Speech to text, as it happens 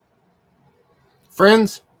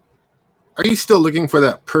Friends, are you still looking for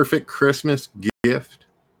that perfect Christmas gift?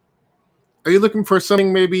 Are you looking for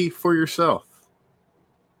something maybe for yourself?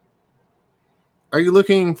 Are you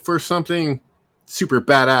looking for something super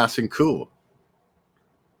badass and cool?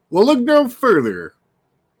 Well, look no further,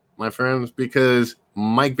 my friends, because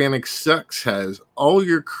Mike Vanek Sucks has all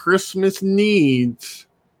your Christmas needs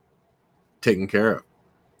taken care of.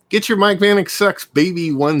 Get your Mike Vanek Sucks baby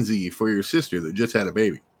onesie for your sister that just had a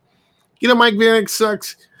baby. Get a Mike Vanek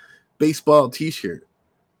Sucks baseball t-shirt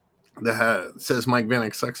that says Mike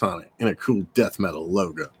Vanek Sucks on it in a cool death metal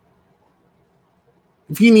logo.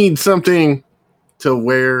 If you need something to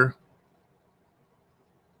wear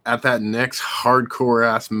at that next hardcore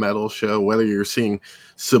ass metal show, whether you're seeing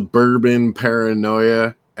Suburban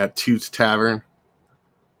Paranoia at Toots Tavern,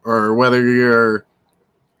 or whether you're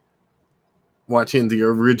watching the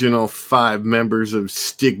original 5 members of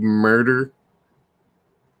Stig Murder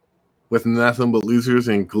with Nothing But Losers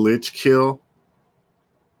and Glitch Kill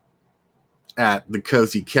at the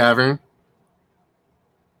Cozy Tavern,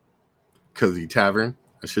 I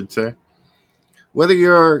should say. Whether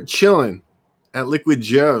you're chilling at Liquid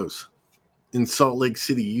Joe's in Salt Lake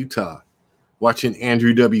City, Utah, watching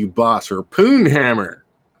Andrew W. Boss or Poonhammer.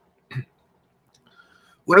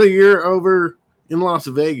 Whether you're over in Las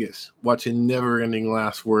Vegas watching Never Ending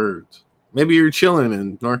Last Words. Maybe you're chilling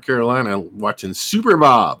in North Carolina watching Super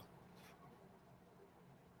Bob.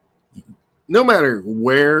 No matter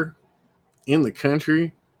where in the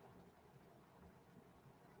country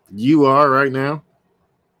you are right now,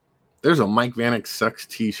 there's a Mike Vanek Sucks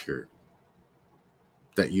t-shirt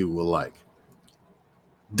that you will like.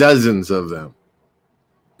 Dozens of them.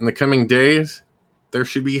 In the coming days, there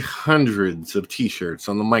should be hundreds of t-shirts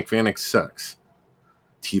on the Mike Vanek Sucks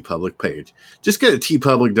TeePublic page. Just go to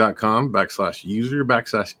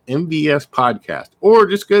tpublic.com/user/MVS podcast, or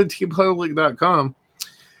just go to tpublic.com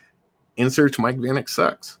and search Mike Vanek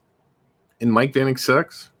Sucks. And Mike Vanek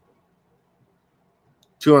Sucks,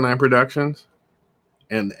 209 Productions,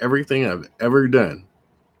 and everything I've ever done.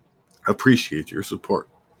 Appreciate your support.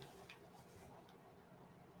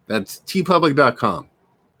 That's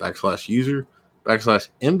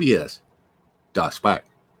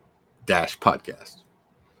tpublic.com/user/MBS-podcast.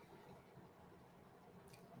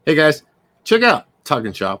 Hey guys, check out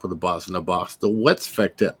Talking Shop with the Boss and the Boss, the What's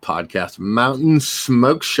Fecked Up podcast, Mountain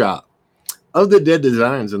Smoke Shop of the Dead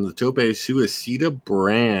Designs and the Tope Suicida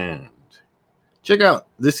brand. Check out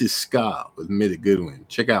This Is Ska with Midget Goodwin.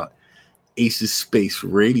 Check out Aces Space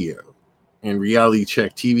Radio and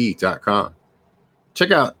RealityCheckTV.com.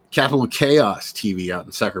 Check out Capital Chaos TV out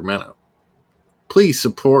in Sacramento. Please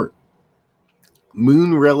support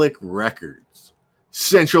Moon Relic Records,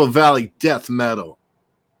 Central Valley Death Metal,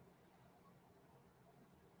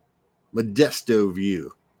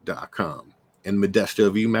 ModestoView.com, and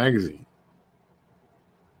Modesto View Magazine.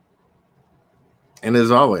 And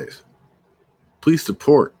as always, please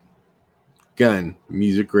support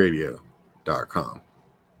GunMusicRadio.com.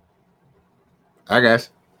 All right, guys.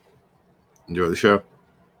 Enjoy the show.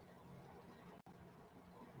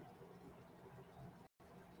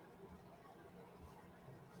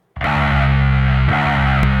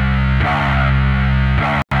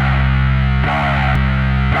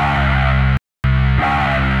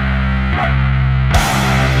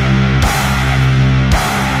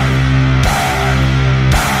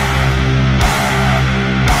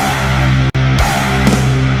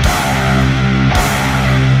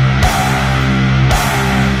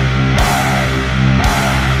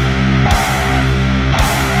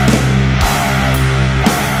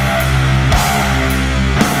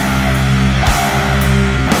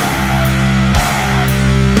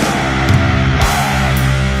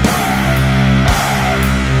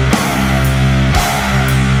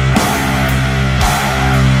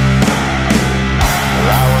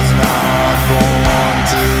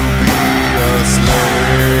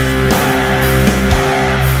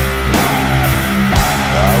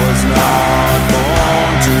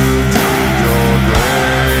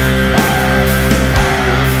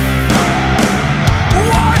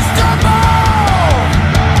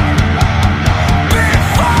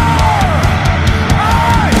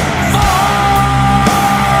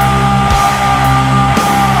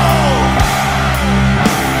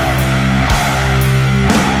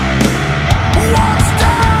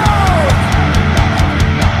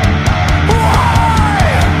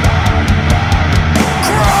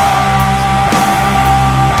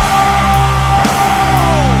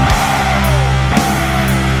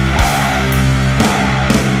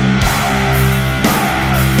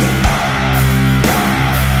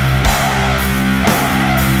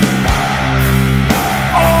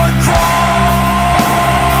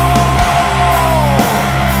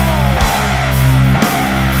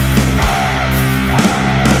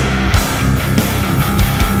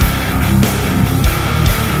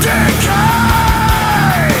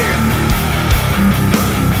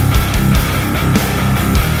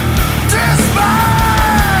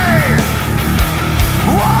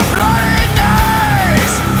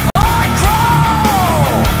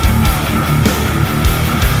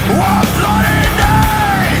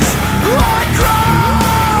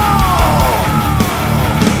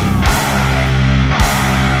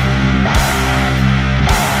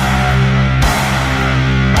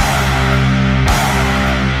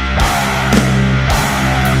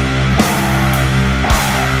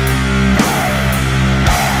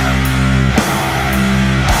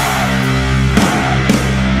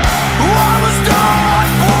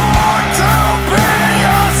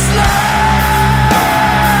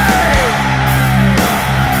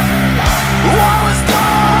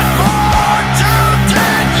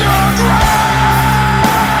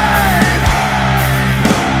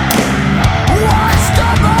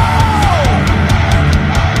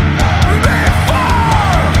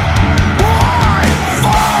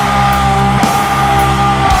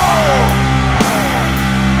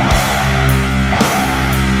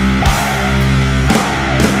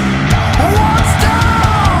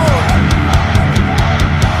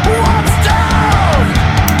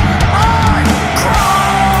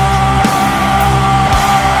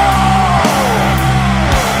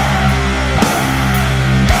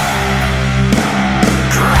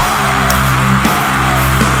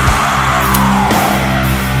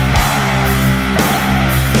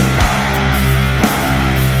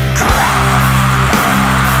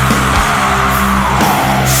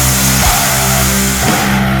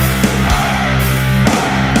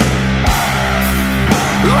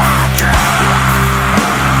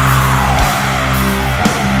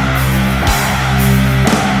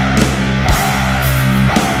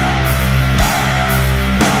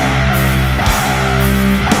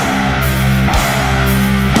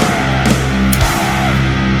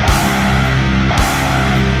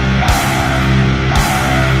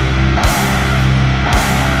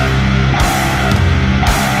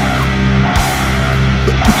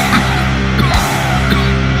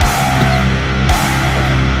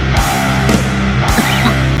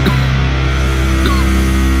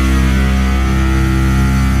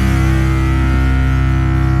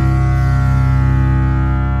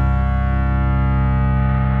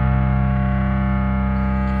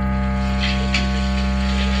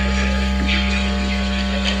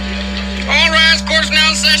 Court is now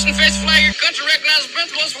in session. Face the flag. Your country recognizes the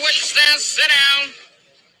principles for which it stands. Sit down.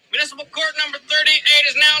 Municipal Court number 38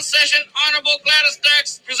 is now in session. Honorable Gladys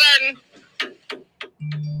Starks presiding.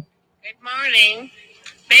 Good morning.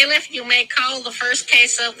 Bailiff, you may call the first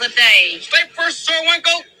case of the day. State versus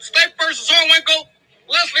Horwinkle. State versus Horwinkle.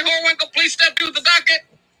 Leslie Horwinkle, please step to the docket.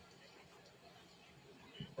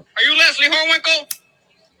 Are you Leslie Horwinkle?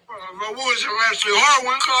 Well, if I wasn't Leslie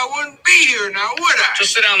Horwinkle, I wouldn't be here now, would I?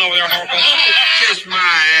 Just sit down over there, Horwinkle. Kiss my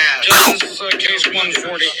ass. This is case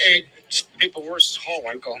 148. People versus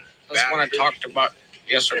Horwinkle. That's the one I talked about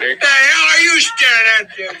yesterday. The hell are you staring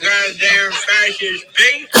at, you goddamn fascist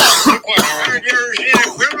pig? Have you ever seen a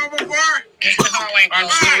criminal before? Mr. Horwinkle. I'm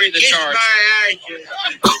just going to read the Kiss charge. my ass.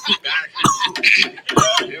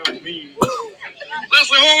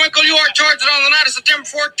 Leslie Horwinkle, you are charged on the night of September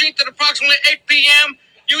 14th at approximately 8 p.m.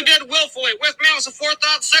 You did willfully, with malice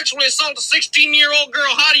aforethought, sexually assault a 16-year-old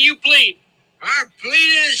girl. How do you plead? I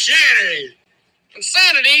plead insanity.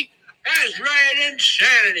 Insanity? That's right,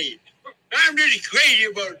 insanity. I'm just crazy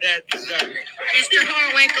about that stuff. Mr.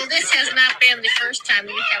 Horwinkle, this has not been the first time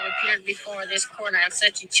you have appeared before this court on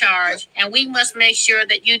such a charge, and we must make sure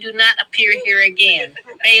that you do not appear here again.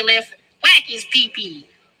 Bailiff, whack his pee-pee.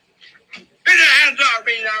 Get your hands off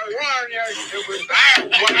me now. You're on there, stupid.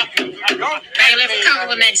 Bailiff, call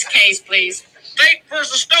the next case, please. State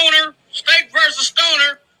versus Stoner. State versus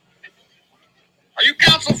Stoner. Are you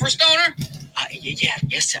counsel for Stoner?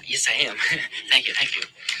 Yes, I am. Thank you.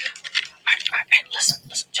 All right, listen,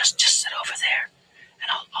 just sit over there, and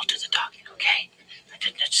I'll do the talking, okay?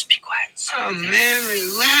 Just be quiet. Oh, man,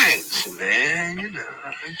 relax, man. You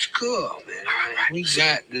know, it's cool, man. Right. We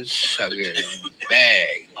got this sucker in the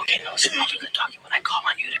bag. Okay, no, listen, I'll do the talking. When I call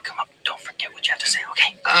on you to come up, don't forget what you have to say,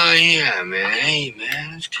 okay? Oh, yeah, man. Hey,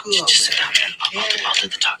 man, it's cool. Just sit down, man. I'll do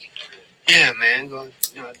the talking. Yeah, man, go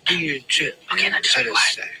do your trip. Okay, now just be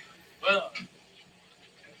quiet. Well,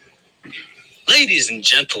 Ladies and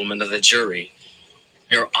gentlemen of the jury,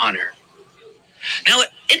 Your Honor. Now,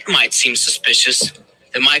 it might seem suspicious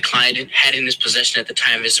that my client had in his possession at the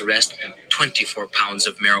time of his arrest 24 pounds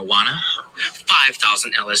of marijuana,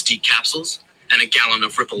 5,000 LSD capsules, and a gallon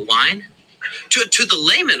of Ripple wine. To the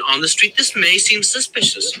layman on the street, this may seem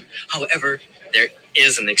suspicious. However, there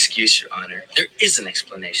is an excuse, Your Honor. There is an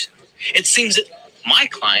explanation. It seems that my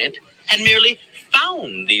client had merely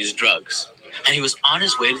found these drugs, and he was on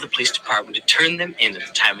his way to the police department to turn them in at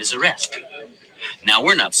the time of his arrest. Now,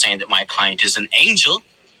 we're not saying that my client is an angel.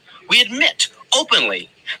 We admit openly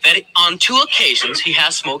that on 2 occasions he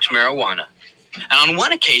has smoked marijuana, and on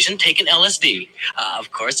 1 occasion taken LSD,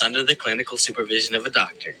 of course under the clinical supervision of a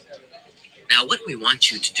doctor. Now, what we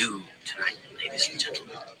want you to do tonight, ladies and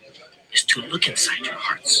gentlemen, is to look inside your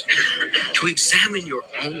hearts, to examine your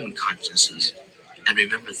own consciences, and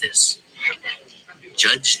remember this: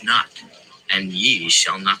 judge not, and ye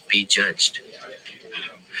shall not be judged.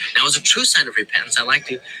 Now, as a true sign of repentance, I'd like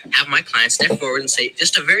to have my client step forward and say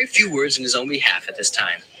just a very few words in his own behalf at this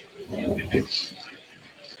time. Far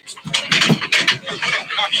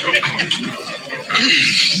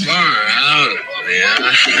out, man.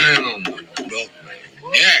 I almost broke my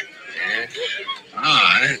neck, man.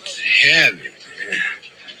 Oh, that's heavy, man.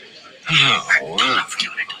 Oh, wow. Don't forget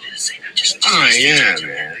what I told you to say. Oh, yeah,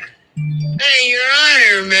 man. Hey, Your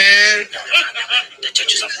Honor, man. The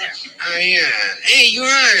judge is over there. Oh, yeah. Hey, Your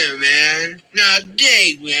Honor, man. Now,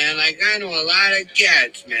 dig, man. Like, I know a lot of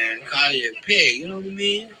cats, man, call you a pig. You know what I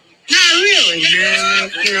mean? Not really, man.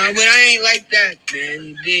 Like, you know, but I ain't like that, man.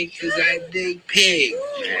 You dig? Because I dig pigs,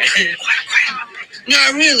 man. Quiet.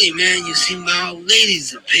 Not really, man. You see, my old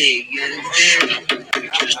lady's a pig. You understand?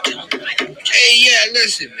 Hey, yeah,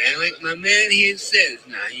 listen, man. Like my man here says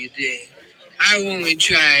now, you dig? I've only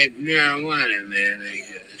tried marijuana, man,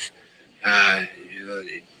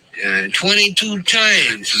 because 22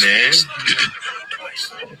 times, man.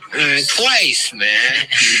 Twice, man.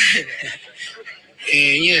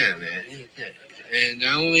 And yeah, man. And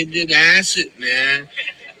I only did acid, man,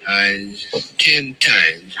 10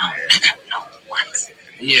 times, man. No, once.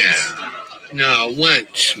 Yeah. No,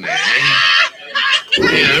 once, man.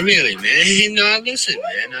 Yeah, really, man. No, listen,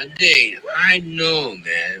 man. I know,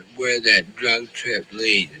 man, where that drug trip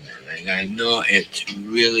leads, man. Like, I know it's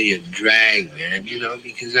really a drag, man, you know,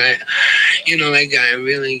 because I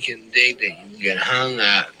really can dig that you get hung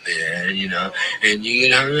up, man, you know, and you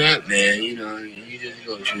get hung up, man, you know, you just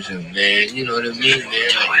go through some, man, you know what I mean,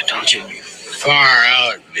 man? Like, don't you far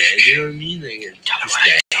out, man, you know what I mean? Like, it's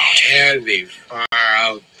that heavy, far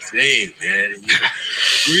out thing, man, and you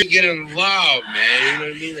really get involved, man, you know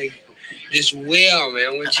what I mean? Like, this whale,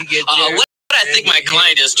 man, once you get there. What I think my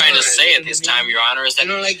client is trying to say at this time, Your Honor, is that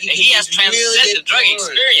he has transcended drug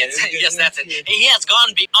experience. Yes, that's it. He has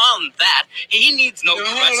gone beyond that. He needs no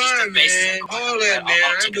crutches to face. Hold on, man.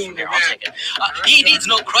 I'll take it from here. I'll take it. He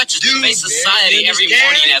needs no crutches to face society every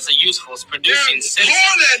morning as a useful, producing citizen.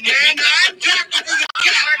 Hold on, man. I'm talking to the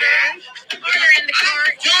guy, man. Order in the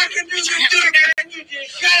court. Talking to the dude, man. You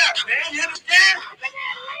just shut up, man. You understand?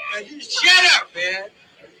 Now, you shut up, man.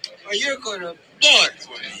 Or you're gonna blow it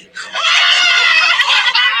for me.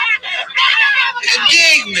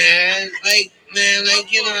 Dig, man.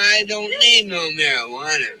 I don't need no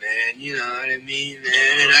marijuana, man. You know what I mean,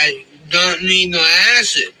 man? And I don't need no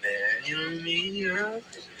acid, man. You know what I mean,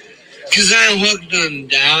 Because I'm hooked on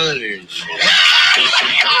dollars and shit.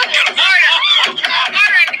 Order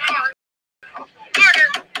in the court.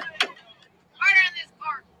 Order in this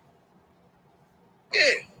court.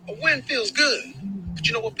 Yeah, a win feels good. But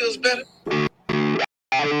you know what feels better?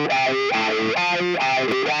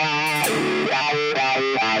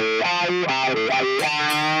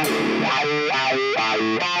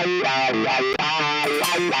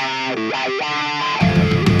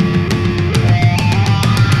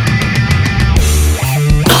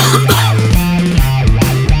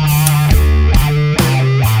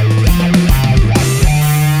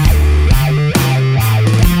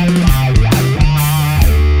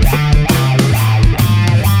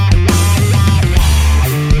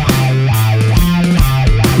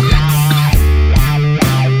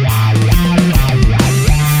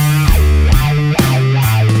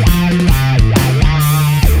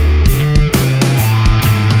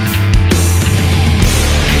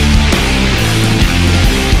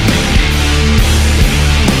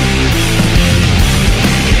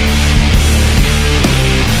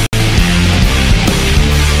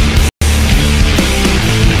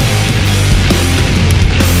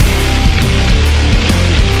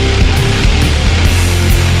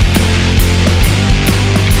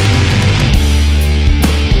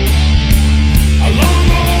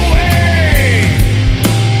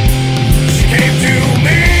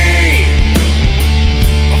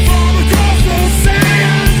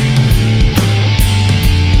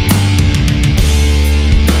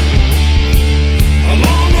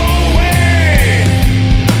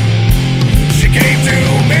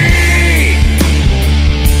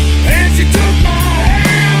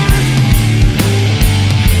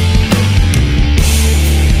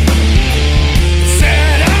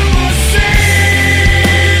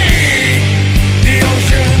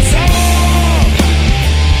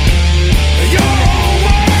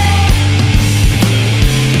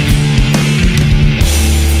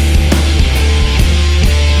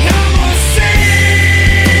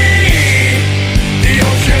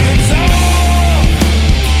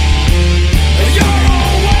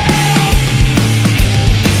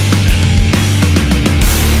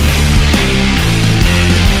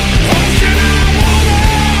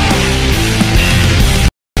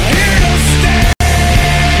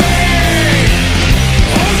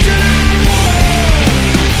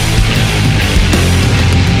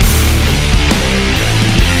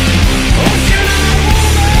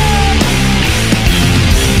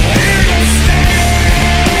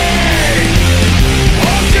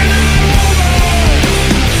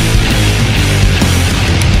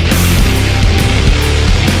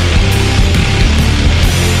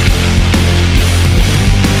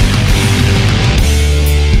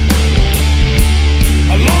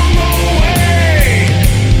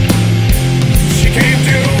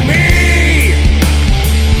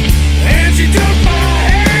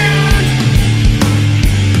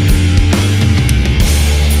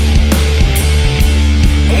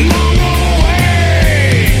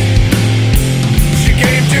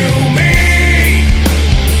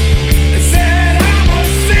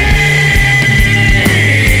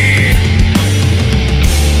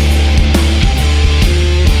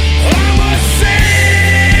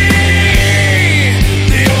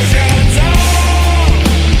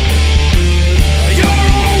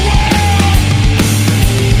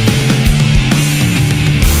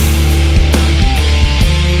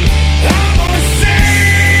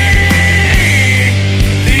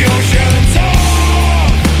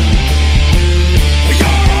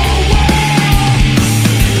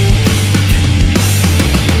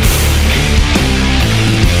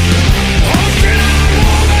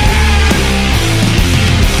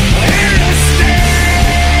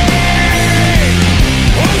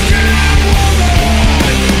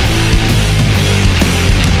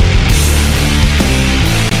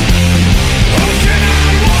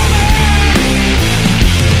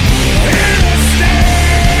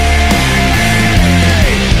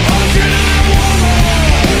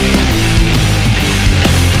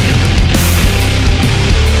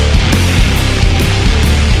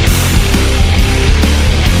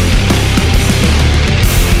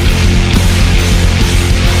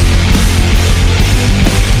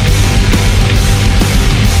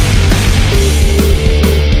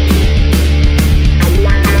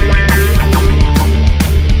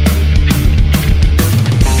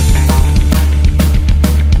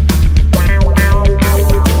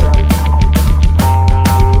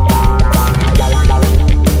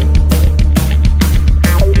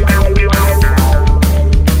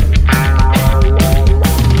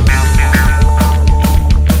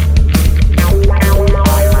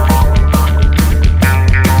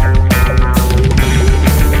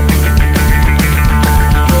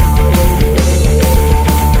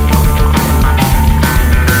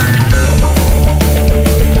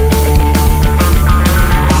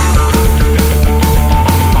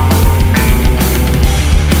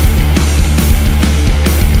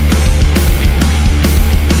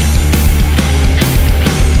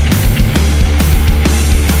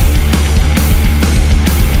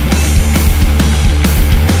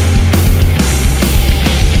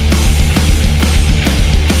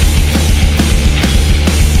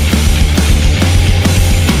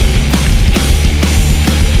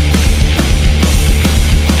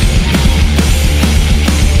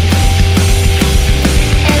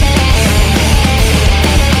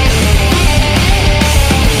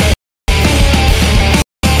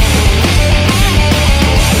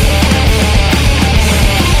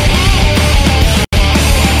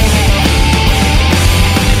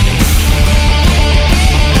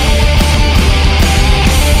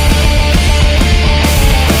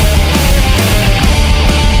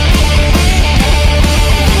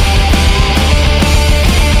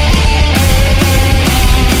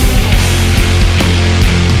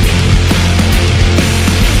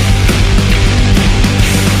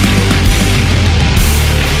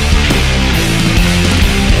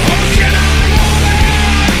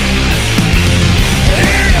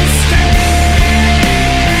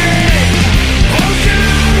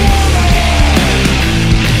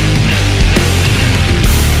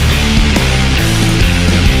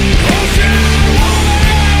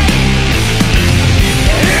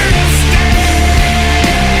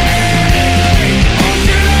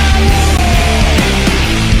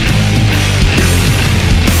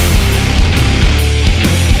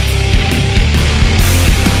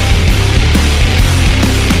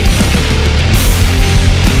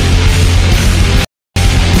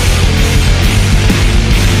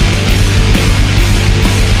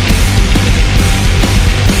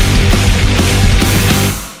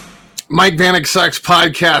 Mike Vanek Sucks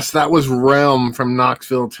podcast. That was Realm from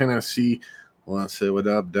Knoxville, Tennessee. Want to say what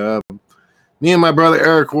up, dub? Me and my brother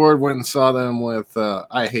Eric Ward went and saw them with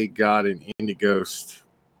I Hate God and Indie Ghost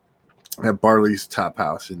at Barley's Tap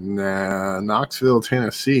House in Knoxville,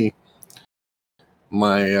 Tennessee.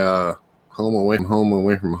 My home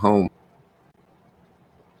away from home.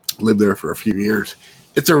 Lived there for a few years.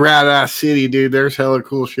 It's a rad ass city, dude. There's hella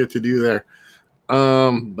cool shit to do there.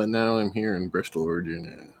 But now I'm here in Bristol,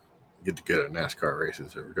 Virginia. Get to go to NASCAR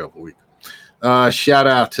races every couple weeks. Shout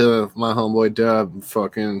out to my homeboy Dub,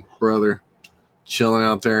 fucking brother, chilling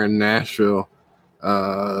out there in Nashville.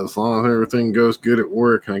 As long as everything goes good at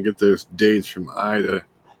work and I get those dates from Ida,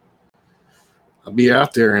 I'll be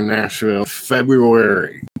out there in Nashville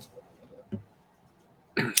February.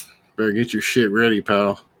 Better get your shit ready,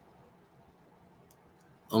 pal.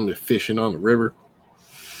 I'm just fishing on the river.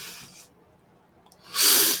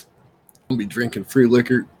 I'll be drinking free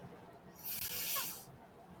liquor.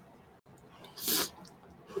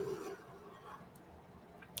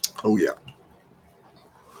 Oh, yeah.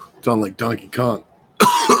 Sound like Donkey Kong.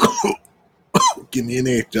 Give me an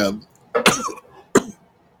eighth, Dub.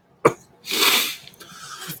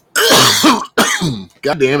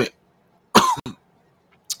 God damn it.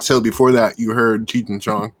 So before that, you heard Cheech and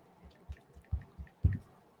Chong.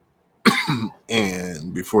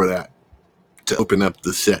 And before that, to open up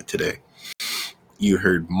the set today, you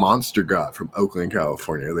heard Monster God from Oakland,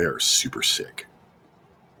 California. They are super sick.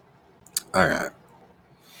 All right.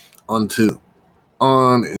 On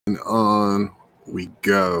and on we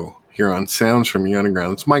go here on Sounds from the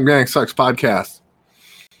Underground. It's Mike Vanek Sucks podcast.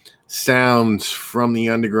 Sounds from the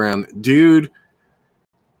Underground. Dude,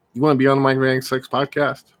 you want to be on the Mike Vanek Sucks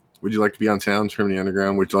podcast? Would you like to be on Sounds from the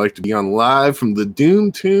Underground? Would you like to be on live from the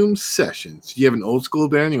Doom Tomb sessions? Do you have an old school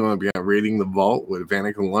band? You want to be on Raiding the Vault with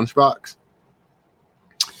Vanek and Lunchbox?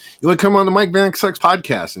 You want to come on the Mike Vanek Sucks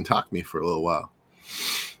podcast and talk to me for a little while?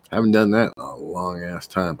 I haven't done that in a long ass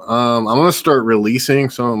time. I'm going to start releasing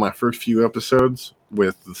some of my first few episodes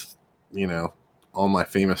with, all my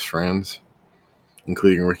famous friends,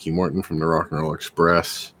 including Ricky Morton from the Rock and Roll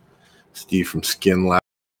Express, Steve from Skin Lab,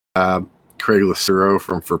 Craig Lucero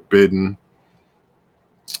from Forbidden.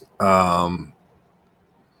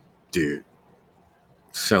 Dude,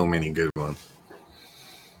 so many good ones.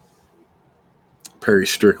 Perry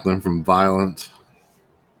Strickland from Violence.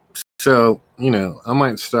 So, I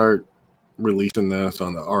might start releasing this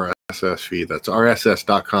on the RSS feed. That's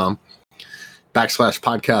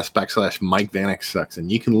rss.com/podcast/ Mike Vanek Sucks.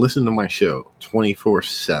 And you can listen to my show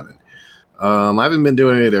 24/7. I haven't been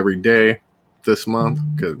doing it every day this month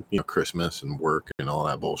because, Christmas and work and all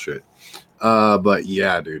that bullshit. But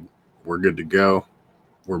yeah, dude, we're good to go.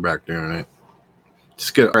 We're back doing it.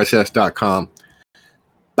 Just go to rss.com/Mike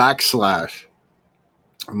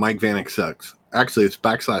Vanek Sucks. Actually, it's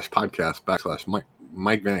 /podcast/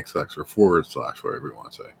 Mike Vanek Sucks or / whatever you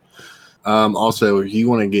want to say. Also, if you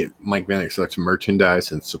want to get Mike Vanek Sucks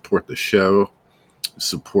merchandise and support the show,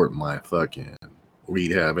 support my fucking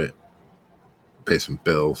weed habit, pay some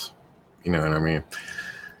bills, you know what I mean?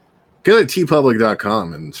 Go to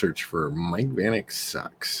tpublic.com and search for Mike Vanek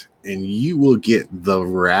Sucks, and you will get the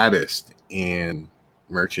raddest in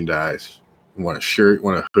merchandise. You want a shirt,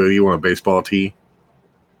 want a hoodie, want a baseball tee,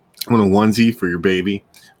 want a onesie for your baby,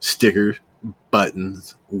 stickers,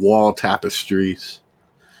 buttons, wall tapestries.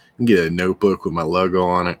 You can get a notebook with my logo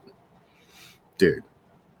on it. Dude,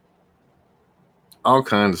 all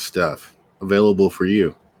kinds of stuff available for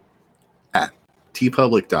you at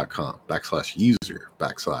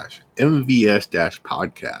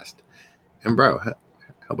tpublic.com/user/MVS-podcast. And bro,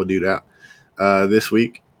 help a dude out.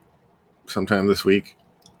 Sometime this week,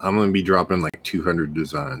 I'm going to be dropping like 200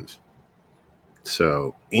 designs.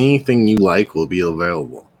 So anything you like will be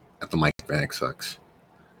available at the Mike Vanek Sucks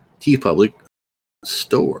TeePublic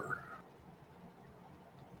store.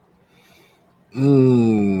 Where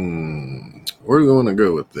are we going to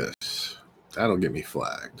go with this? That'll get me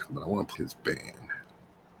flagged, but I want to play his band.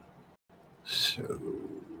 So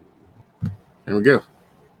there we go.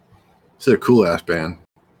 It's a cool ass band.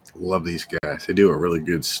 Love these guys. They do a really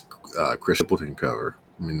good Chris Stapleton cover,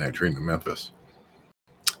 Midnight Train to Memphis.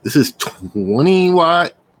 This is 20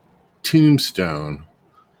 Watt Tombstone.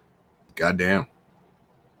 Goddamn.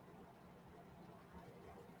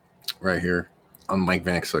 Right here on Mike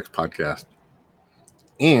Vanek Sucks podcast.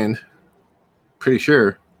 And pretty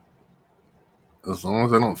sure, as long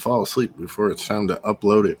as I don't fall asleep before it's time to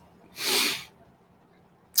upload it,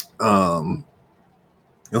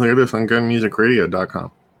 you'll hear this on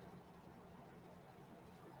gunmusicradio.com.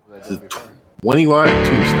 This is 20 Watt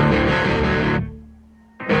Tombstone.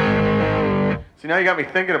 See, now you got me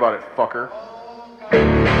thinking about it, fucker.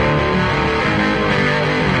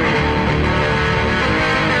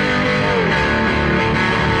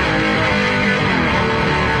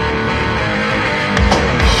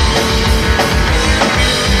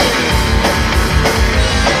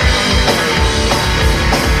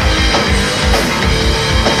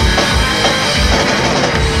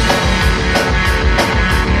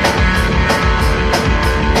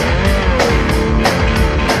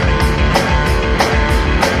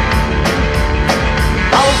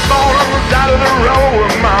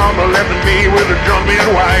 With a drunken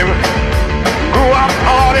wife, grew up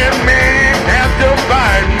hard in me, had to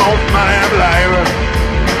fight most my damn life.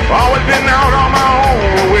 Always been out on my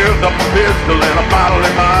own with a pistol and a bottle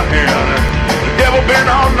in my hand. The devil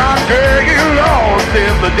been on my trail, Lord,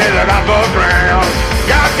 since the day that I fucked around.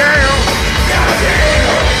 Goddamn,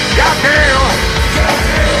 goddamn, goddamn,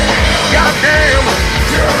 goddamn,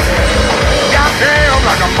 goddamn,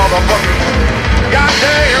 like a motherfucker.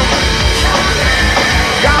 Goddamn,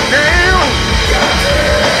 goddamn.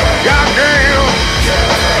 Goddamn,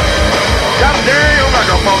 goddamn,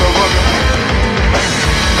 like a motherfucker.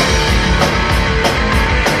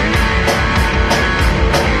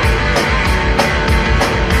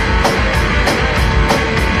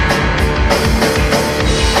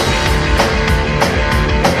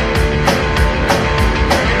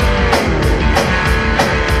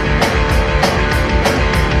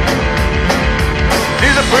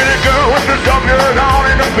 She's a pretty girl with the suckers on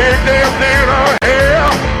and the big damn thing in her hair.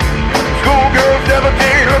 Schoolgirl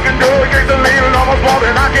 17, looking good, gets a lean almost more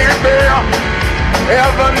than I can bear.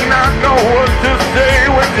 Ever not know what to say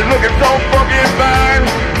when she's looking so fucking fine.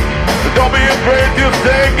 But don't be afraid to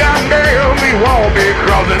say, goddamn, we won't be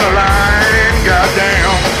crossing the line.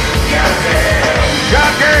 Goddamn, goddamn,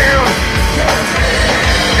 goddamn,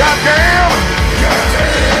 goddamn,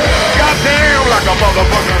 goddamn, like a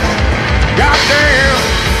motherfucker. Goddamn,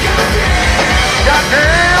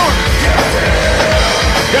 goddamn,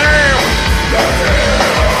 damn,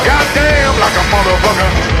 goddamn, like a motherfucker.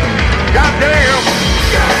 Goddamn,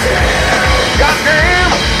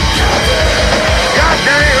 goddamn,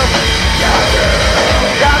 goddamn,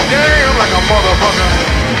 goddamn, like a motherfucker.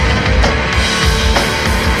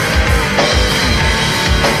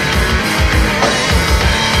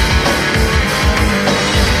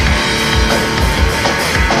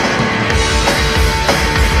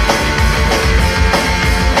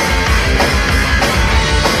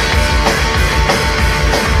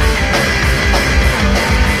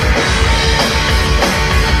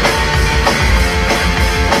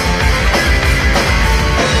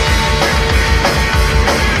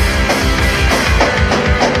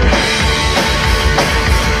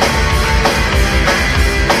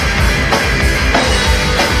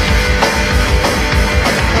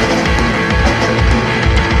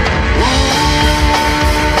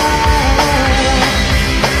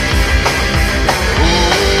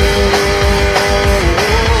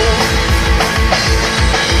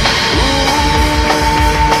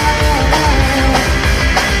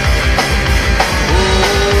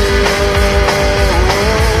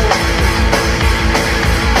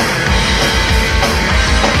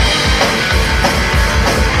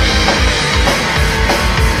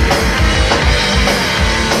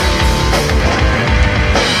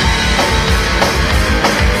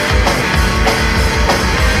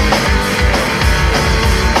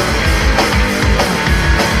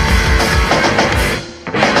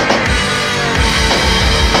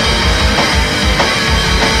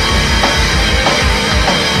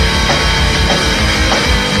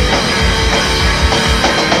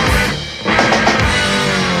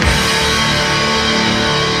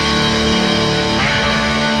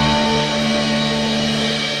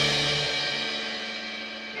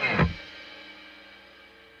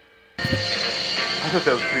 I thought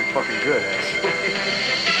that was pretty fucking good, actually.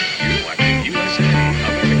 You're watching USA,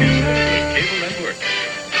 America's only cable network.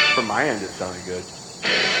 From my end, it sounded good.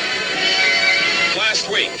 Last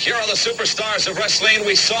week, here on the Superstars of Wrestling,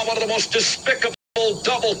 we saw one of the most despicable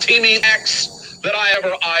double-teaming acts that I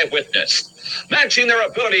ever eyewitnessed. Matching their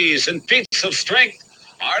abilities and feats of strength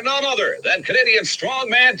are none other than Canadian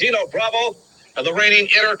strongman Dino Bravo and the reigning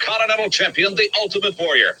Intercontinental Champion, the Ultimate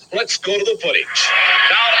Warrior. Let's go to the footage.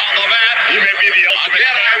 Down on the mat. You may be the ultimate. Again,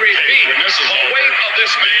 I repeat, when this is the over. weight of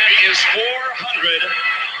this man is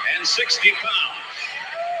 460 pounds.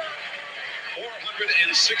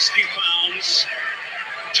 460 pounds.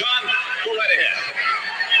 John, go right ahead.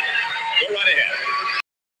 Go right ahead.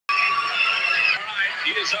 All right,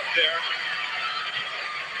 he is up there.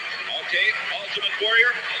 Okay, Ultimate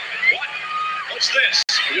Warrior. What? What's this?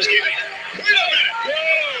 Just keep it. Wait a minute.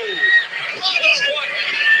 Whoa! What the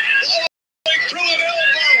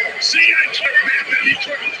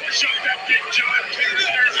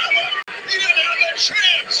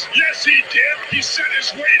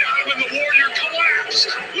was way down when the Warrior collapsed.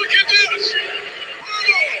 Look at this.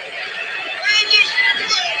 And this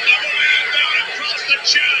double man down across the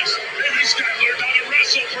chest. Hey, this guy learned how to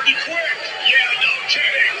wrestle pretty quick. Yeah, no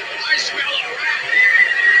kidding. I smell a rat.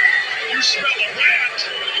 You smell a rat?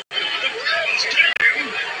 The rat's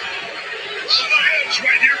kicking. Well, the head's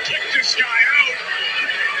right here. Kick this guy out.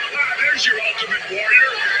 There's your Ultimate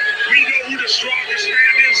Warrior. We know who the strongest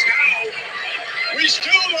man is now. We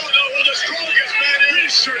still don't know who the strongest man is. We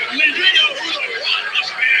certainly do know who the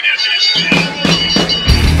strongest man is.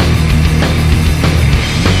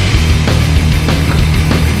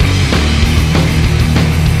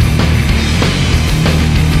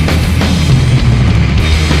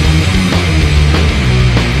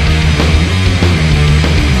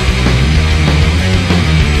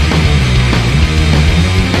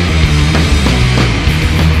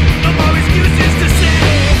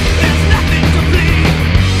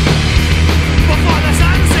 Before the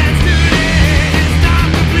sun sets today, it's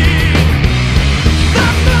time to bleed.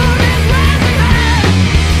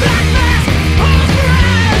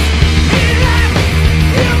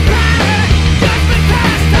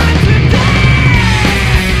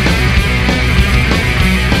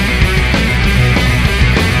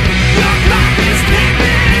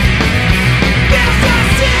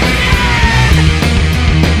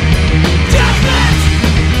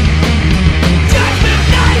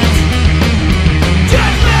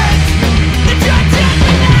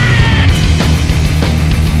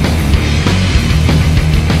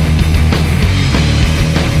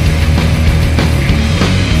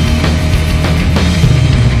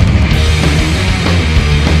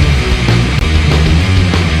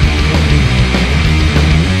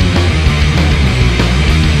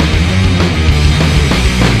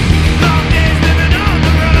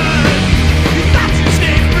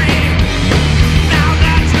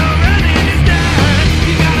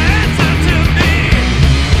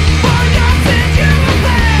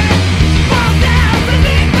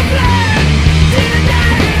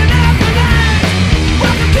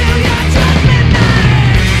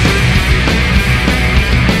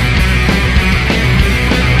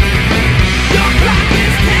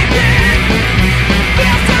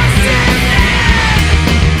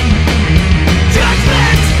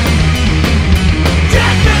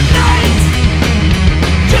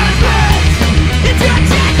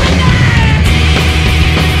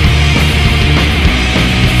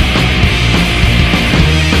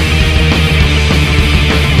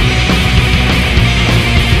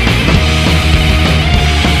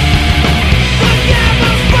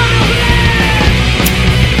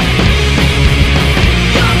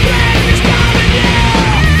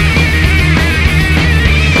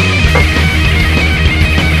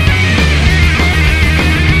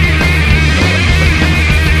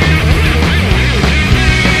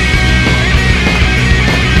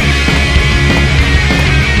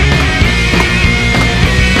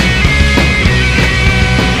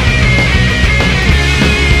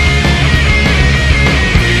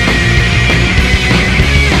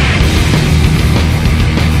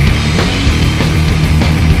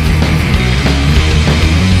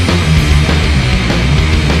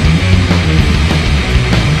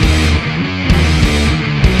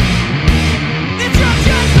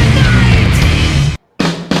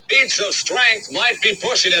 of strength might be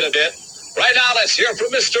pushing it a bit. Right now, let's hear from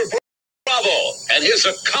Mr. Bravo and his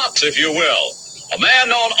accomplice, if you will. A man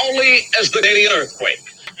known only as the Canadian Earthquake.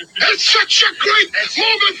 It's such a great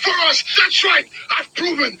moment for us. That's right. I've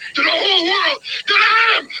proven to the whole world that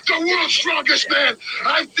I am the world's strongest man.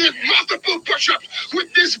 I did multiple push-ups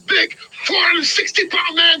with this big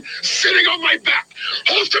 460-pound man sitting on my back.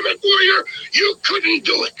 Ultimate Warrior, you couldn't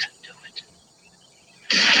do it.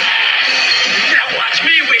 Now watch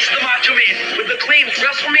me wish the Macho Man with the claimed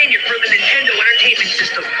WrestleMania for the Nintendo Entertainment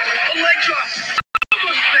System. A leg drop, a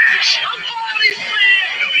mustache, a body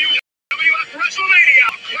slam, WWF WrestleMania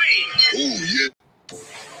claim. Ooh, yeah.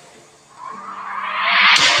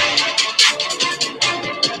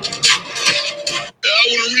 I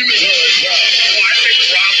want to remake her as well. Oh, I think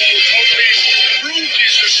Bravo totally proved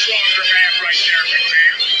he's the stronger man right there,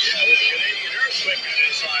 McMahon. Yeah, with the Canadian Earthquake on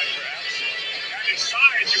his side, perhaps. And his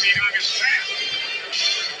side, you mean on his back.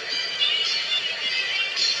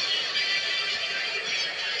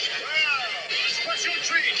 Well, a special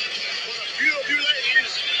treat for the few of you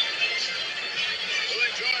ladies who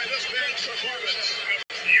enjoy this man's performance.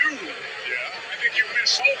 You? Yeah, I think you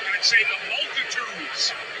misspoke. I'd say the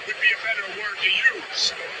multitudes would be a better word to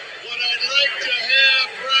use. What I'd like to have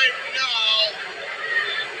right now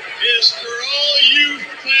is for all you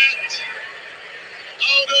fat,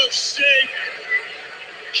 out of shape,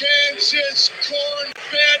 Kansas corn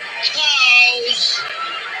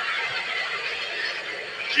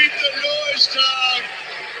keep the noise down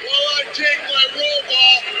while I take my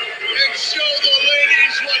robot and show the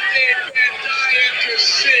ladies what they've been dying to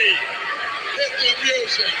see. Hit the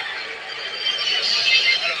music.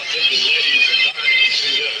 I don't think the ladies are dying to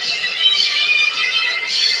see this.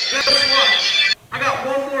 Guess what? I got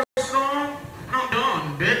one more song, and I'm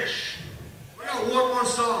done, bitch. We got one more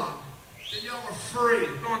song. Then y'all are free.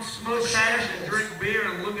 Go and smoke hash and drink beer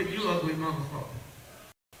and look at you ugly motherfucker.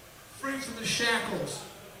 Free from the shackles.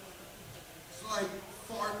 It's like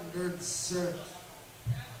farting during sex.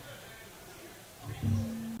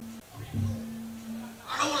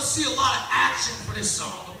 I don't want to see a lot of action for this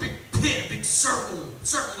song. A big pit, a big circle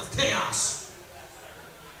of chaos.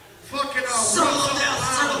 Fucking circle of death,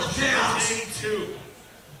 circle of chaos. 82.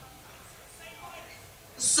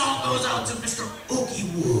 The song goes out to Mr. Okie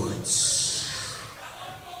Woods.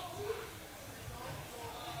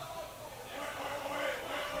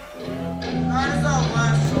 That is our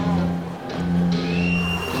last song.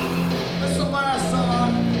 That's the last song.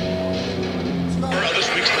 All right, this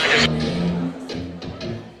week's magazine.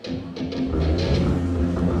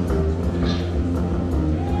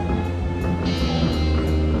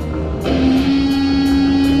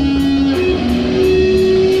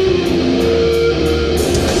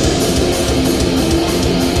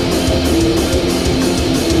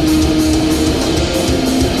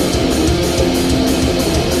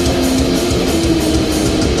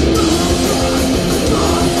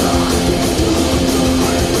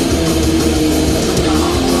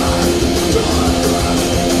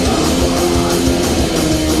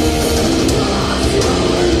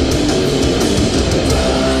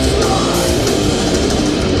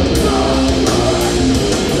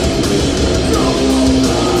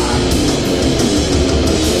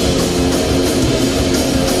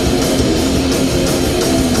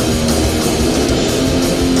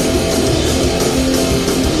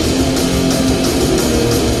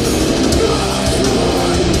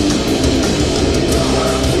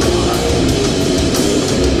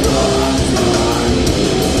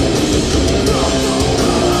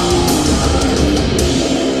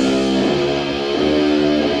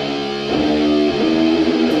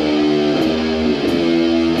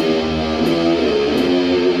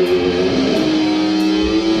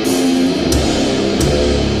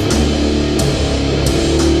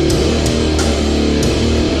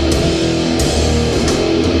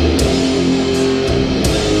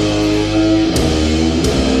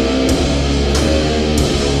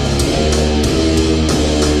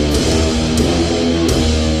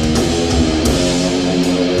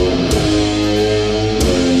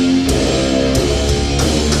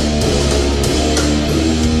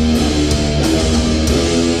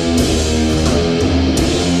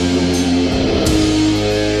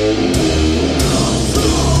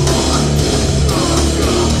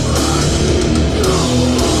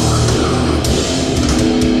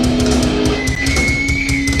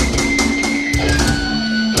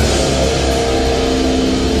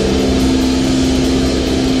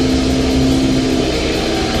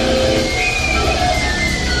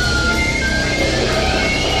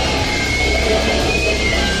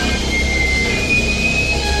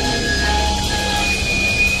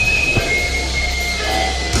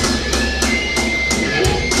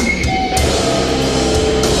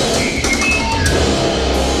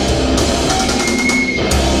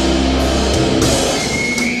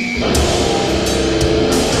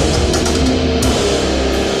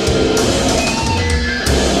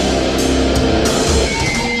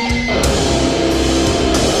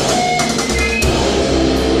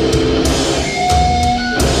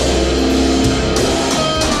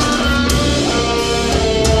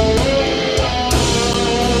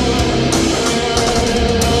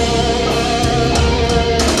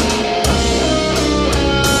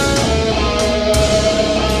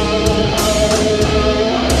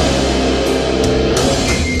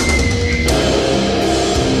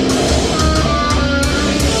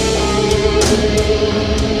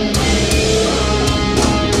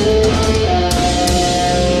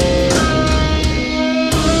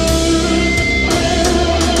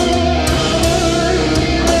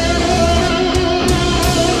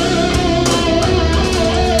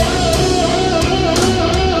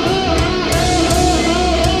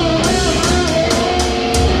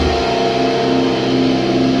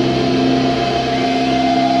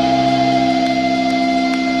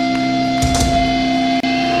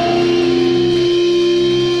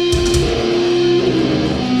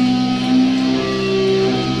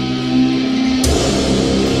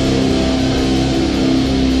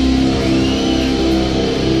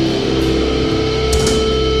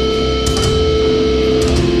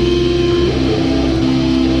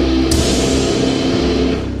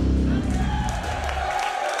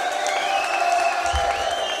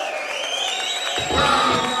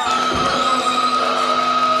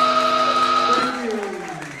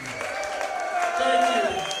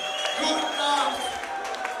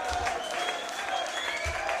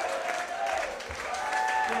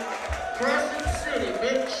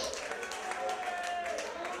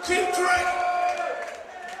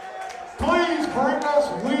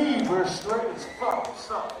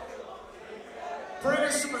 what's up? Bring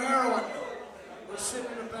us some heroin. We're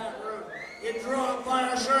sitting in the back room. Get drunk, buy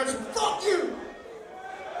our shirts, and fuck you!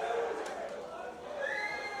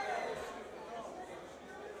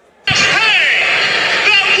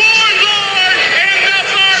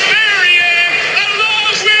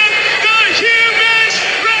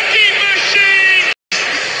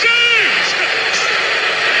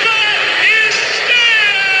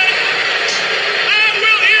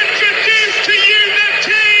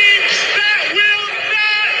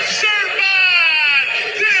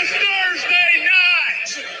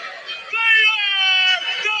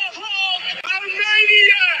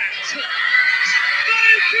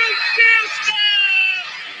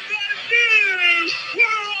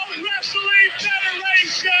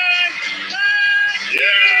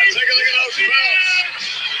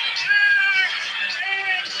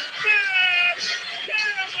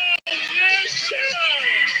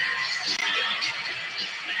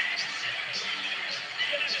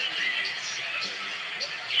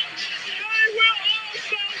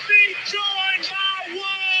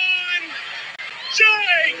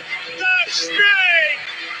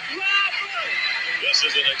 This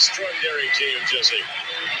is an extraordinary team, Jesse.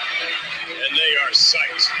 And they are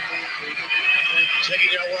sight.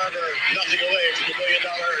 Taking, however, nothing away from the $1 million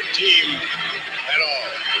team at all.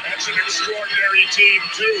 That's an extraordinary team,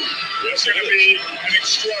 too. It's going to be an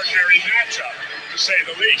extraordinary matchup, to say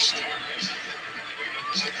the least.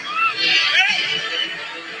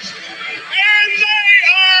 And they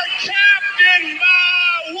are captained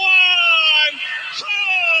by one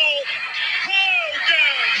Hulk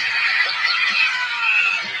Hogan.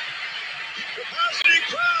 Capacity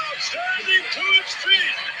crowd standing to its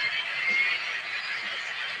feet.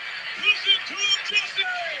 Listen to him, Jesse.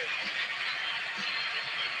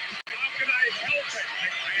 How can I help it,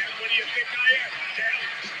 McMahon? What do you think I am, Dad?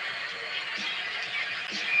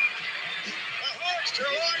 The Hawks are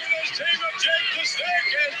along this team of Jake the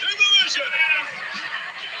Snake and Demolition.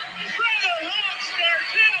 Brother Hawkster,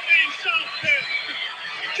 tell me something.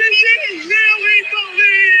 Do you really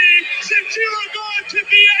believe that you are going to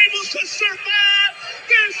be able to survive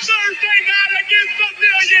this Thursday night against the $1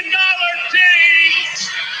 million team?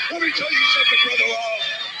 Let me tell you something, Brother Love.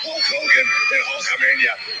 Hulk Hogan and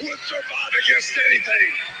Hulkamania would survive against anything.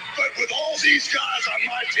 But with all these guys on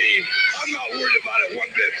my team, I'm not worried about it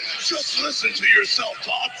one bit. Just listen to yourself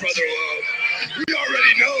talk, Brother Love. We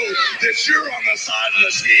already know that you're on the side of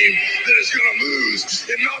the team that is going to lose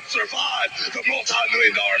and not survive the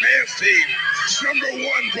multi-million-dollar man's team. Number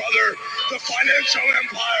one, brother, the financial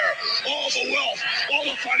empire, all the wealth, all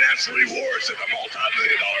the financial rewards that the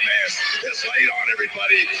multi-million-dollar man has laid on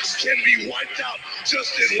everybody can be wiped out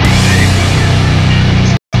just in one day.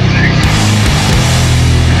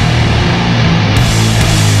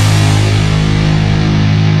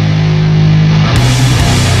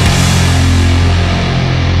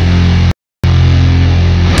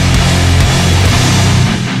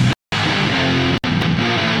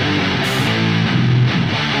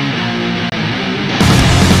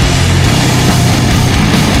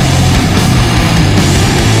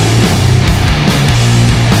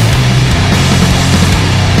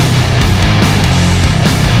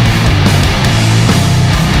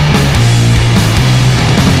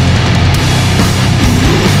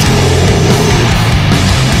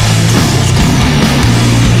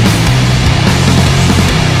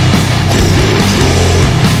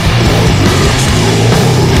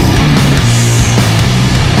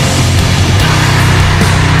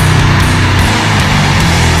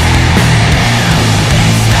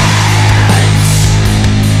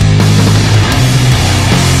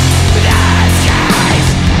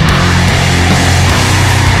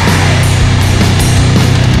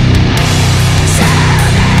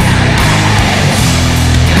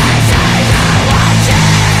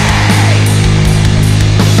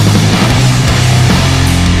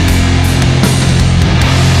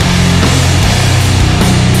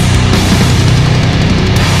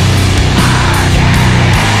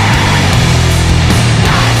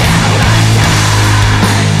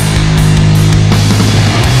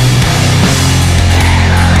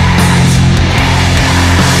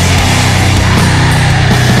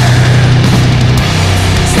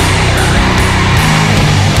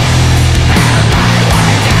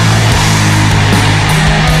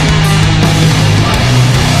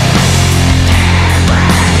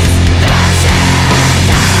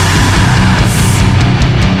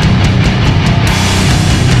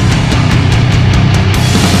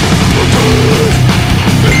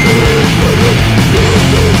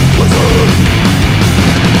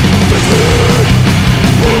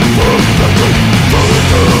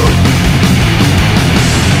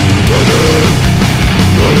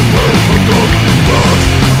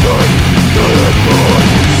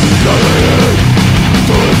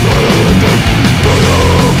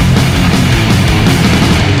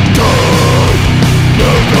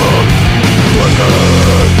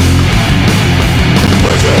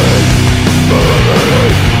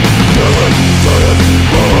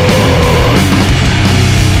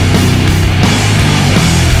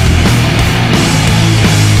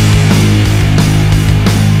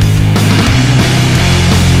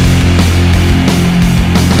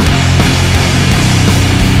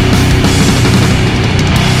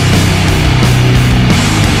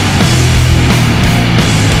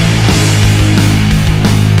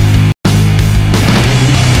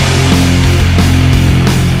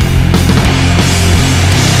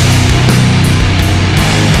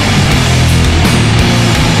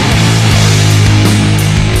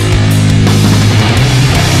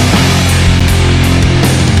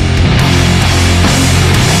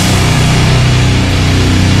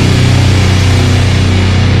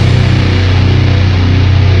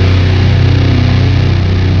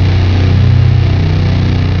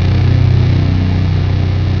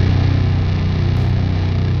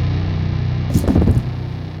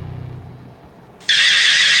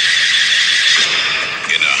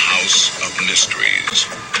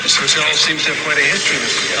 seems to have quite a history,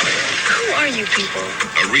 Mrs. Gallagher. Who are you people?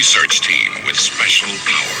 A research team with special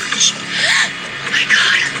powers. Oh my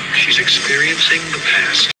God. She's experiencing the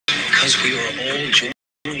past. Because we are all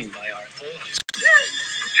joined by our thoughts.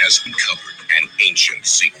 Has uncovered an ancient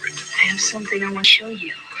secret. I have something I want to show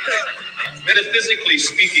you. Metaphysically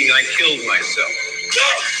speaking, I killed myself.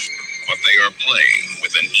 But they are playing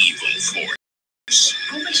with an evil force.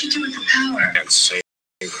 What would you do with the power? Can't save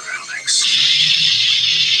her, Alex.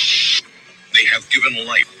 They have given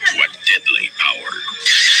life to a deadly power.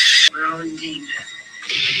 We're all in danger.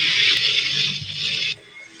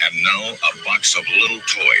 And now a box of little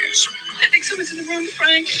toys I think someone's in the room,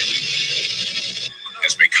 Frank.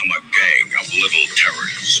 has become a gang of little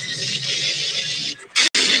terrors.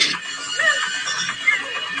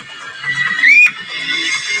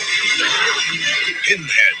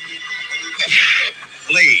 Pinhead,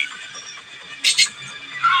 Blade,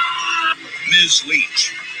 Ms.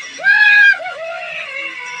 Leach,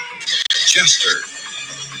 Jester,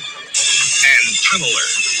 and Tunneler.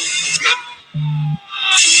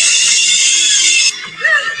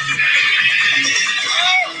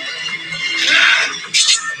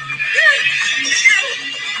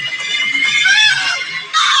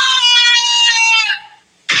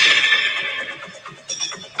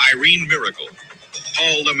 Irene Miracle,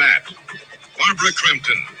 Paul Lamont, Barbara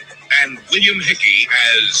Crampton, and William Hickey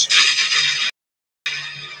as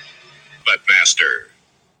Buttmaster.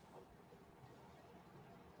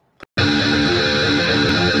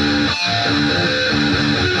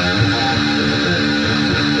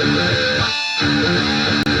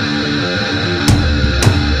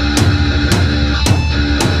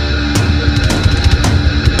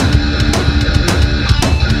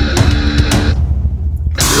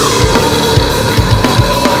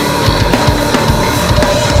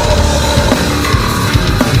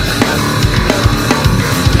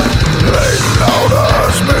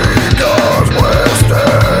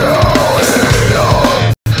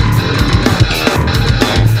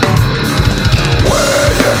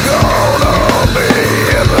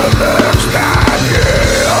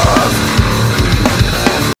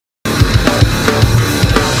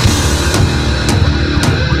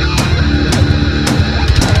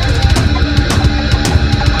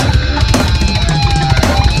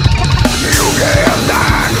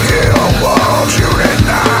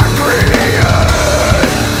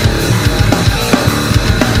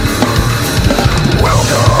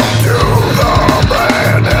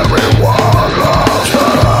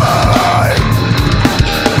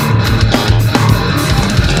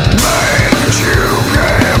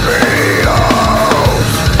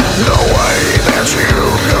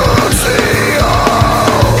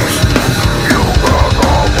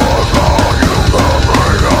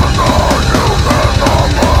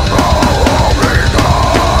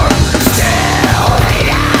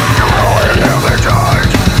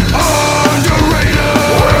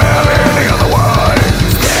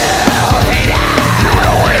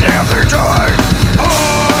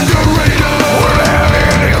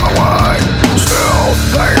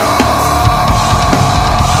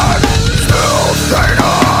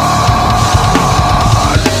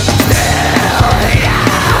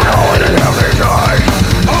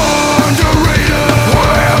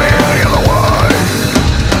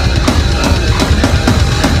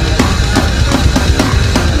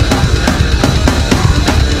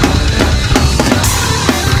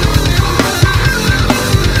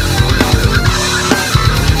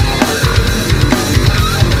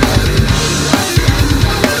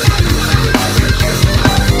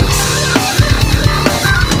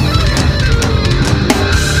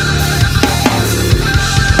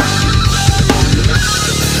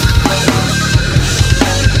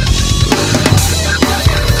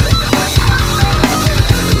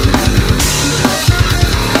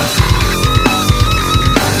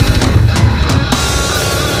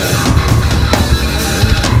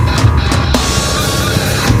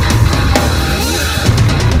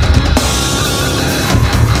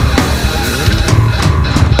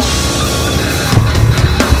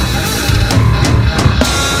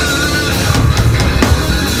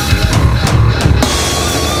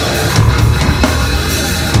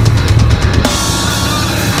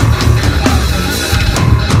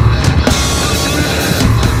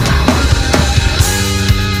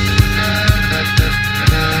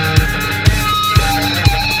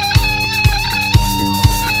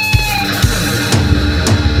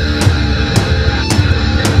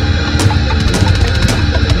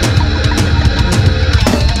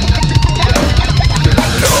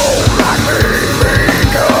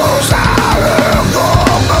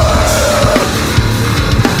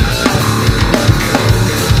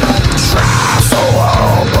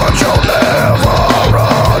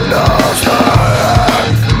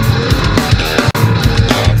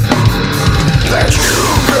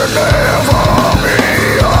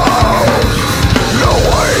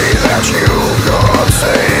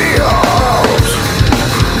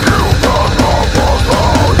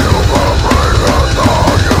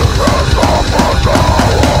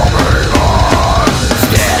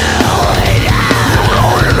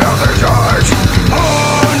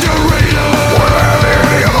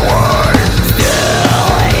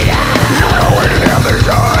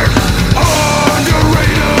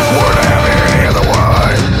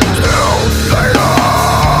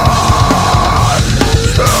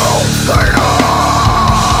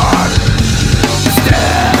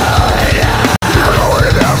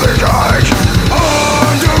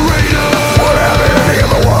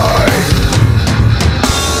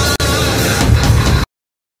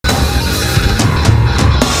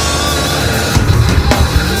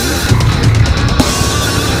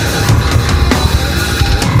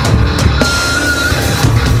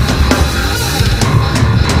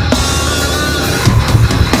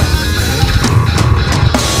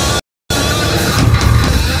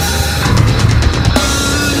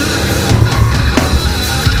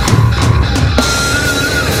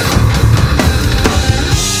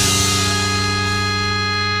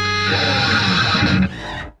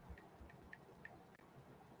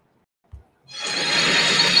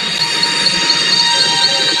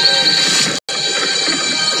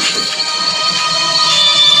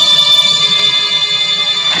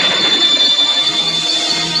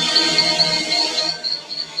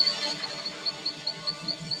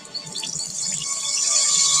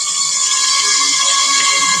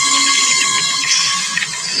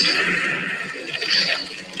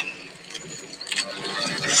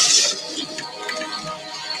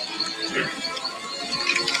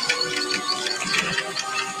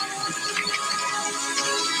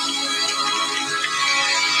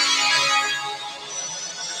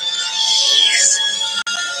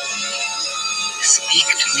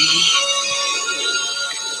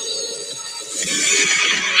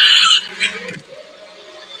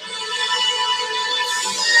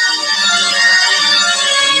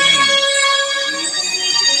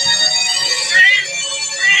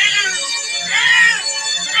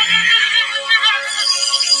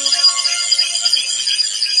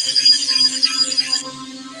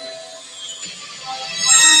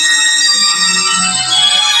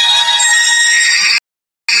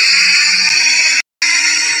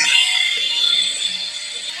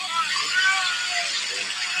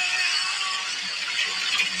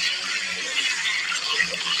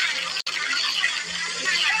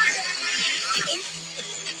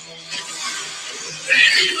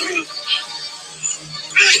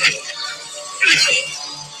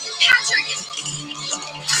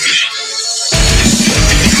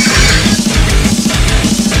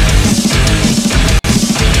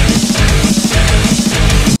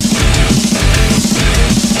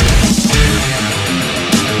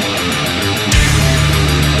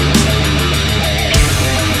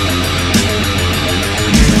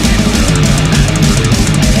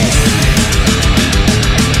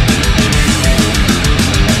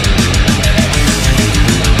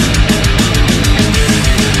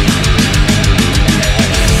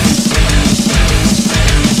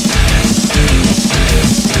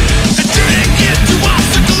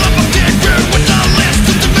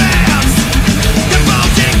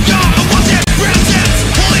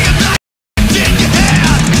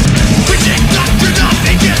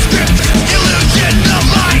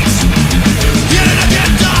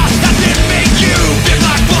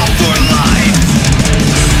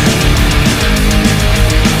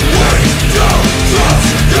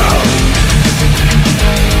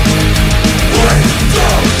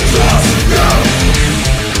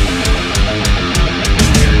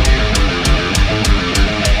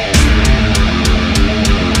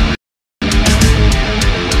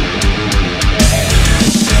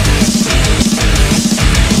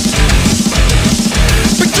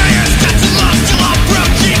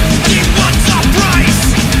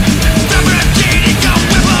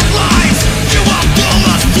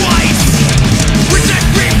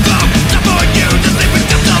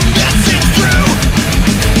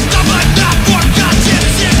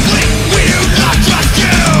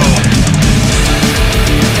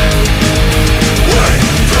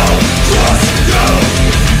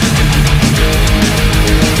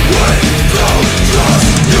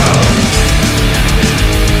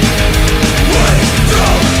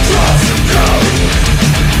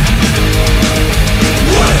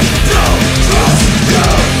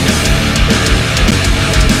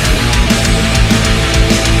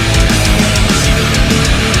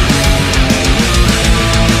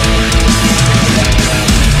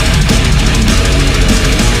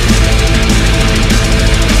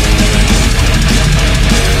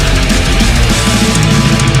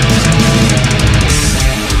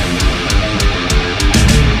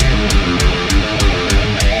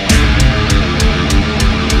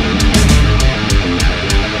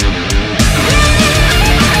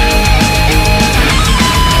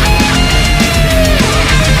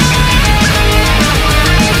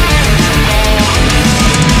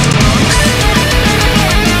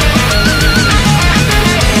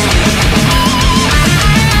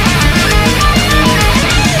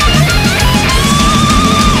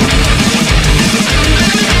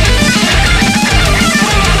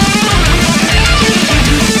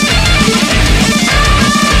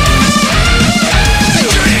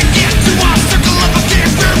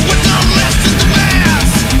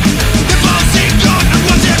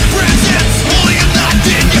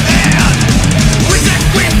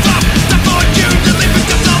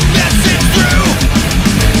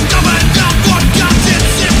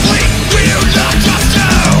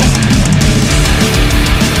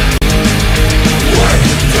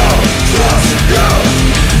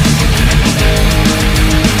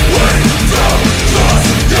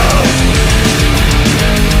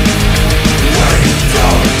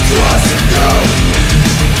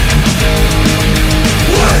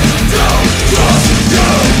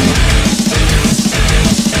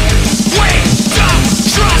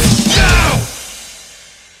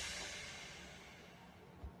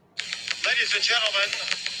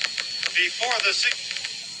 for the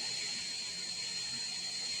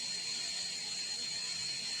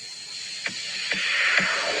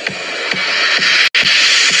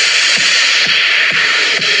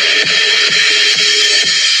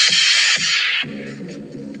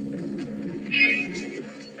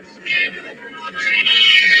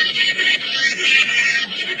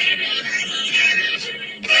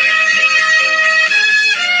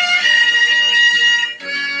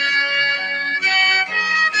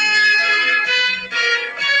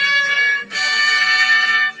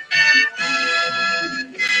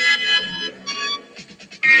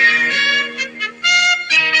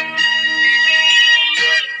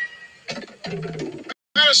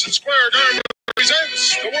Madison Square Garden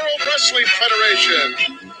presents the World Wrestling Federation.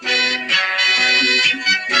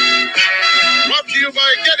 Brought to you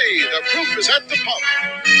by Getty, the proof is at the pump.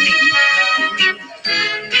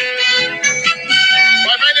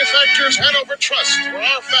 By manufacturers Hanover Trust, where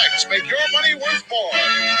our facts make your money worth more.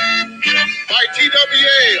 By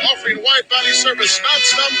TWA, offering wide body service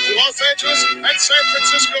nonstop to Los Angeles and San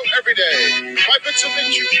Francisco every day. By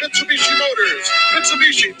Mitsubishi Motors.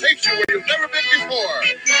 Mitsubishi takes you where you've never been before.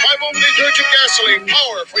 By Mobil Detergent Gasoline,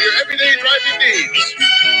 power for your everyday driving needs.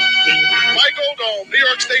 By Gold Dome, New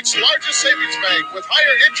York State's largest savings bank with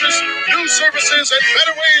higher interest, new services, and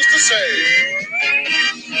better ways to save.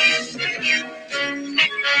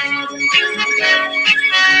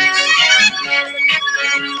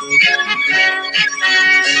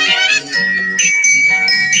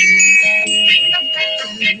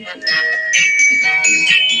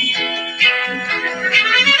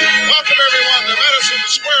 Welcome everyone to Madison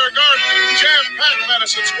Square Garden, jam-packed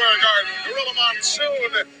Madison Square Garden. Gorilla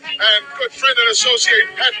Monsoon and good friend and associate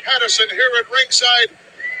Pat Patterson here at ringside.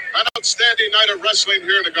 An outstanding night of wrestling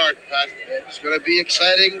here in the Garden, Pat. It's going to be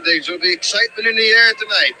exciting. There's going to be excitement in the air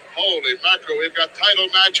tonight. Holy mackerel, we've got title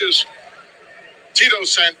matches. Tito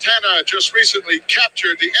Santana just recently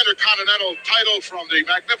captured the Intercontinental title from the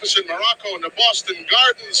magnificent Morocco in the Boston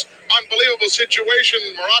Gardens. Unbelievable situation.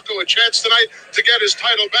 Morocco a chance tonight to get his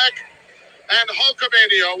title back. And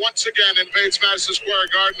Hulkamania once again invades Madison Square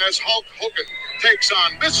Garden as Hulk Hogan takes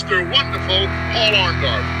on Mr. Wonderful Paul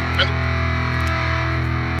Orndorff. And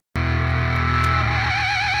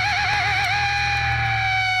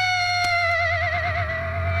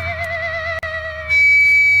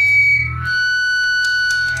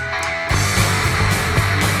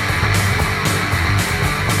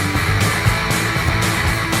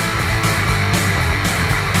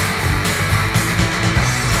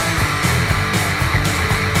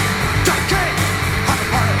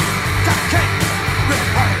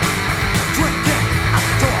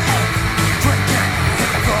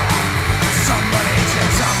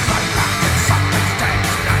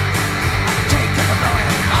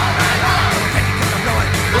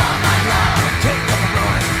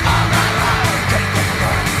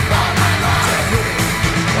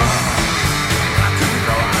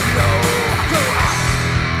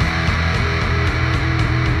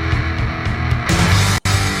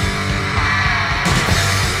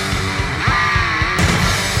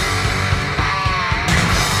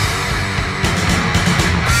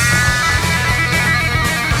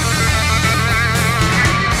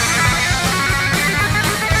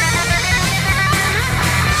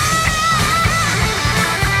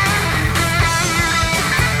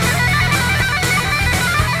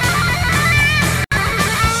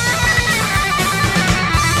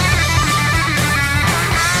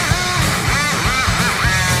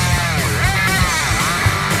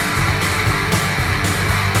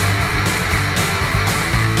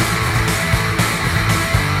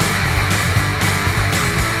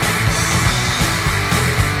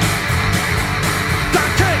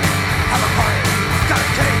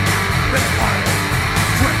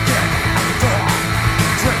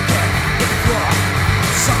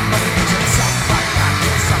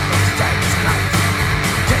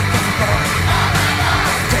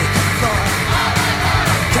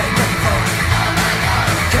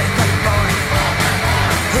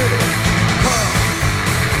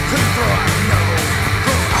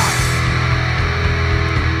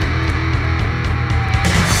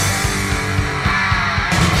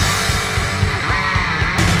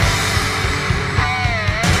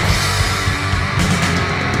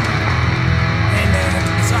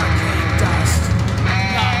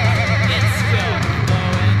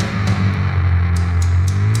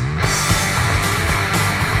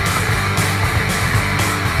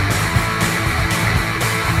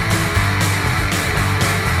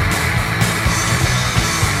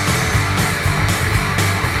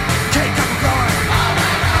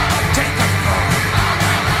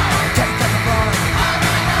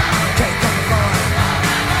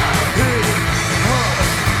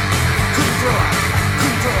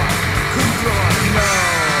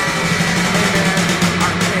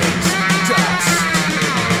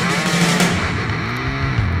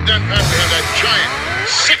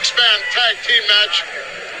tag team match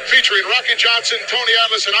featuring Rocky Johnson, Tony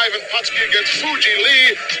Atlas, and Ivan Putski against Fuji Lee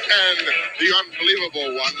and the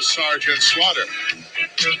unbelievable one, Sergeant Slaughter.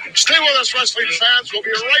 Stay with us, wrestling fans. We'll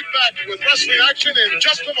be right back with wrestling action in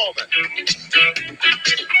just a moment.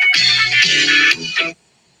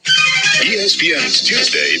 ESPN's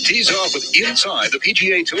Tuesday tees off with Inside the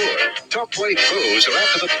PGA Tour. Top flight pros are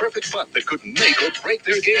after the perfect putt that could make or break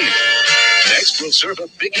their game. Next, we'll serve a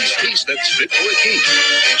Big East feast that's fit for a king.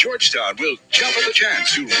 Georgetown will jump at the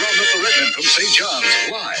chance to round up the Redmen from St.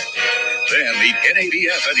 John's live. Then the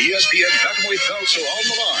NABF and ESPN Bantamweight belts are on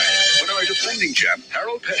the line when our defending champ,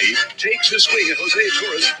 Harold Petty, takes a swing at Jose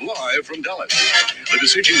Torres live from Dallas. The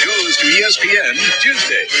decision goes to ESPN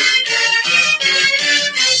Tuesday.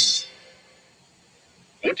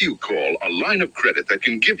 What do you call a line of credit that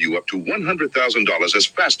can give you up to $100,000 as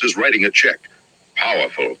fast as writing a check?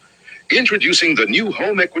 Powerful. Introducing the new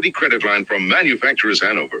home equity credit line from Manufacturers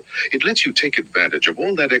Hanover. It lets you take advantage of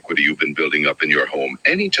all that equity you've been building up in your home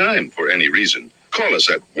anytime for any reason. Call us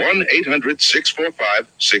at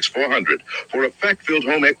 1-800-645-6400 for a fact-filled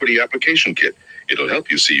home equity application kit. It'll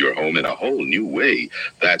help you see your home in a whole new way.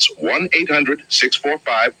 That's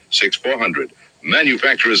 1-800-645-6400.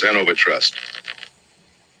 Manufacturers Hanover Trust.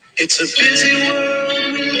 It's a busy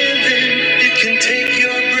world we live in. It can take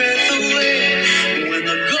your breath away. When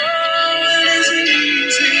the going isn't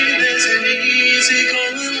easy, there's an easy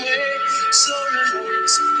going way. So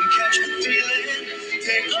relax and catch the feeling.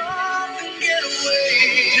 Take off and get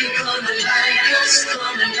away. You're gonna like us,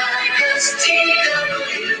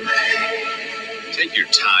 TWA. Take your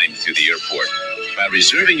time through the airport by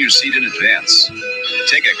reserving your seat in advance.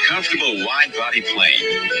 Take a comfortable wide-body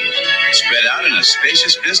plane. Spread out in a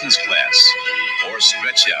spacious business class, or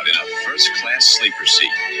stretch out in a first-class sleeper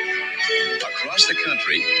seat. Across the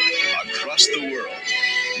country, across the world,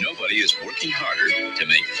 nobody is working harder to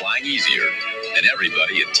make flying easier than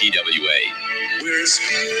everybody at TWA. We're a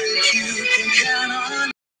spirit you can count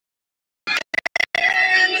on.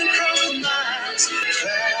 And across the miles,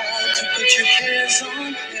 proud to put your cares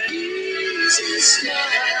on. Easy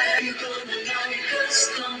smile. You're gonna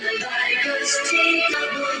like us,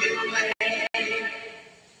 TWA.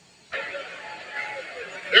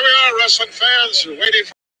 Here we are, wrestling fans, waiting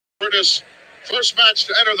for this first match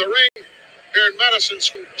to enter the ring here in Madison.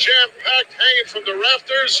 Jam-packed, hanging from the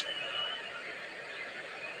rafters.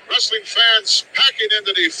 Wrestling fans packing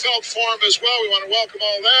into the felt form as well. We want to welcome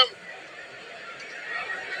all them.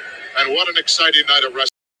 And what an exciting night of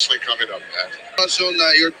wrestling coming up, Pat. Also,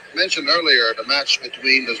 you mentioned earlier the match that's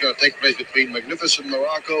going to take place between Magnificent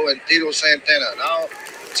Morocco and Tito Santana. Now,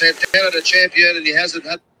 Santana the champion, and he hasn't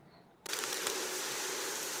had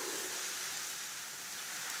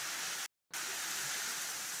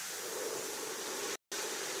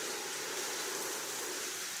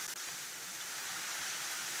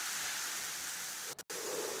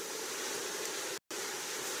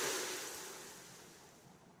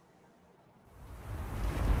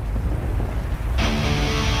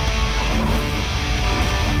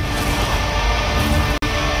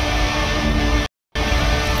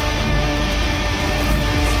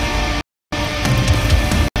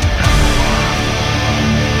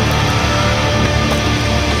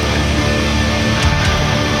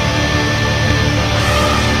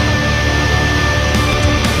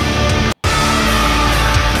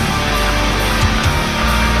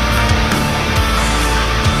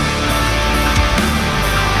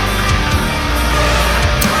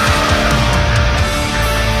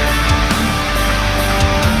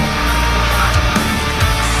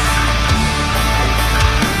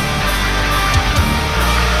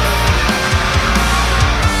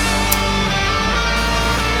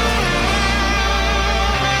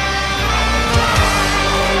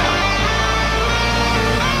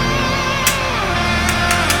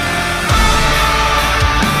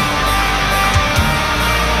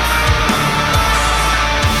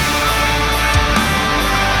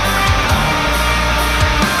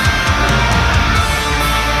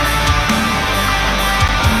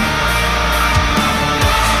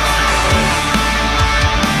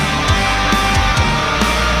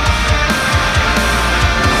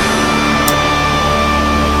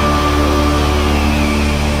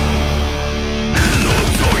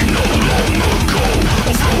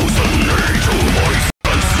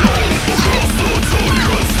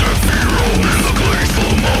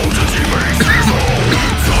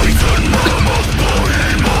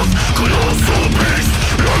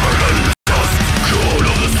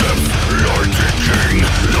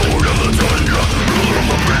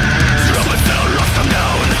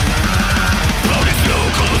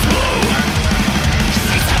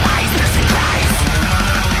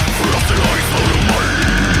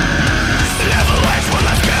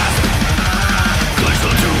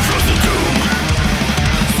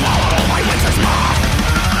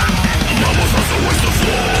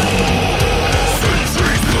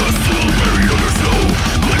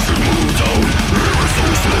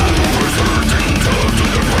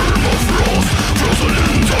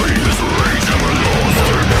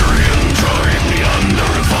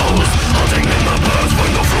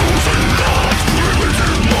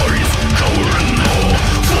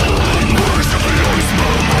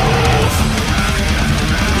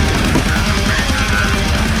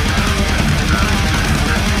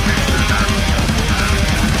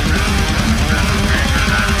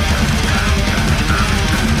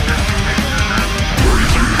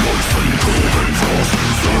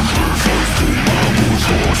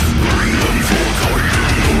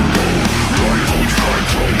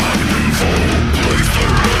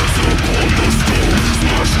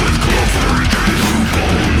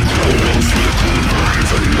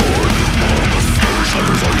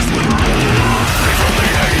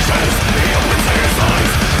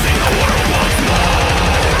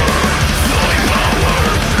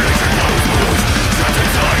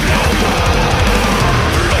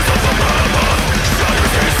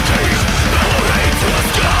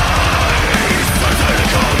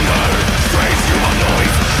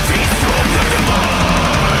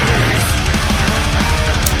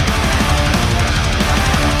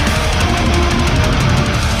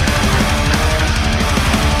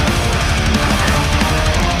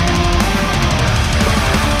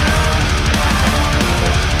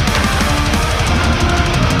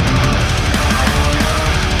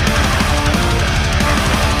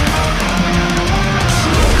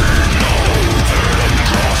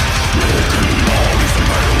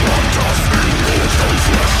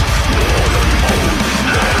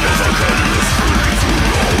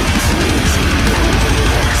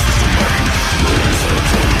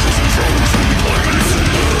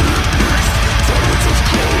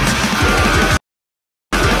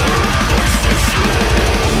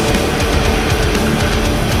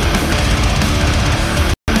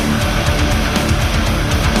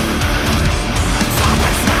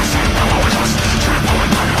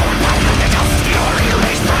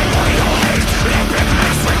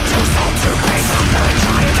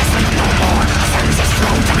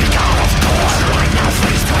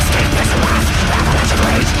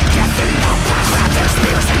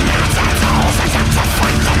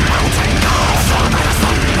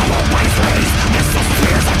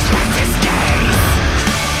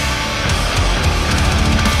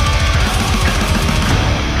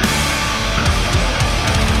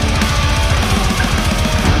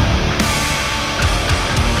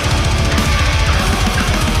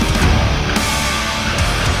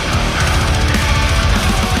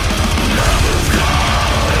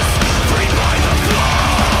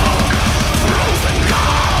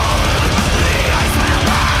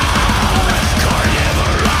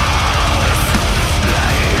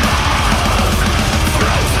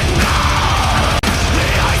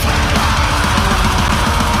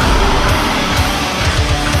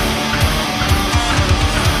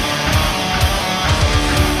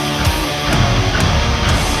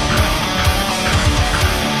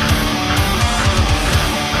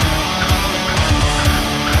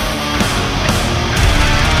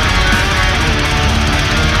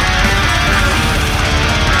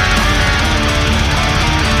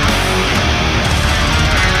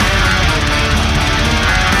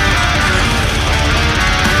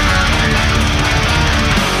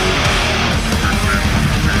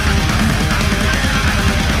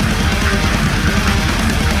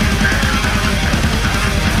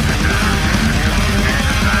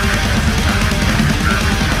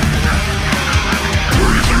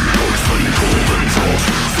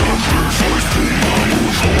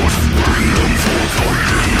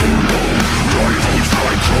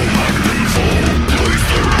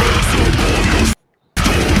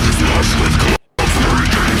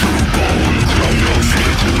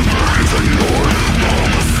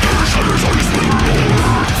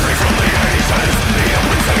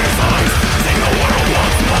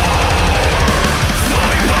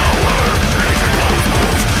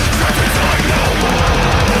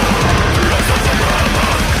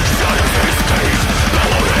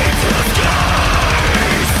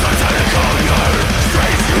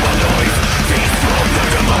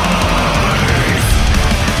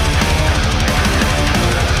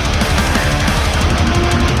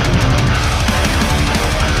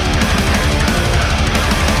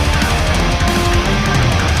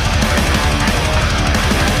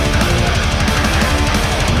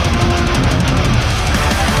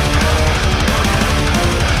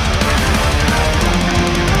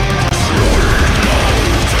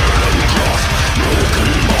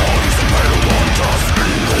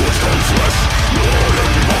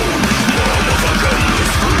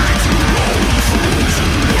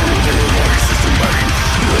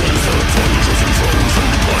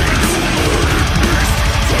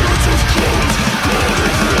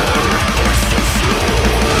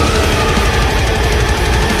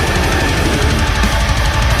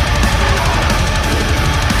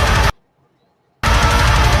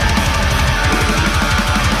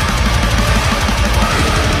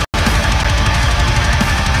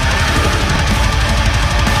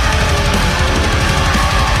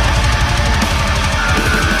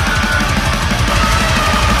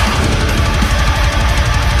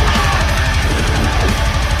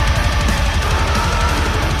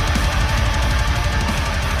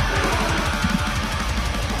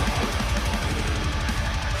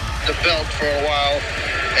The belt for a while,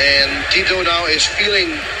 and Tito now is feeling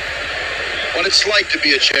what it's like to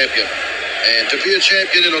be a champion. And to be a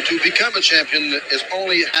champion, to become a champion is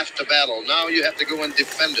only half the battle. Now you have to go and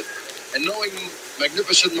defend it. And knowing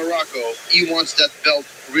Magnificent Morocco, he wants that belt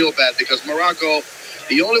real bad, because Morocco,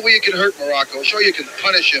 the only way you can hurt Morocco, sure, you can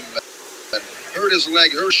punish him and hurt his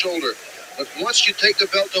leg, hurt his shoulder. But once you take the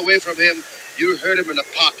belt away from him, you hurt him in the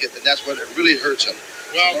pocket, and that's what it really hurts him.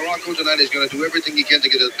 Well, Morocco tonight is going to do everything he can to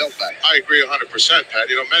get his belt back. I agree 100%, Pat.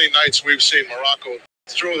 Many nights we've seen Morocco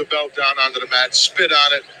throw the belt down onto the mat, spit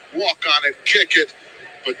on it, walk on it, kick it.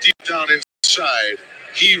 But deep down inside,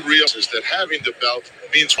 he realizes that having the belt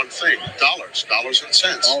means one thing: dollars and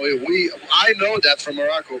cents. Oh, I know that from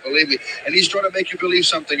Morocco, believe me. And he's trying to make you believe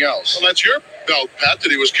something else. Well, that's your belt, Pat,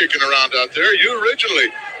 that he was kicking around out there. You originally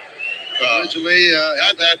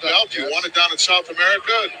had that belt. You won it down in South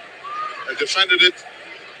America and defended it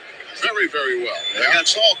very, very well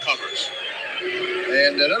against all comers.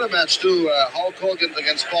 And another match, too, Hulk Hogan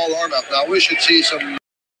against Paul Orndorff. Now, we should see some...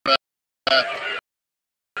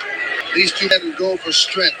 these two men go for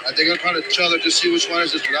strength. They're going to find each other to see which one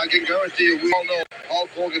is this. I can guarantee you, we all know Hulk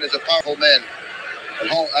Hogan is a powerful man. And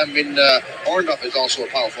Orndorff is also a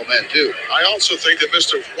powerful man, too. I also think that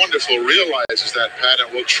Mr. Wonderful realizes that, Pat,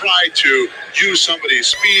 and will try to use somebody's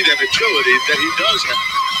speed and agility that he does have.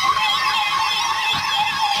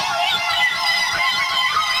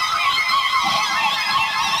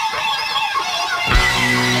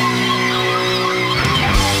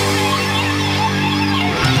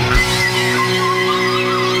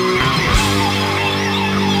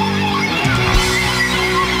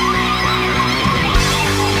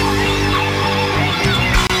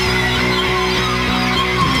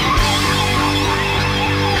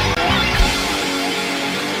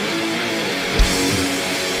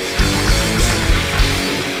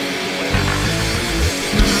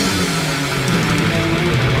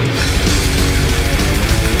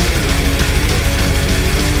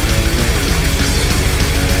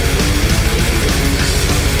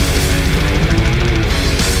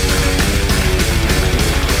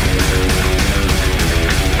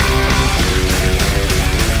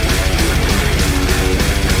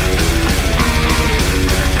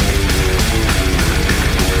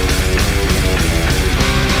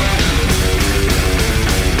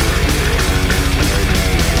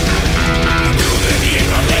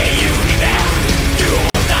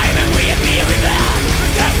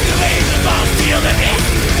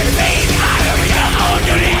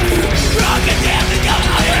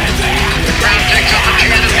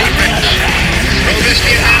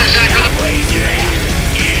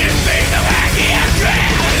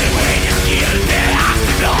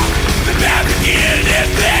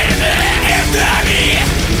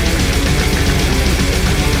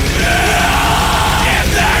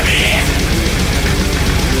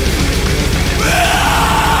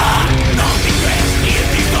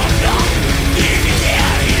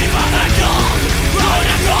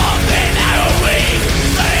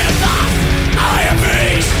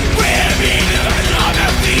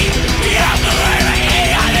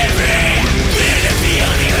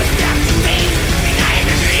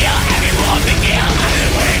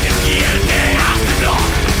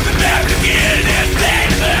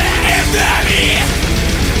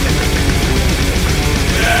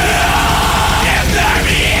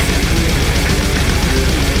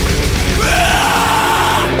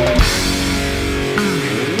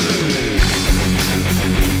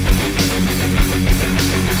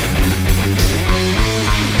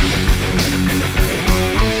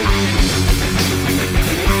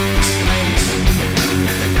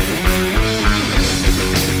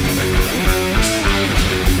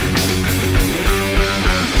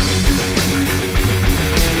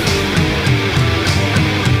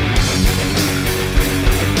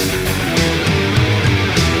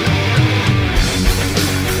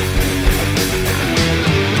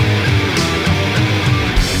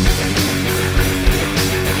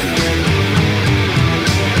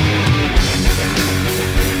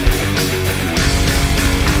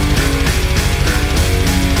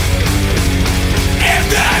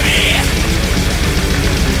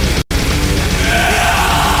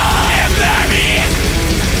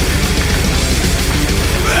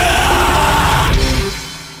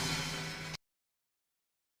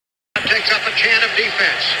 takes up a chant of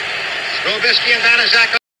defense. Robisky and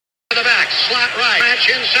Banaszak to the back. Slot right.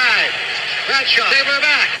 Match inside. Bradshaw. Saber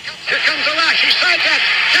back. Here comes the rush. He sides that.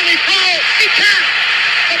 Can he throw? He can.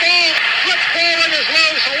 The ball flipped forward is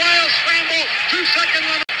loose. A wild scramble. 2 seconds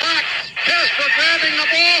on the clock. Casper grabbing the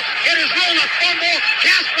ball. It is ruled a fumble.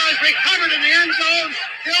 Casper is recovered in the end zone.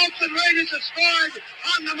 The Oakland Raiders have scored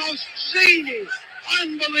on the most zany,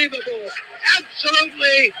 unbelievable,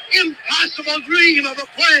 absolutely impossible dream of a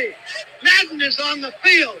play. Madden is on the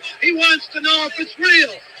field. He wants to know if it's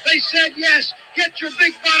real. They said yes. Get your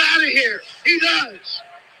big butt out of here. He does.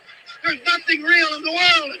 There's nothing real in the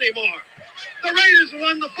world anymore. The Raiders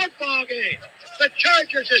won the football game. The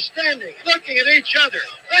Chargers are standing, looking at each other.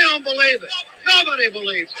 They don't believe it. Nobody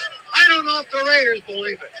believes it. I don't know if the Raiders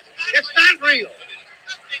believe it. It's not real.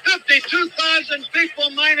 52,000 people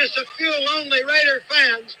minus a few lonely Raider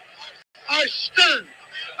fans are stunned.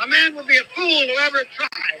 A man would be a fool to ever try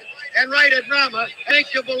and write a drama and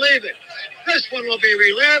make you believe it. This one will be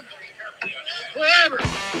relived forever.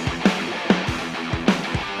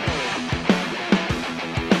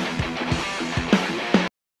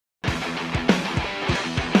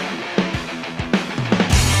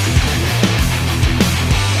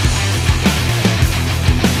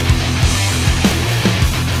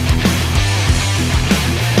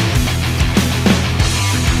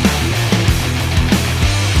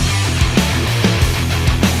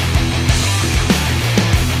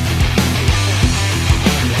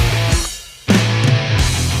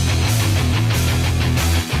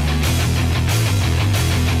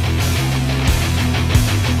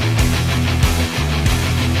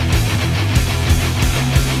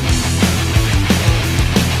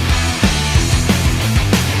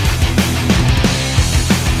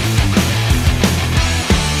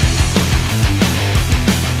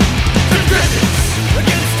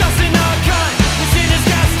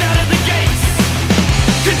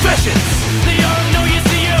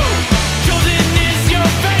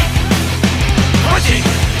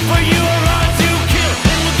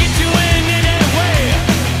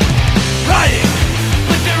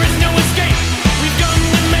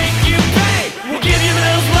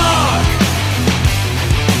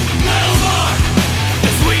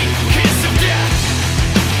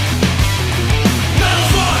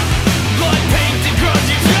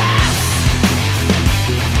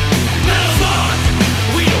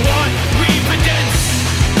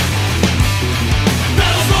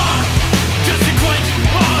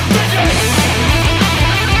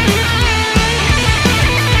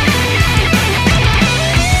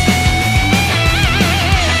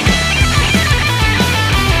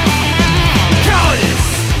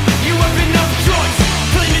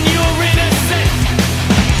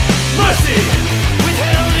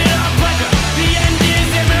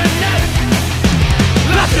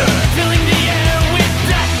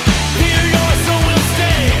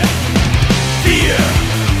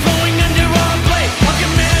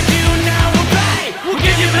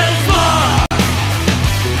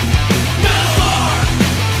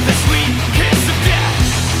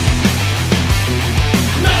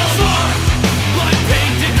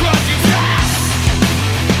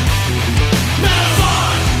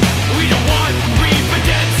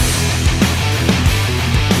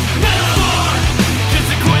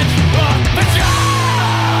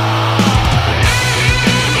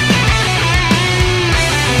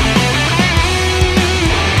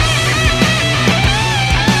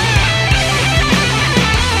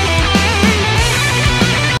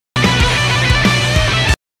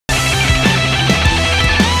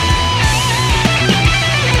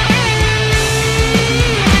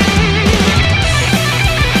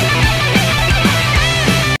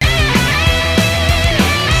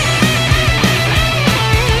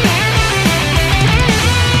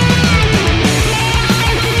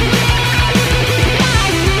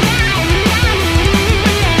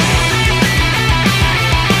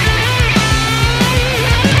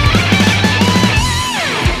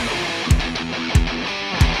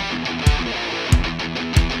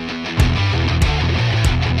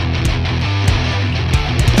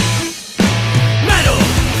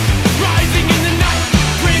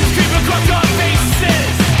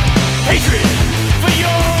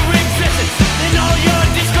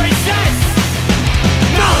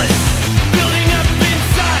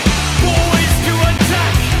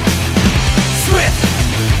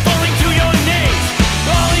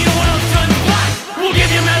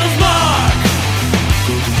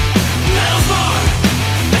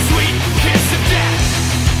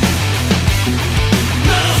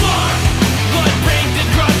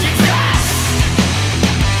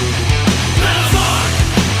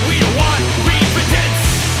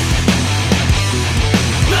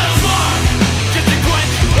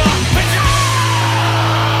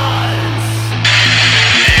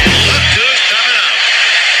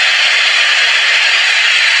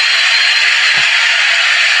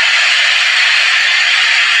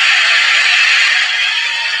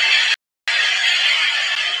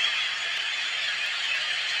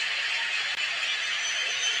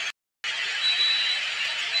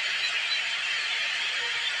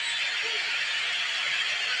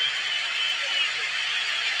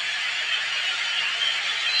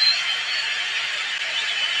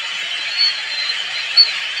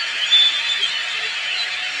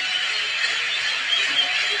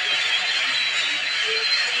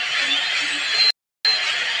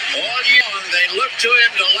 to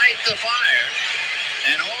him to light the fire,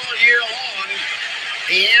 and all year long,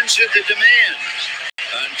 he answered the demands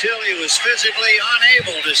until he was physically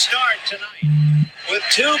unable to start tonight with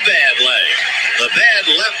two bad legs, the bad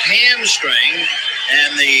left hamstring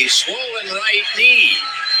and the swollen right knee.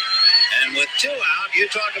 And with two out, you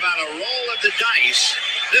talk about a roll of the dice.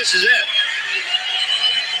 This is it.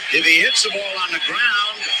 If he hits the ball on the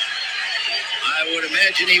ground, I would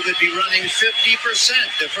imagine he would be running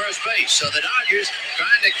 50% to first base. So the Dodgers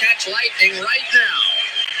trying to catch lightning right now.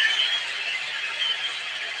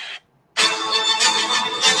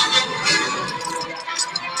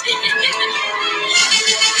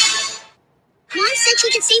 Mom said she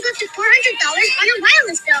could save up to $400 on her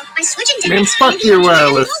wireless bill by switching to Man, fuck your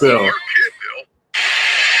wireless bill.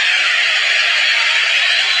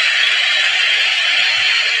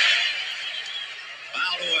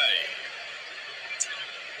 Fouled away.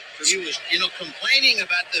 He was, complaining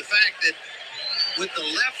about the fact that with the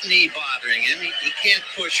left knee bothering him, he can't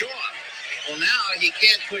push off. Well, now he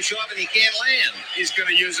can't push off and he can't land. He's going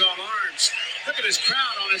to use all arms. Look at his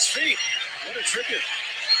crowd on his feet. What a tribute.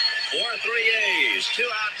 4-3 A's, 2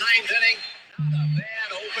 out, 9th inning. Not a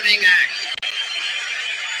bad opening act.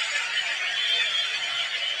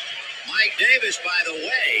 Mike Davis, by the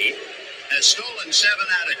way, has stolen 7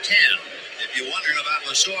 out of 10. If you're wondering about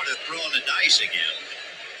Lasorda throwing the dice again.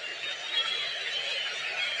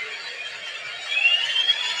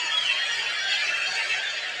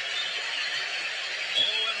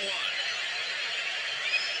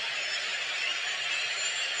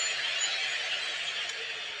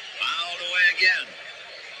 Again.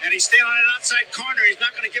 And he's staying on an outside corner. He's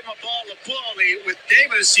not going to give him a ball to pull. With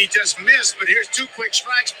Davis, he just missed. But here's 2 quick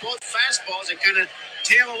strikes, both fastballs that kind of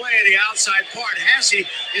tail away at the outside part. Hasse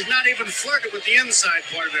is not even flirted with the inside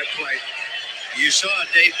part of that play. You saw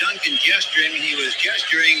Dave Duncan gesturing. He was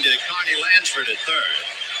gesturing to Connie Lansford at third.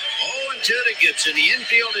 0-2 to Gibson. The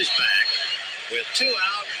infield is back with 2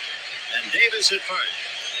 out and Davis at first.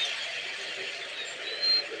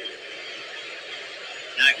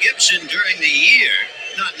 Now, Gibson during the year,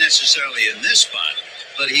 not necessarily in this spot,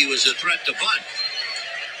 but he was a threat to bunt.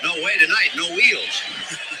 No way tonight, no wheels.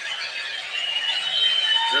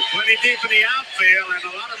 They're plenty deep in the outfield and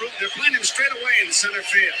a lot of room. They're playing him straight away in center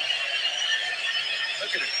field.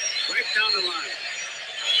 Look at it, right down the line.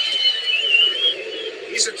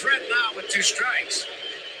 He's a threat now with 2 strikes.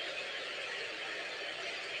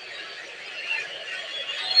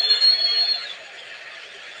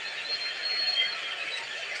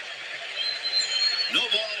 No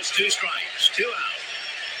balls, 2 strikes, 2 out.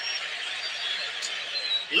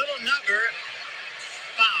 Little Nugger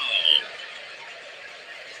foul.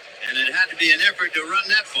 And it had to be an effort to run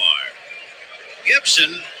that far.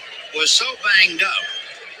 Gibson was so banged up,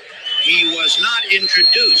 he was not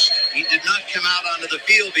introduced. He did not come out onto the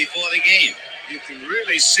field before the game. You can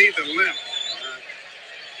really see the limp.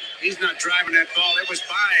 He's not driving that ball. It was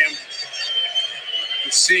by him.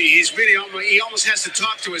 Let's see, he almost has to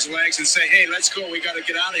talk to his legs and say, hey, let's go, we got to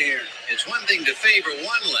get out of here. It's one thing to favor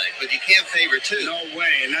one leg, but you can't favor 2. No way,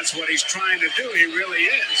 and that's what he's trying to do. He really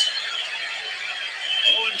is.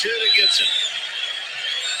 0-2 to Gibson.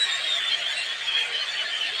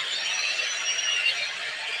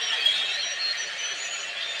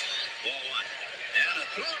 Ball 1. And a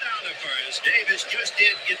throw down to first. Davis just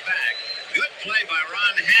did get back. Good play by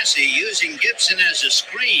Ron Hasse using Gibson as a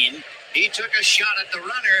screen. He took a shot at the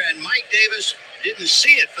runner, and Mike Davis didn't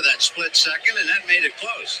see it for that split second, and that made it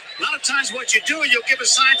close. A lot of times what you do, you'll give a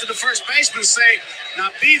sign to the first baseman, say,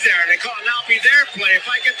 now be there. They call it now be there play. If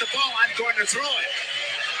I get the ball, I'm going to throw it.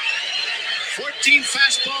 14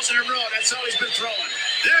 fastballs in a row. That's all he's been throwing.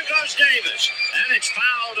 There goes Davis, and it's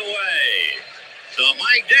fouled away. So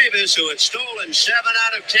Mike Davis, who had stolen 7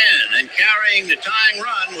 out of 10 and carrying the tying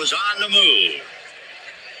run, was on the move.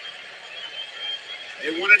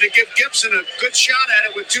 They wanted to give Gibson a good shot at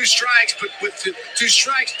it with 2 strikes, but with the 2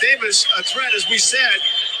 strikes, Davis a threat, as we said,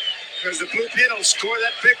 because the Blue Pit will score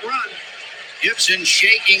that big run. Gibson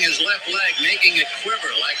shaking his left leg, making it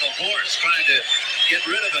quiver like a horse trying to get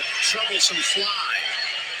rid of a troublesome fly.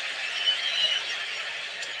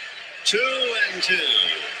 2-2.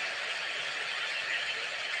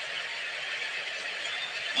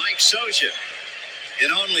 Mike Scioscia can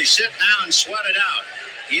only sit now and sweat it out.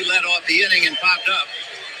 He led off the inning and popped up.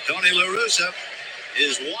 Tony La Russa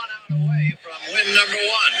is 1 out away from win number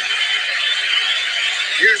 1.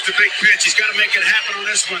 Here's the big pitch. He's got to make it happen on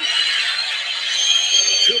this one.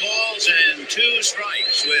 2 balls and 2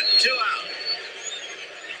 strikes with 2 out.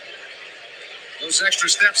 Those extra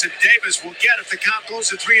steps that Davis will get if the count goes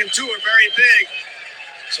to 3-2 are very big.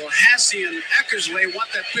 So Hasse and Eckersley want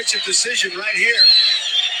that pitch of decision right here.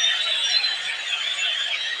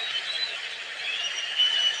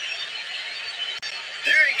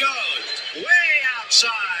 There he goes, way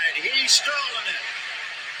outside. He's stolen it.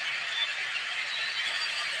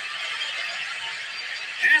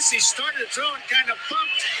 Hasse started to throw and kind of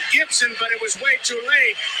bumped Gibson, but it was way too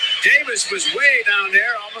late. Davis was way down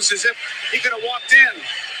there, almost as if he could have walked in.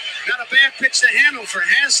 Not a bad pitch to handle for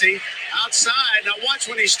Hasse outside. Now watch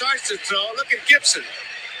when he starts to throw. Look at Gibson.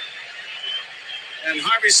 And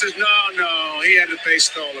Harvey says, no, he had the base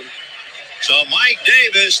stolen. So Mike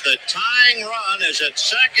Davis, the tying run, is at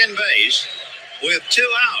second base with 2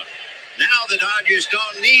 out. Now the Dodgers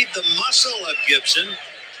don't need the muscle of Gibson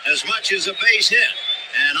as much as a base hit.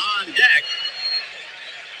 And on deck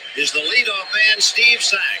is the leadoff man, Steve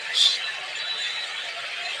Sachs.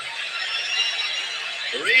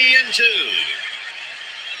 3-2.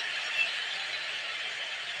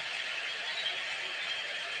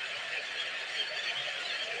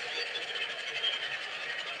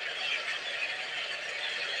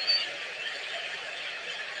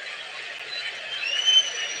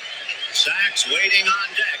 Sachs waiting on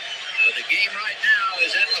deck, but the game right now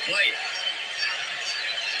is at the plate.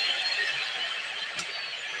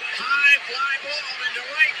 High fly ball into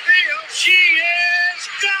right field. She is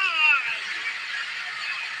gone.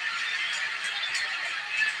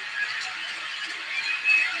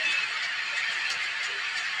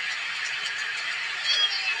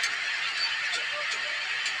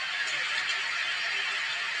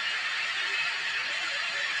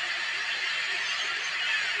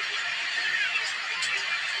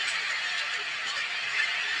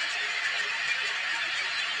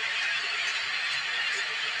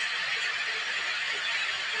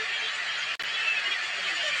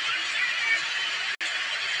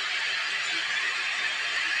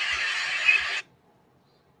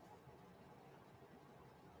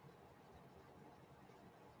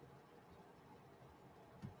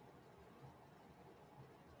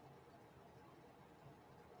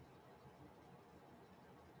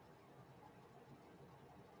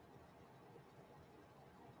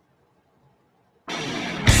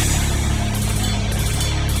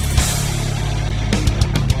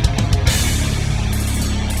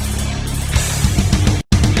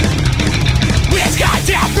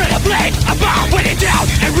 About winning down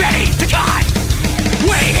and ready to cut.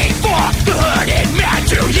 Waiting for the hooded man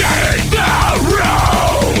to hit the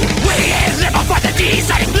road. We live for the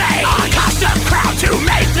deciding blade. A custom crowd to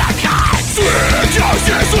make the cut. Switch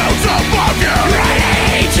justice looms above you,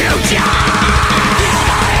 ready to die.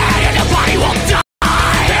 And the body will die.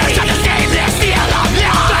 There's such a stainless steel of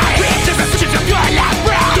life. With the reflections of good left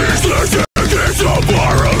brown. This is a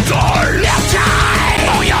borrowed time. Left time.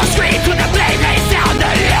 Oh, your scream to the blade may sound the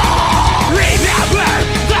law. Remember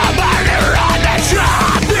the murder on the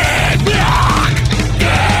chopping block.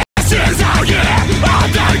 This is our year of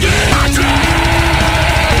the guillotine.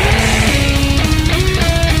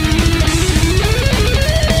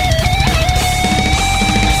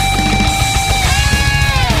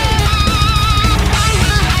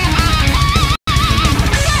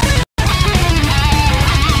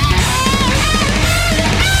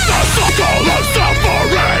 The cycle of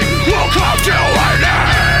suffering will come to an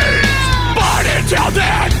end. But until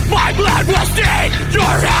then, my blood will stain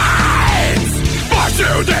your hands.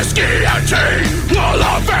 Pursue this guillotine will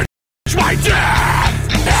avenge my death,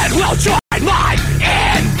 and will join mine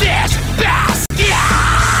in this basket.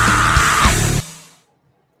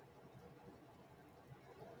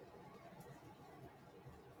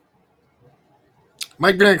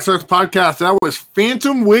 Mike Vanek Starts Podcast. That was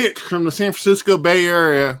Phantom Witch from the San Francisco Bay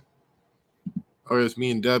Area. Or as me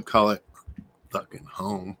and Dub call it, fucking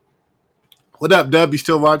home. What up, Dub? You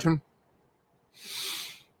still watching?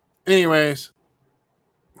 Anyways.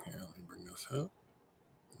 Yeah, let me bring this up.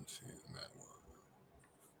 Let's see. That one.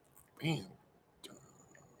 Phantom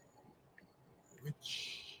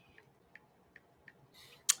Witch.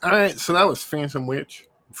 Alright, so that was Phantom Witch.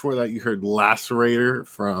 Before that, you heard Lacerator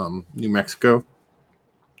from New Mexico.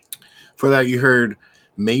 For that, you heard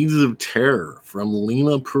Maids of Terror from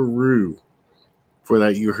Lima, Peru. For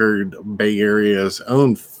that, you heard Bay Area's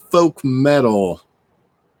own folk metal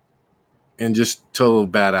and just total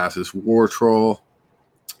badasses. War Troll,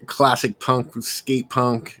 classic punk, skate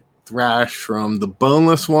punk, thrash from the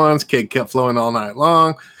Boneless Ones. Kid Kept Flowing All Night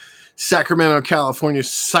Long. Sacramento, California,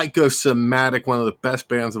 Psychosomatic, one of the best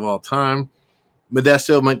bands of all time.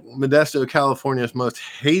 Modesto, California's most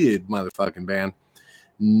hated motherfucking band.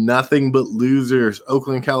 Nothing But Losers,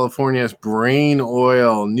 Oakland, California's Brain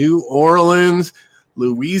Oil. New Orleans,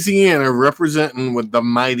 Louisiana, representing with the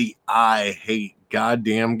mighty I Hate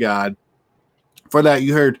goddamn God. For that,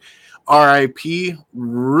 you heard R.I.P.,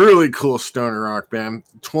 really cool stoner rock band.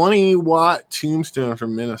 20-watt Tombstone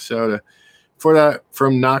from Minnesota. For that,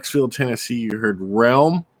 from Knoxville, Tennessee, you heard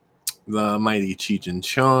Realm, the mighty Cheech and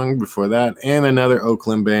Chong. Before that, and another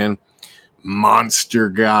Oakland band, Monster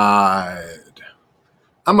God.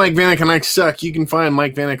 I'm Mike Vanek, and I suck. You can find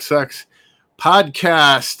Mike Vanek Sucks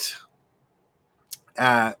podcast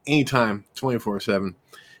at anytime, 24/7,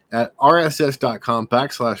 at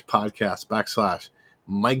rss.com/podcast/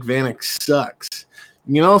 Mike Vanek Sucks.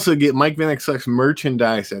 You can also get Mike Vanek Sucks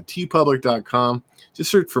merchandise at tpublic.com. Just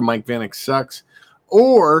search for Mike Vanek Sucks,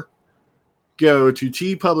 or go to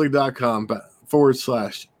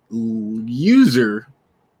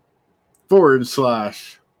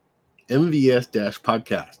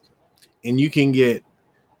tpublic.com/user/MVS-podcast. And you can get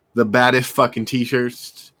the baddest fucking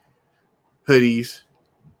t-shirts, hoodies,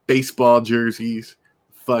 baseball jerseys,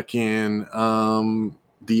 fucking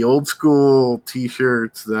the old school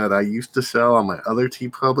t-shirts that I used to sell on my other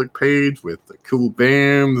TeePublic page with the cool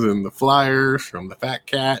bands and the flyers from the Fat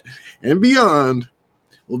Cat and beyond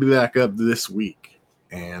will be back up this week,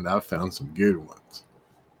 and I've found some good ones.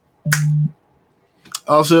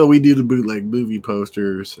 Also, we do the bootleg movie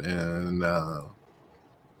posters and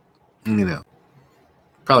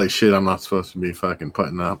probably shit I'm not supposed to be fucking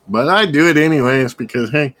putting up, but I do it anyways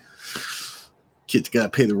because, hey, kids gotta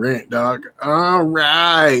pay the rent, dog. All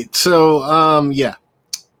right. So,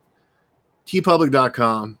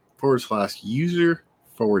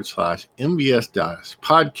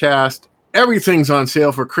 tpublic.com/user/MVS-podcast. Everything's on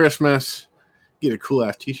sale for Christmas. Get a cool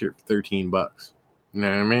ass t-shirt for $13. You know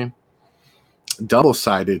what I mean?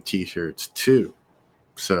 Double-sided t-shirts too.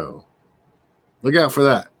 So look out for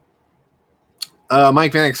that.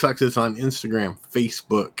 Mike Vanek Sucks is on Instagram,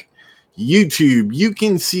 Facebook, YouTube. You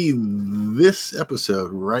can see this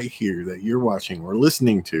episode right here that you're watching or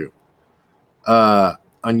listening to on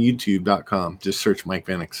youtube.com. Just search Mike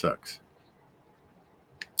Vanek Sucks.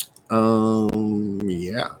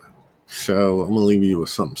 Yeah. So I'm going to leave you with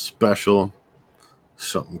something special,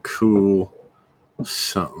 something cool,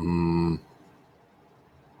 something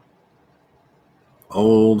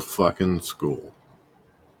old fucking school.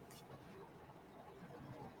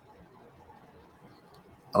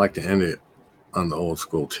 I like to end it on the old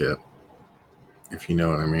school tip, if you know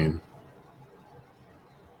what I mean.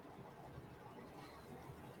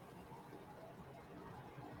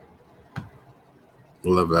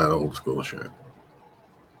 Love that old school shit.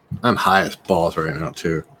 I'm high as balls right now,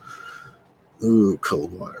 too. Ooh,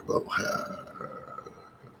 cold water, blow high.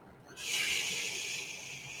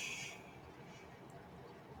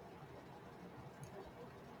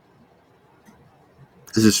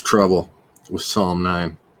 This is Trouble with Psalm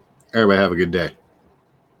 9. Everybody have a good day.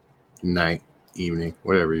 Night, evening,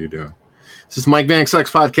 whatever you're doing. This is Mike Vanek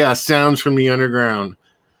Sucks podcast, Sounds from the Underground.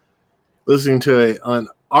 Listening to it on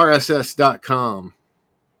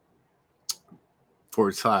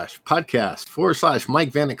rss.com/podcast/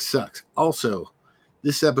 Mike Vanek Sucks. Also,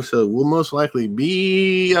 this episode will most likely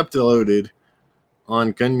be uploaded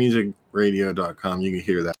on gunmusicradio.com. You can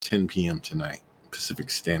hear that 10 p.m. tonight, Pacific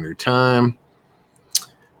Standard Time.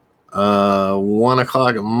 1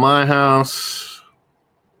 o'clock at my house,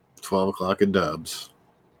 12 o'clock at Dub's.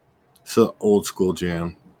 It's an old school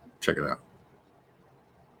jam. Check it out.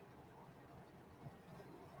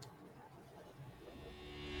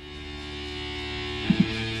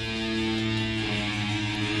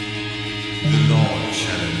 The Lord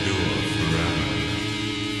shall endure forever.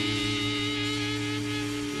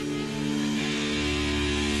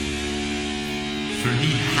 For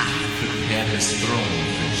he hath prepared his throne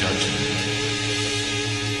for judgment.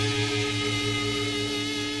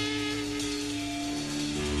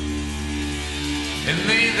 And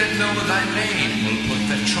they that know thy name will put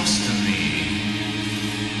their trust in thee.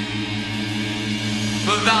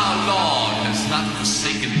 For thou, Lord, hast not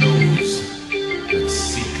forsaken those that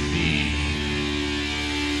seek thee.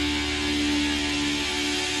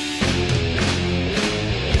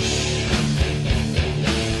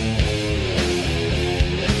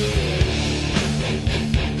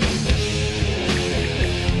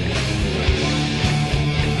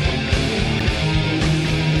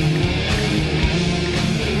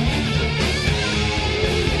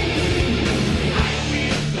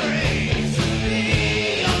 Praise to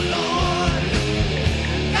thee, O Lord.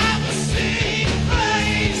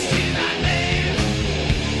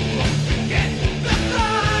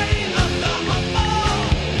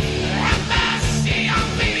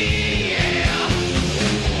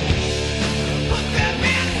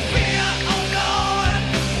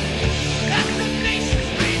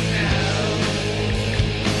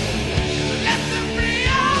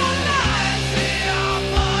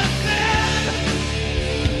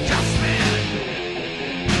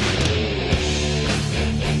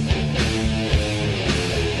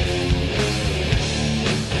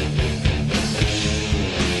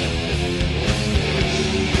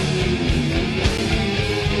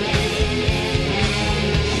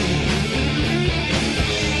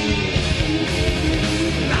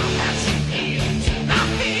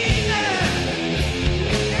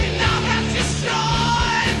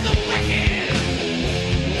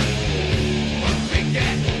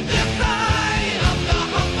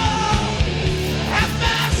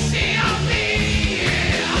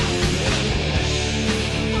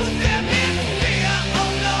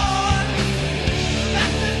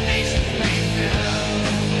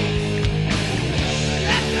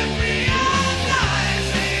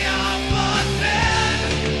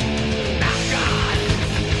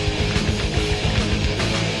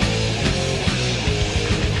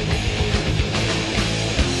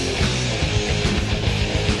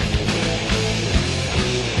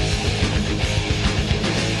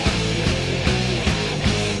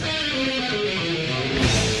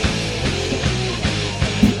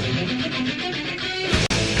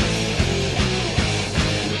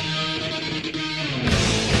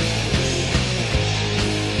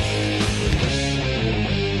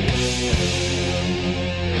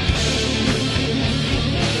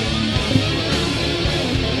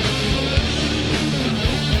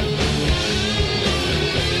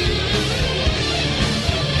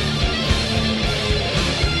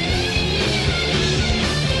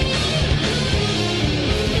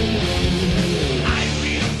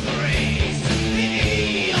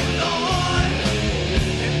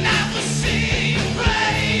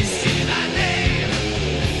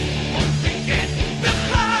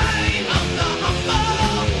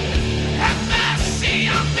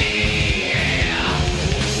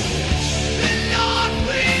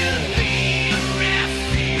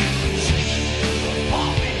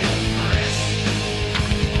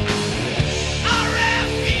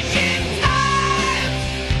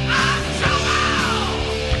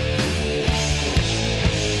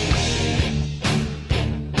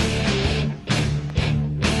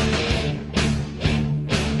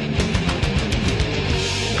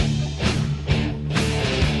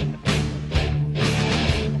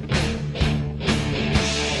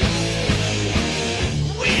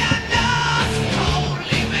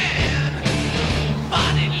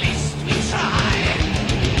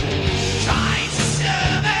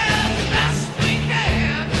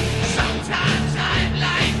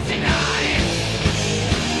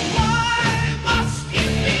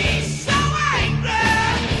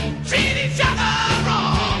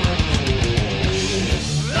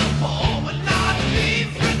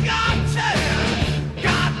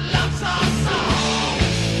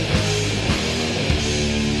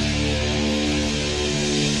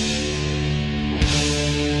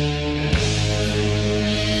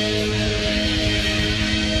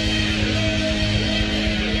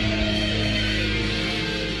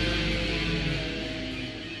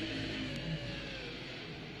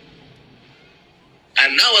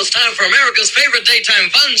 And now it's time for America's favorite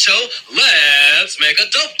daytime fun show, Let's Make a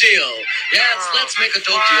Dope Deal. Yeah, it's Let's Make a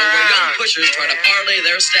Dope Deal, where young pushers try to parlay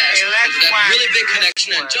their stash into that really big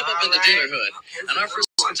connection and jump up in the dealerhood. And our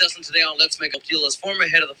first contestant today on Let's Make a Dope Deal is former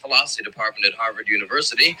head of the philosophy department at Harvard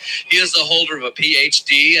University. He is the holder of a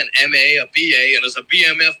PhD, an MA, a BA, and is a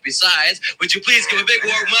BMF besides. Would you please give a big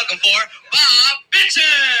warm welcome for Bob Bitchin?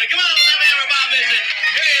 Come on, let's have a hand for Bob Bitchin.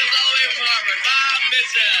 Here he is all the way from Harvard, Bob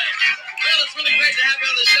Bitchin. Well, it's really great to have you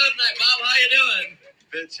on the show tonight, Bob. How you doing?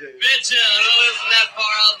 Bitchin'. Well, isn't that far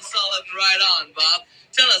out and solid and right on, Bob?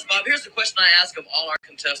 Tell us, Bob, here's the question I ask of all our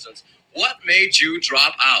contestants. What made you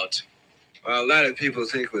drop out? Well, a lot of people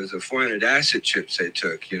think it was the 400 acid trips they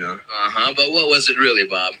took, you know. Uh-huh, but what was it really,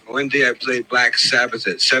 Bob? One day I played Black Sabbath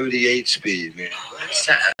at 78 speed, man.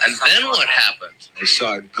 And then what happened? I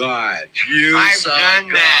saw God. You saw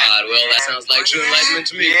God. Well, that sounds like true enlightenment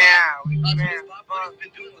to me. Bob, what have you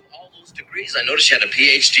been doing with all those degrees? I noticed you had a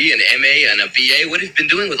PhD, an MA, and a BA. What have you been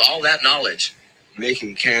doing with all that knowledge?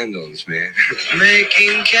 Making candles, man.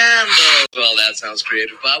 Making candles. Well, that sounds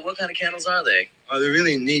creative, Bob. What kind of candles are they? Oh, they're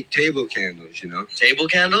really neat table candles, you know. Table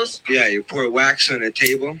candles? Yeah, you pour wax on a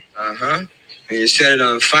table. Uh-huh. And you set it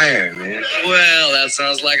on fire, man. Well, that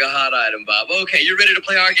sounds like a hot item, Bob. Okay, you ready to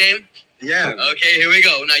play our game? Yeah. Okay, here we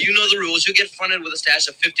go. Now, you know the rules. You get fronted with a stash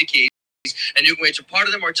of 50 keys, and you can wager part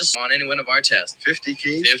of them or just on any one of our tests. 50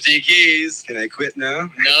 keys? 50 keys. Can I quit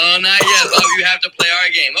now? No, not yet, Bob. You have to play our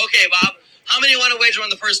game. Okay, Bob. How many want to wager on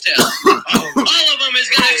the first test? All of them is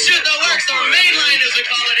going to shoot the works. The main line is a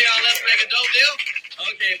call it here on Let's Make a Dope Deal.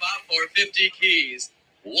 Okay, Bob, for 50 keys.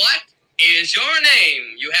 What is your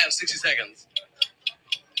name? You have 60 seconds.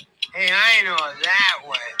 Hey, I know that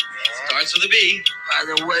one, man. Starts with a B.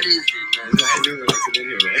 Father, what is it, man? I knew that I could in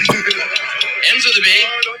here, man. Ends with a B.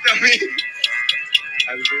 Oh, don't tell me.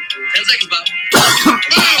 10 seconds, Bob.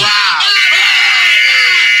 Wow.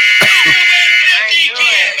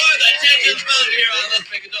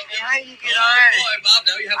 How you get on? Boy, Bob,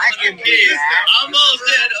 now you have 100 keys. Almost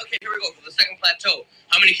did. Okay, here we go for the second plateau.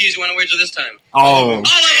 How many keys do you want to wager this time? Oh. All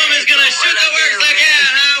of them is going to shoot the works again,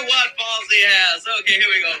 huh? What balls he has. Okay, here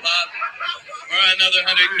we go, Bob. For another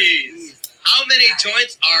 100 keys. How many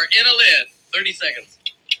joints are in a lid? 30 seconds.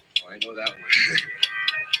 Oh, I know that one.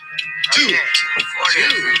 Two. I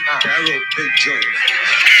wrote big joints.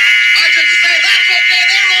 I just say that's okay.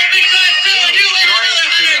 They roll big joints too, and you win another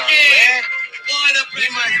 100 keys. Boy, the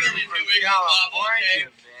pressure's building. Here we go, Bob.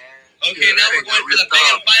 Okay, now we're going for the big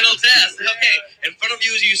and final test. Okay, in front of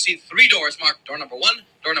you see 3 doors marked door number 1,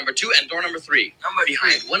 door number 2, and door number 3.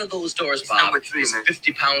 Behind one of those doors, Bob, is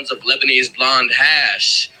 50 pounds of Lebanese blonde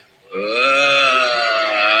hash.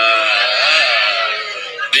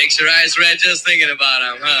 Makes your eyes red just thinking about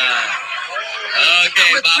them, huh?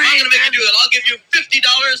 Okay, Bob, I'm going to make you do it. I'll give you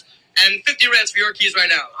 $50 and 50 reds for your keys right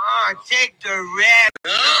now. Oh, take the red.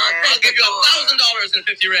 I'll give you $1,000 and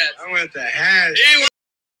 50 reds. I want the hash. He wants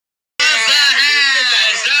the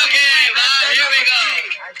hash. Okay, Bob, here we go.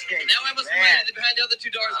 Now I must remind you that behind the other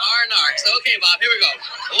 2 doors are narcs. Okay, Bob, here we go.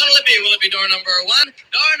 What'll it be? Will it be door number 1,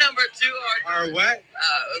 door number 2, or what?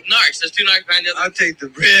 Narcs. There's 2 narcs behind the other. I'll take the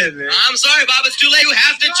bread, man. I'm sorry, Bob. It's too late. You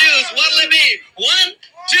have to choose. What'll it be? 1,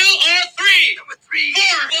 2, or 3? Number 3.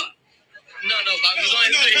 4. No, Bob. There's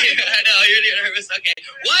only 3 here. I know. You're nervous. Okay.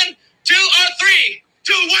 1, 2, or 3?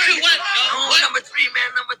 2, 1. 2, 1. Oh, number 3, man.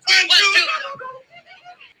 Number 3. 1, 2.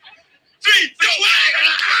 3, 2, 1.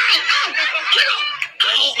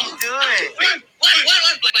 What's he doing?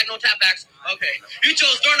 One. Like no tap backs. Okay. You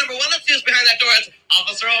chose door number 1. Let's see who's behind that door. It's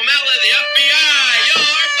Officer O'Malley, the FBI. You're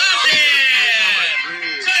busted.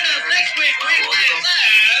 Join us next week. We play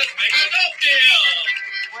Let's Make a Dope Deal.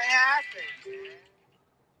 What happened, man?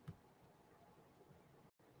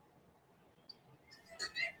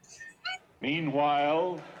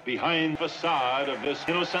 Meanwhile, behind the facade of this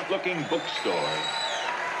innocent-looking bookstore,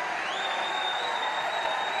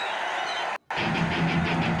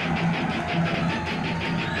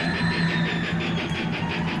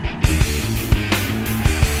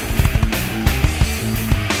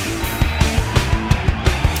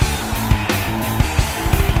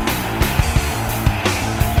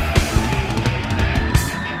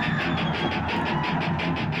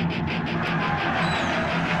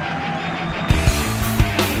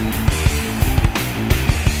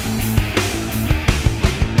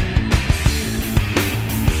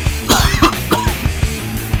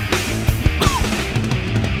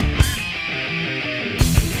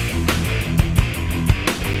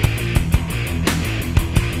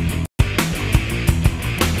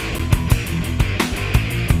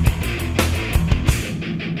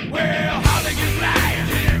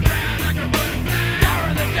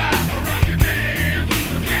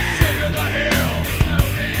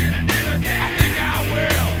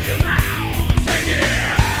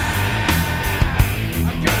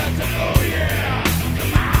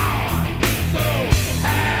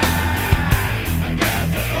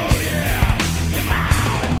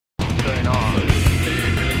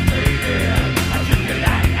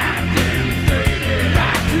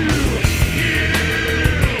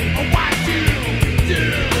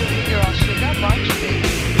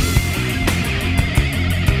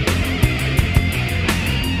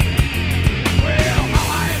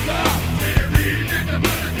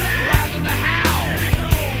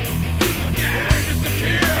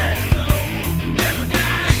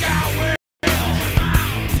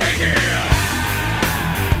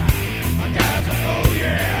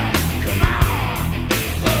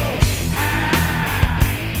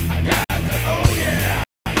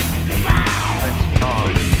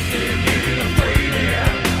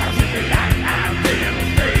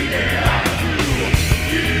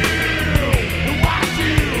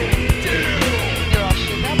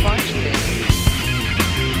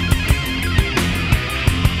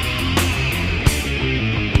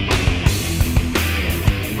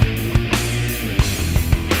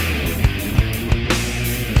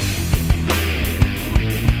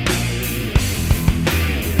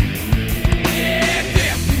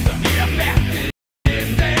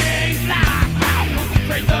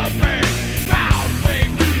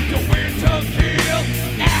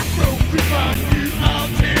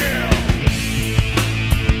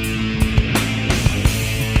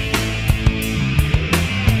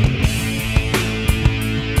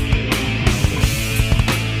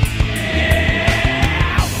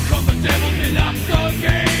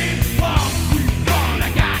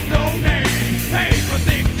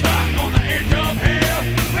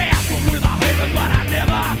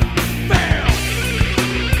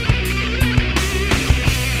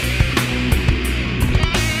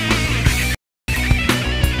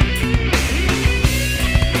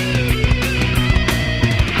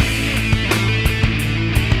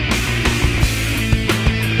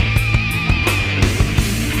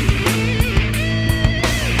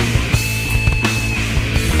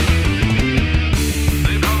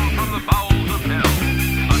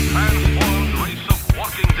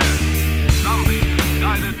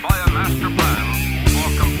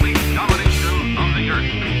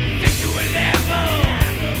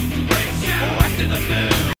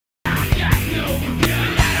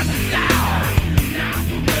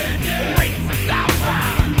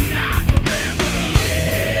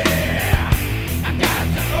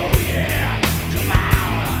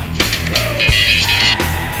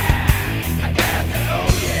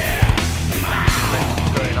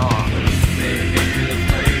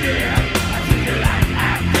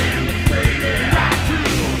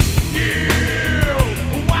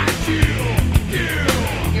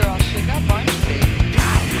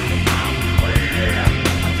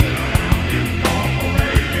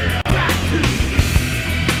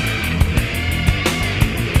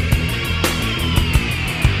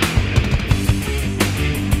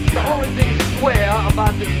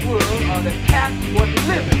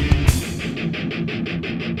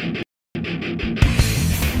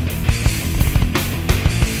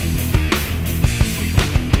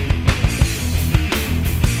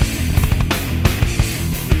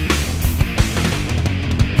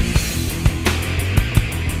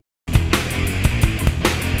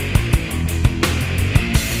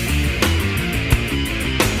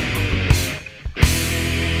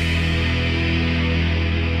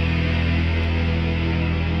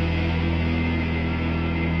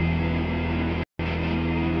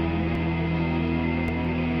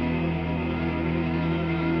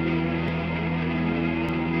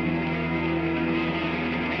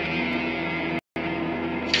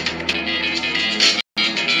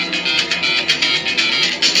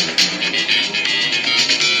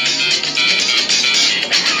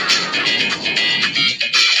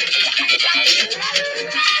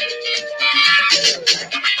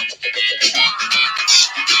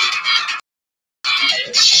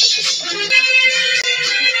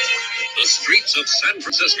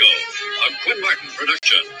 Quinn Martin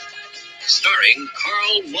production. Starring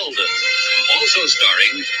Carl Malden. Also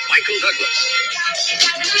starring Michael Douglas.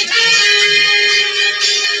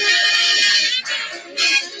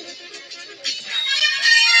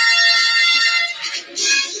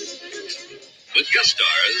 With guest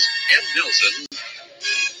stars Ed Nelson,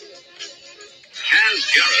 Kaz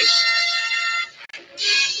Jarrus,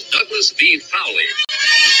 Douglas B. Fowley.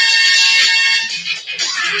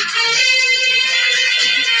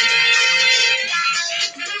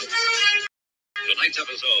 Tonight's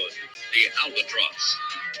episode, The Albatross.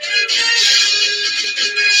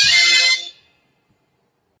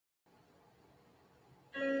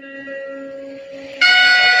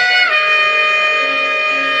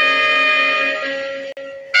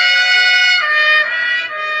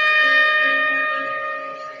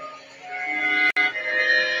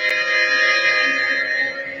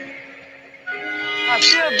 I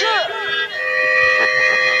feel good.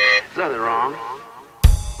 Nothing wrong.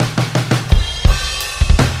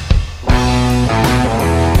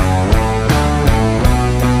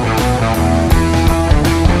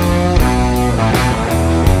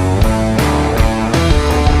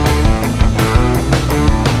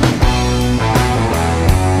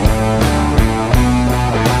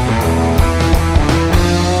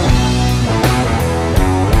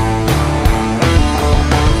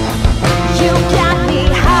 You got me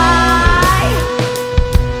high.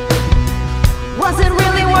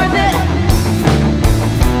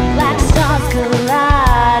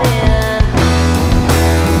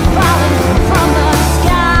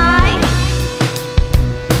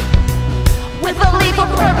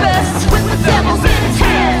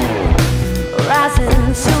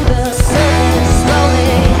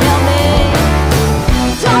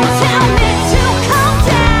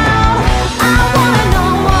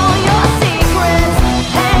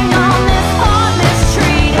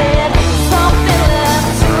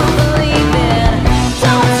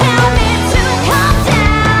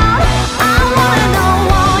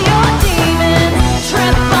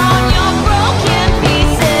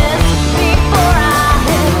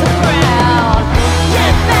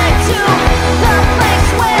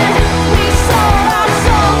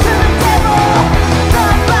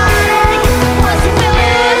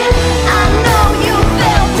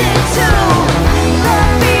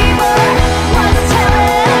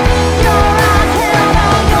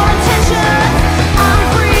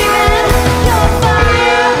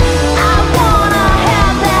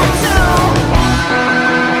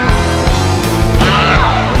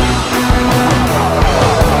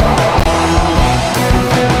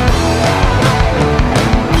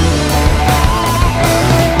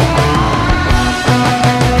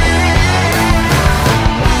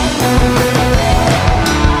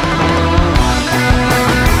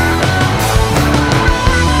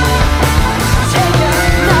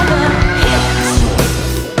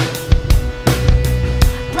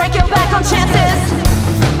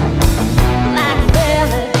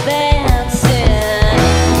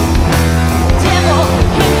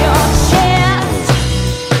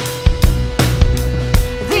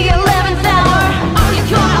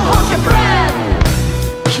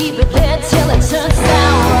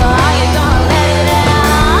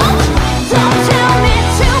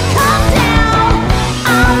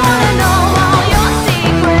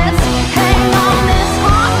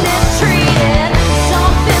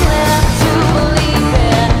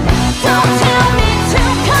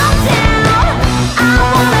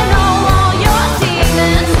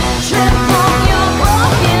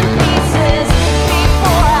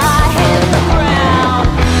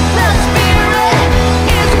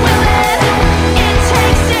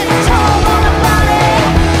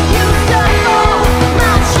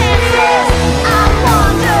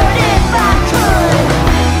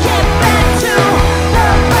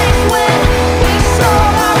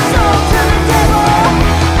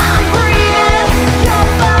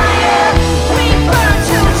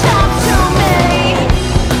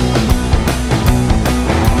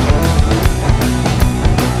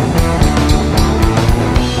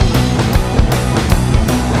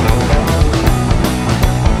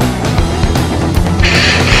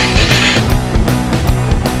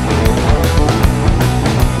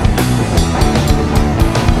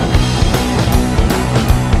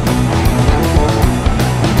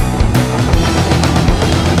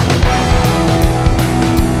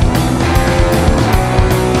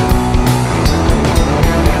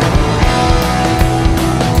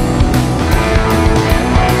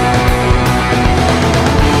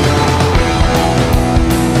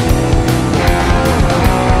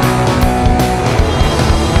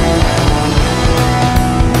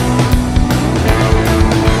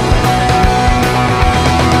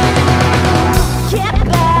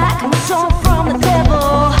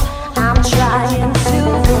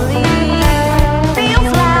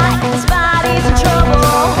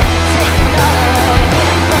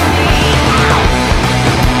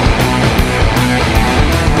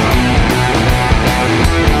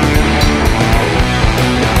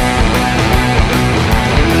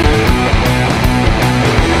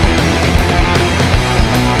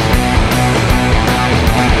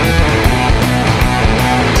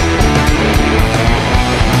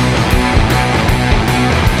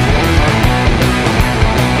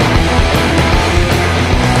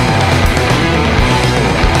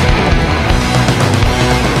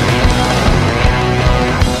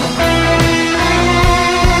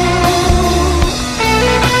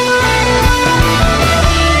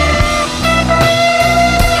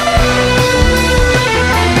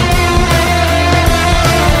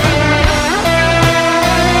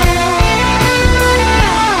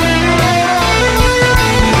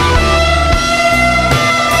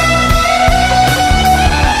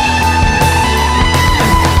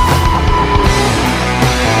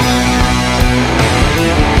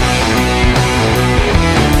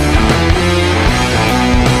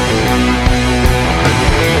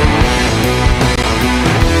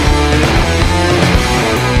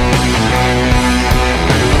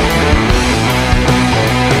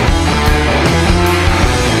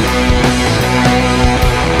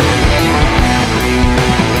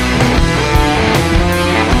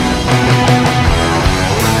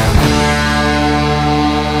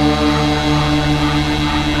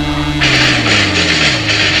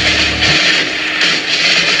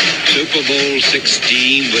 Super Bowl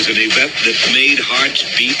 16 was an event that made hearts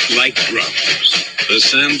beat like drums. The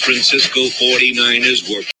San Francisco 49ers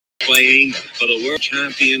were playing for the World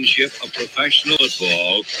Championship of Professional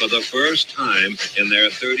Football for the first time in their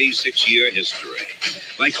 36-year history.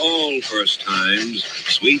 Like all first times,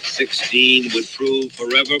 Sweet 16 would prove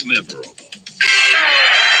forever memorable.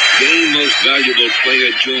 Game Most Valuable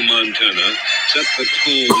player Joe Montana set the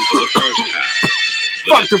tone for the first half.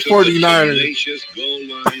 Fuck the 49ers. Tenacious goal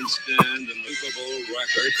line stand and Super Bowl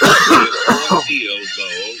record with a 4 field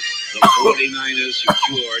goal. The 49ers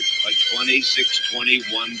secured a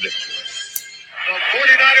 26-21 victory. The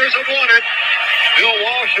 49ers have won it. Bill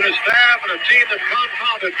Walsh and his staff and a team that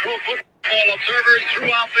confounded pro football observers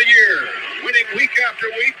throughout the year, winning week after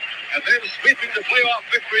week and then sweeping the playoff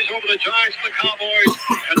victories over the Giants and the Cowboys,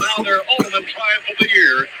 and now their ultimate triumph of the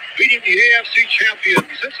year, beating the AFC champion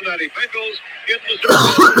Cincinnati Bengals in the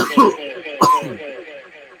Super Bowl.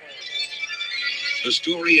 The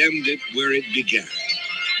story ended where it began,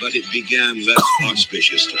 but it began less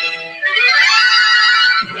auspiciously.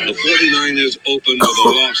 The 49ers opened with a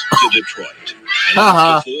loss to Detroit. And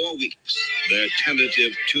after 4 weeks, their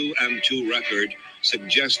tentative 2-2 record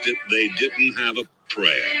suggested they didn't have a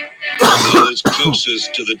prayer. Those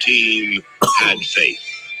closest to the team had faith.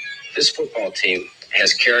 This football team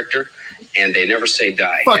has character, and they never say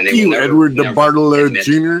die. Fuck and they you, will never, Edward never DeBartolo admit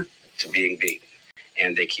Jr. to being beat.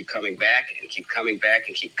 And they keep coming back and keep coming back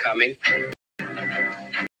and keep coming.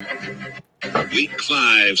 Week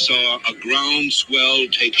 5 saw a groundswell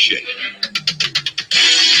take shape.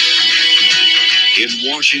 In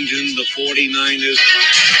Washington, the 49ers,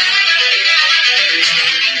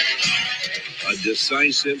 a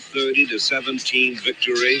decisive 30-17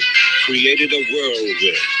 victory created a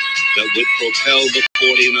whirlwind that would propel the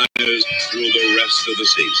 49ers through the rest of the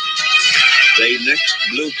season. They next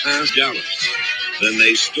blew past Dallas. Then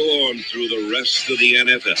they stormed through the rest of the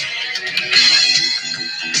NFL.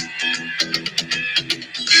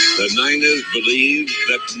 The Niners believed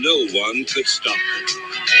that no one could stop them.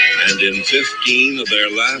 And in 15 of their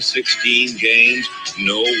last 16 games,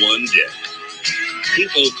 no one did.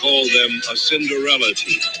 People call them a Cinderella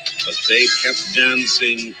team, but they kept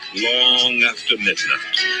dancing long after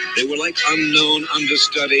midnight. They were like unknown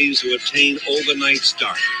understudies who attained overnight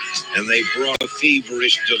stardom, and they brought a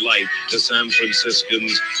feverish delight to San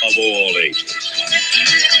Franciscans of all ages.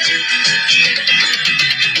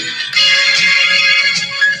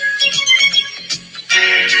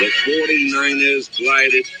 The 49ers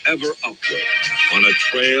glided ever upward on a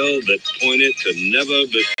trail that pointed to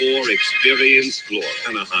never-before-experienced glory.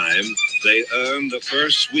 Anaheim, they earned the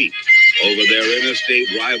first sweep over their interstate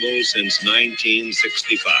rivals since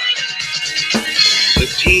 1965. The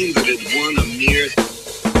team that had won a mere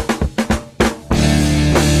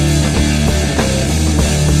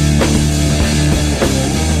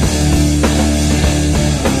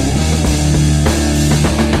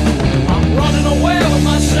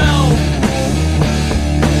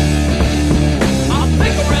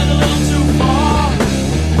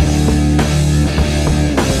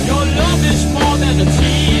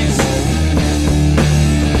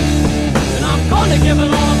Give it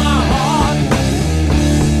all my heart.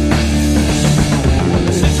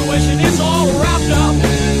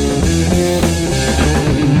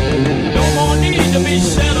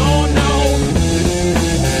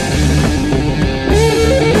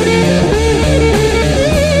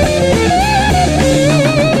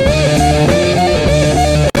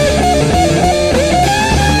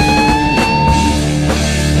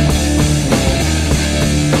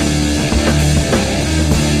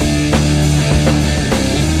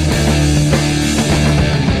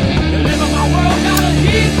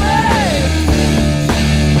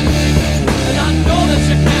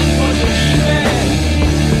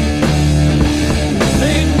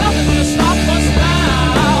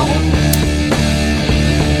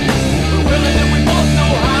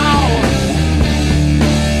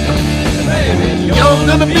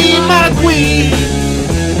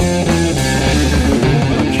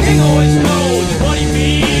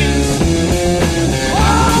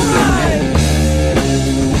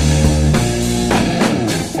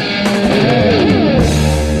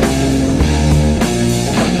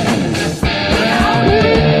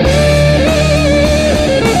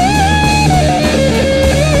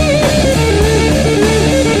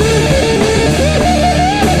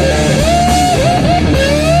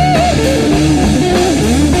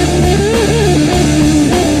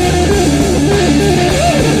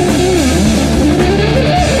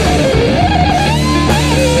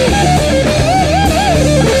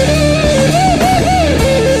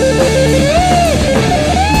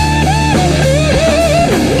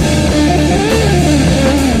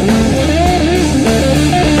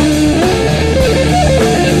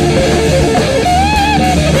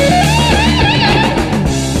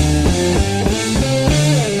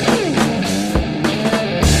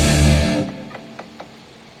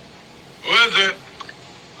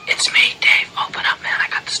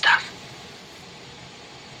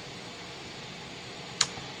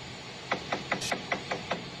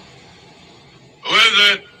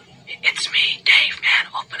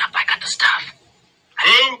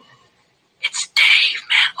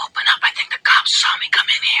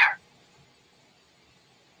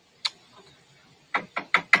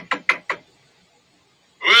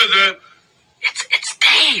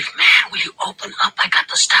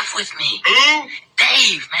 the stuff with me. Who?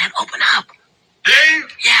 Dave, man, open up. Dave?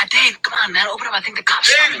 Yeah, Dave, come on, man, open up. I think the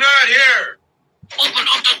cops are Dave's not here. Open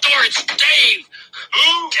up the door, it's Dave.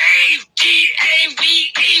 Who? Dave,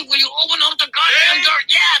 D-A-V-E. Will you open up the goddamn Dave? door?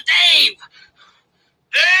 Yeah, Dave.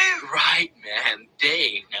 Dave? Right, man,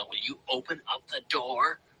 Dave. Now, will you open up the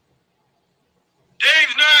door?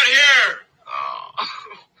 Dave's not here. Oh.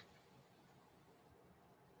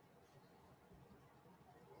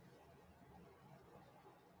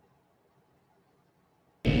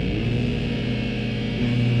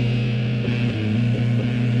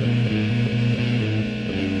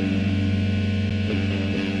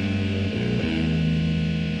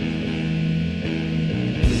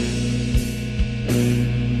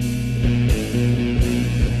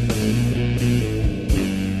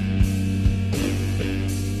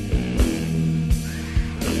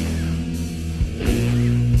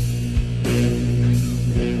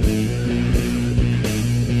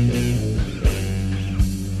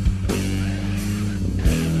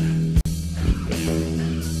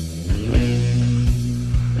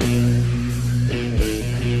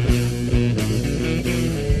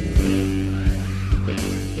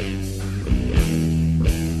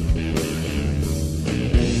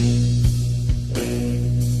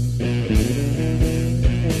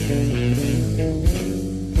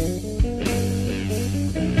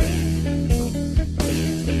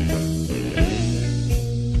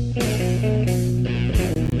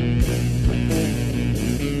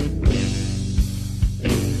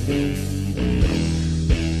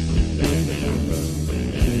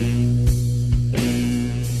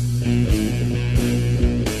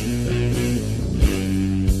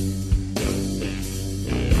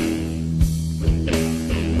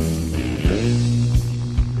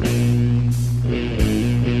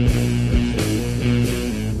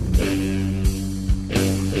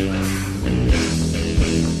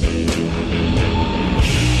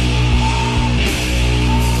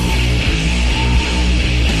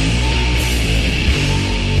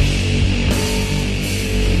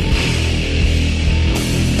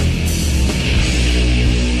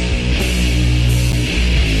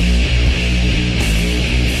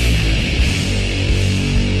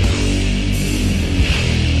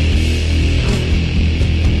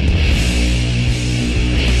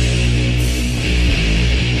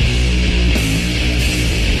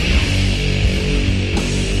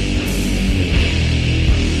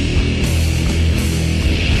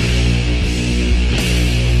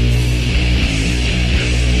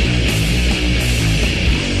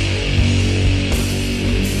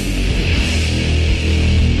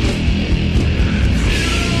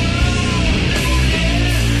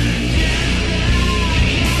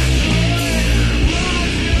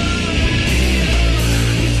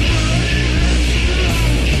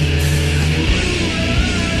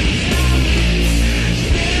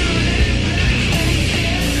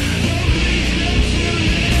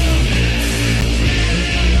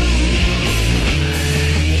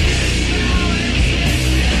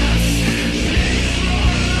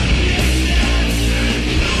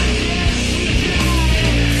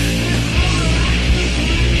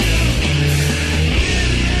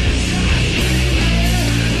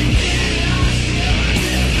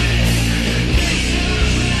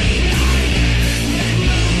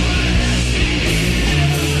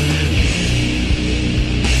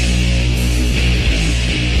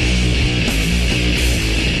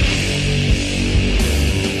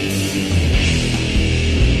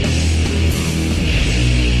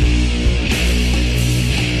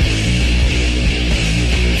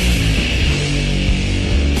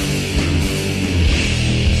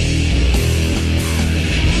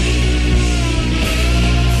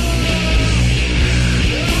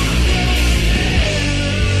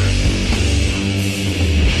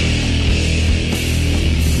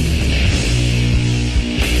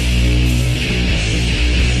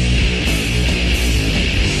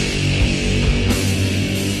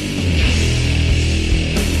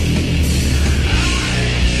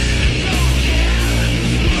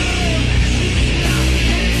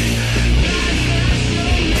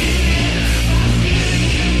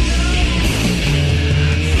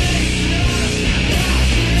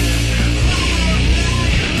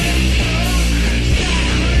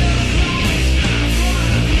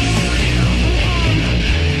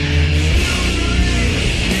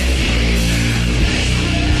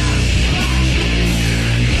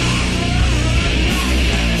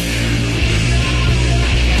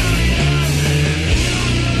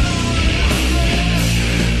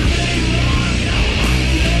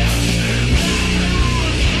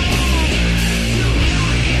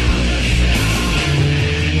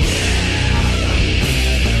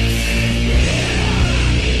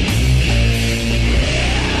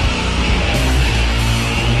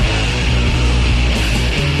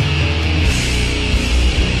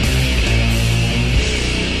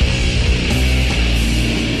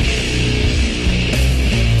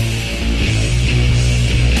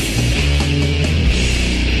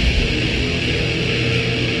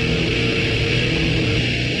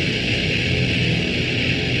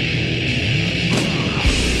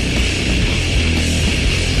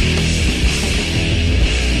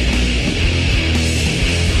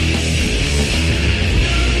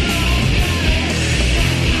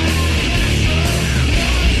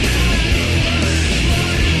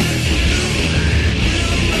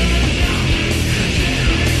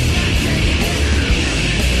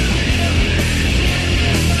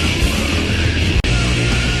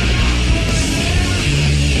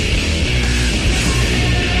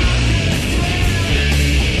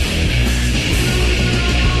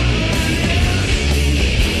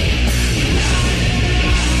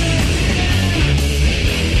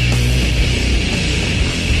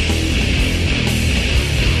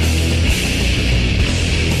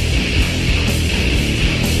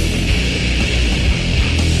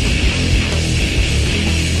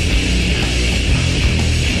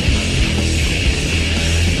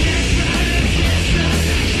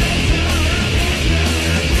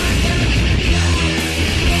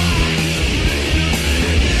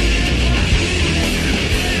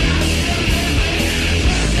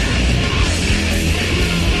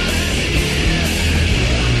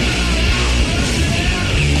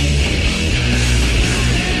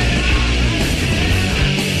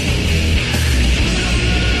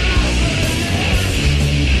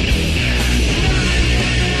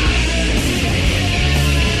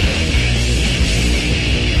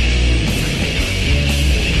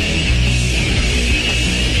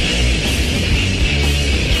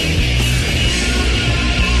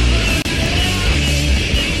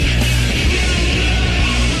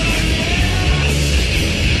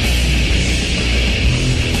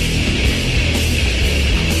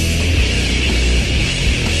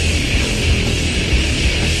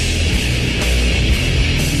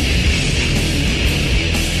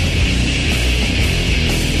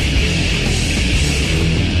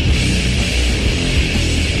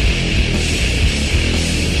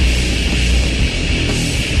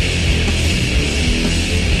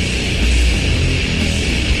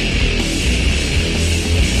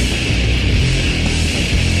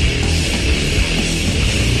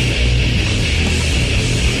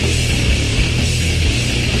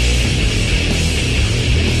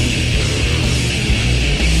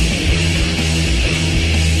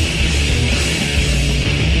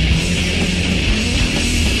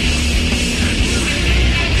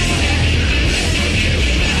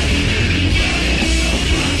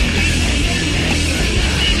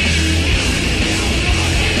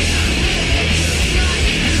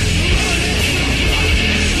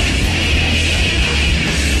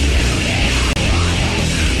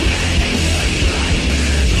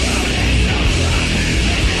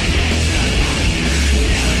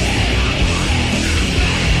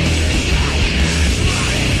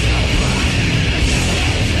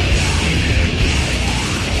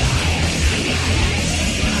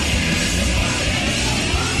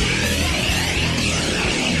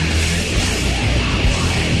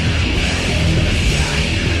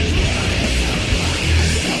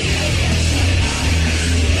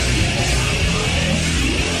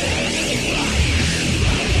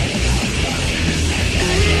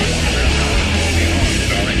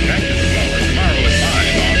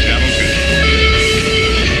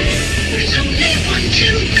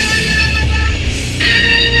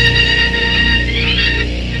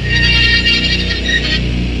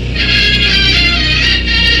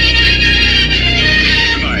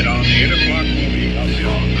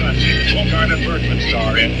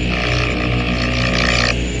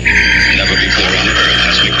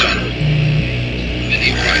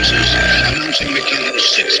 prices. Announcing McDonald's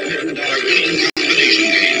 $6 million winning combination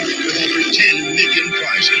game with over 10 million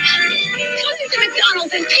prizes. Come into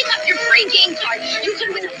McDonald's and pick up your free game card. You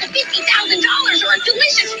can win up to $50,000 or a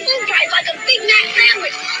delicious food prize like a Big Mac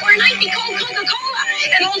sandwich or an icy cold Coca-Cola.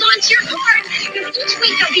 And hold on to your card, because each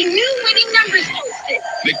week there'll be new winning numbers posted.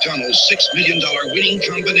 McDonald's $6 million winning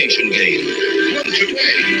combination game. Run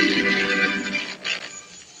today.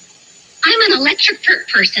 I'm an electric perk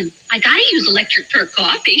person. I gotta use electric perk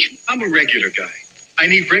coffee. I'm a regular guy. I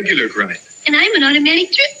need regular grind. And I'm an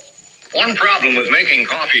automatic drip. One problem with making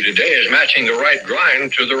coffee today is matching the right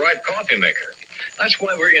grind to the right coffee maker. That's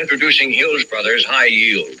why we're introducing Hills Brothers High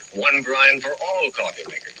Yield. One grind for all coffee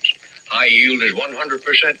makers. High Yield is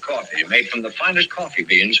 100% coffee made from the finest coffee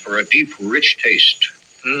beans for a deep, rich taste.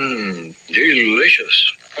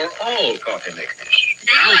 Delicious for all coffee makers.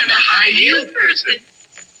 Now I'm a high yield person.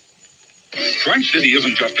 Tri-City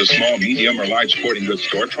isn't just a small, medium, or large sporting goods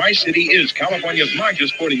store. Tri-City is California's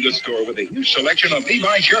largest sporting goods store with a huge selection of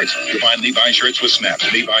Levi's shirts. You'll find Levi's shirts with snaps,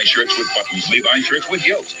 Levi's shirts with buttons, Levi's shirts with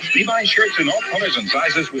yokes, Levi's shirts in all colors and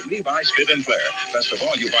sizes with Levi's fit and flare. Best of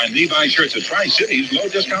all, you'll find Levi's shirts at Tri-City's low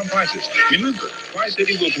discount prices. Remember,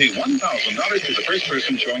 Tri-City will pay $1,000 to the first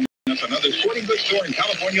person showing us another sporting goods store in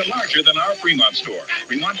California larger than our Fremont store.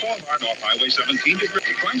 Fremont Boulevard off Highway 17 to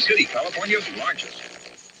Tri-City, California's largest.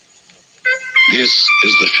 This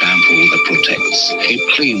is the shampoo that protects.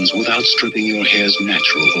 It cleans without stripping your hair's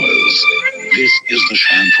natural oils. This is the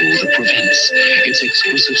shampoo that prevents. Its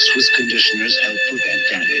exclusive Swiss conditioners help prevent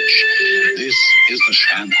damage. This is the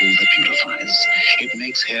shampoo that beautifies. It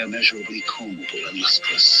makes hair measurably combable and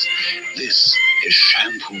lustrous. This is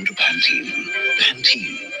shampoo to Pantene.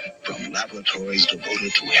 Pantene, from laboratories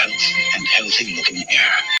devoted to health and healthy-looking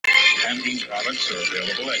hair. Pantene products are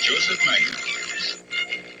available at Joseph Magazine.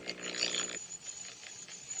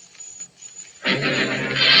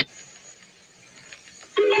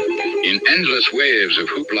 In endless waves of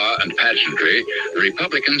hoopla and pageantry, the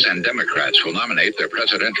Republicans and Democrats will nominate their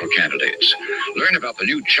presidential candidates. Learn about the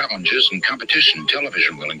new challenges and competition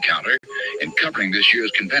television will encounter in covering this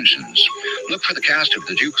year's conventions. Look for the cast of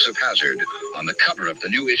The Dukes of Hazzard on the cover of the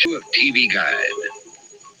new issue of TV Guide.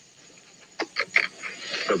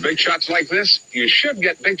 For big shots like this, you should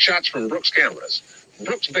get big shots from Brooks Cameras.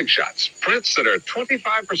 Brooks Big Shots, prints that are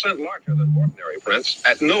 25% larger than ordinary prints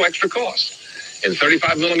at no extra cost. In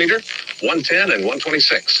 35 millimeter, 110 and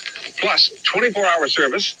 126, plus 24-hour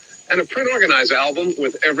service and a print organizer album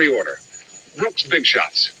with every order. Brooks Big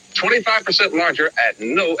Shots, 25% larger at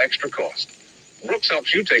no extra cost. Brooks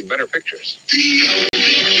helps you take better pictures.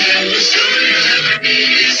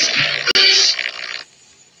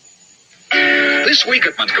 This week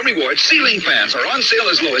at Montgomery Ward, ceiling fans are on sale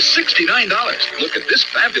as low as $69. Look at this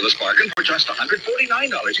fabulous bargain for just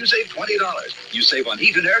 $149. You save $20. You save on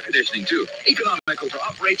heat and air conditioning, too. Economical to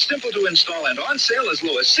operate, simple to install, and on sale as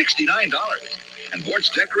low as $69. And Ward's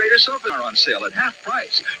decorator sofas are on sale at half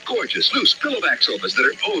price. Gorgeous, loose pillowback sofas that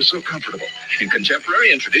are oh so comfortable. In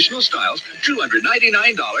contemporary and traditional styles,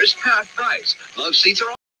 $299, half price. Love seats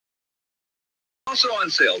are also on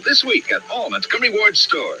sale this week at all Montgomery Ward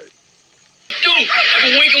stores. Dude, I've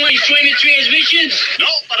been working on these training transmissions. No,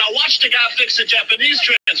 but I watched the guy fix the Japanese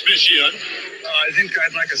transmission. I think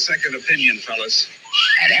I'd like a second opinion, fellas.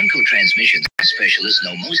 At Amco Transmissions, specialists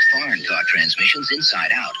know most foreign car transmissions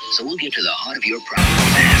inside out, so we'll get to the heart of your problem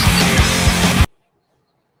fast.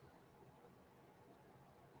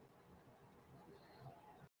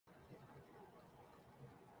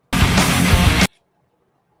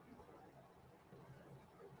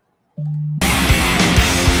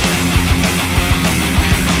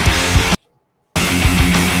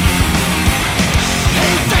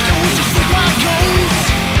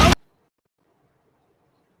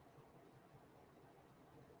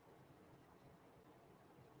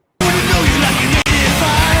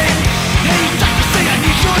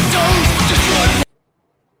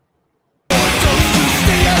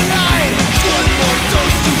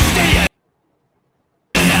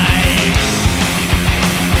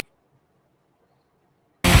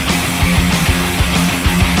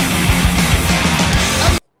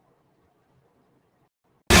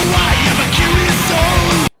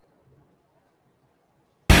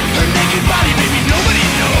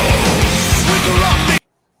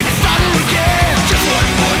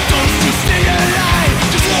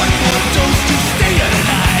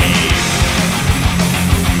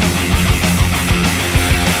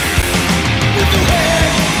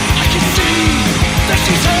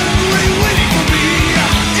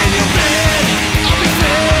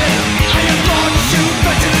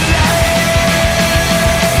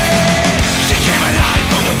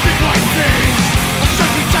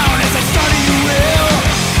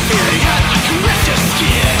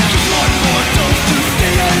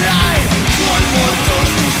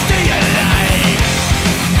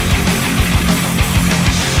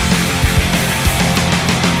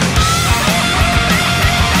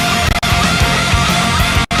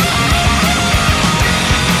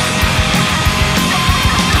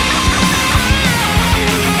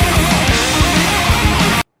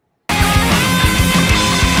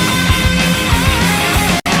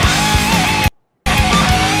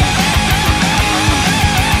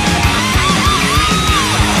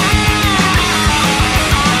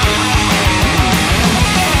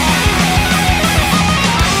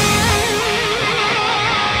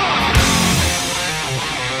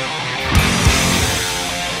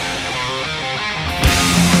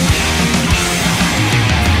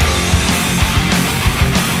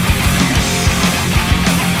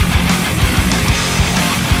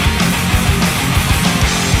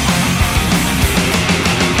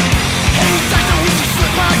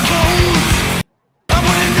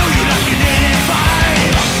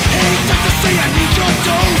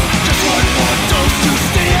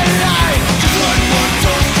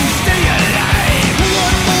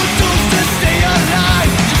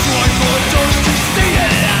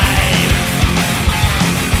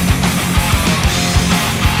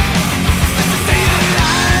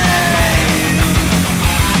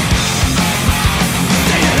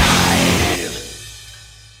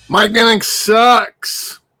 Mike Vanek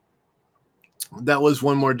sucks. That was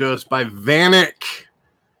One More Dose by Vanek.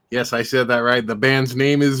 Yes, I said that right. The band's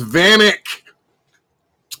name is Vanek.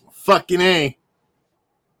 Fucking A.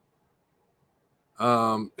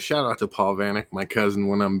 Shout out to Paul Vanek, my cousin,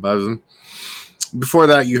 when I'm buzzing. Before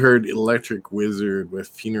that, you heard Electric Wizard with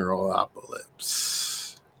Funeral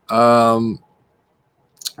Apocalypse.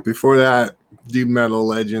 Before that, Deep Metal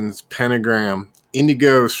Legends, Pentagram,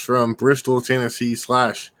 Indigos from Bristol, Tennessee /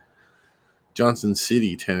 Johnson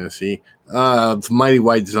City, Tennessee. The Mighty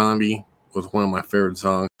White Zombie was one of my favorite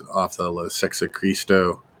songs off the La Sexa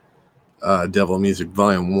Cristo Devil Music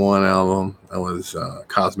Volume 1 album. That was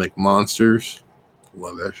Cosmic Monsters.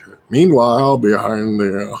 Love that shit. Meanwhile, behind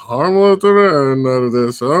the harmless to the end of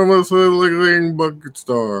this harmless living bucket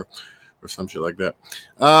star, or some shit like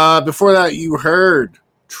that. Before that, you heard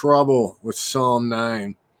Trouble with Psalm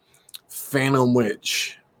 9, Phantom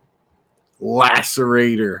Witch,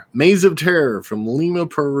 Lacerator, Maze of Terror from Lima,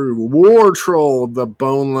 Peru, War Troll, The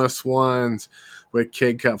Boneless Ones with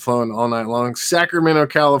Kid Cut flowing all night long, Sacramento,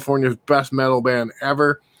 California's best metal band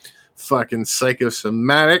ever, fucking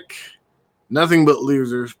Psychosomatic, Nothing But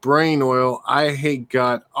Losers, Brain Oil, I Hate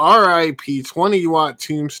God, R.I.P., 20 Watt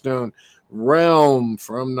Tombstone, Realm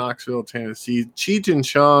from Knoxville, Tennessee, Cheech and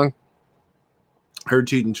Chong. Heard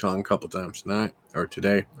Cheech and Chong a couple times tonight, or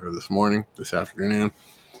today, or this morning, this afternoon.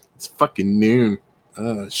 It's fucking noon.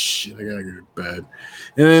 Oh, shit, I gotta go to bed.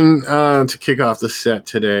 And then to kick off the set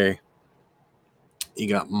today, you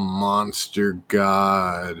got Monster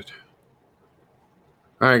God.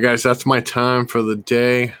 All right, guys, that's my time for the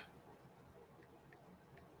day.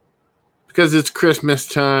 Because it's Christmas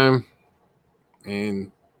time,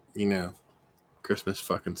 and, you know, Christmas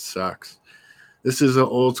fucking sucks. This is an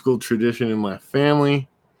old school tradition in my family.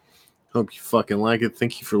 Hope you fucking like it.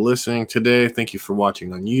 Thank you for listening today. Thank you for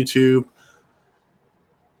watching on YouTube.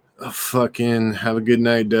 Fucking have a good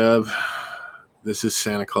night, Dub. This is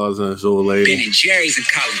Santa Claus and his old lady. Ben and Jerry's in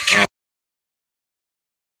college.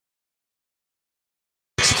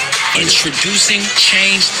 Introducing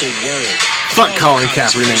Change the World. Fuck Colin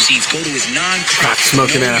Kaepernick. Go to his Cock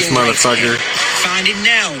smoking ass motherfucker. Find it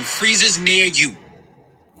now in freezers near you.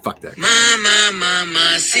 Fuck that.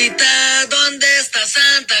 Mamacita, ¿dónde está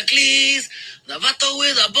Santa Claus? The vato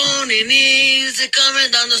with a bony knees, he coming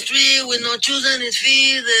down the street with no shoes on his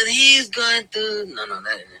feet, that he's going to... No,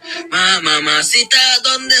 that Mamacita,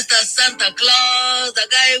 ¿dónde está Santa Claus? The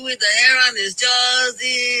guy with the hair on his jaws.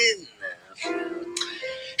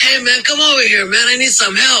 Hey, man, come over here, man. I need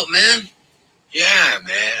some help, man. Yeah,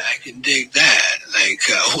 man, I can dig that. Like,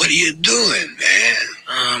 what are you doing, man?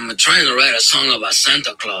 I'm trying to write a song about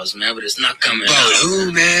Santa Claus, man, but it's not coming out. About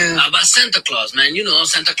who, man? About Santa Claus, man. You know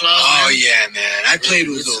Santa Claus, Oh, man. yeah, man. I played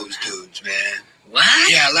with those dudes, man.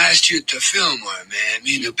 What? Yeah, last year at the Fillmore, man.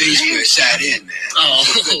 Me and the bass player sat in, man. Oh,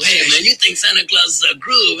 hey, man, you think Santa Claus is a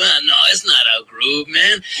groove, huh? No, it's not a groove,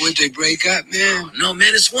 man. Would they break up, man? Oh, no,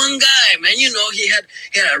 man, it's one guy, man. You know, he had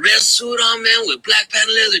a red suit on, man, with black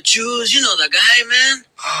patent leather shoes. You know the guy, man?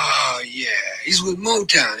 Oh, yeah. He's with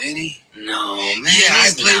Motown, ain't he? No, man. Yeah,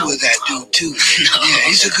 I played with that dude, too, man. No. Yeah,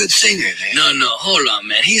 he's a good singer, man. No, hold on,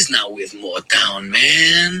 man. He's not with Motown,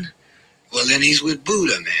 man. Well, then he's with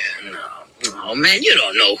Buddha, man. Oh, man, you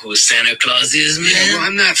don't know who Santa Claus is, man. Yeah, well,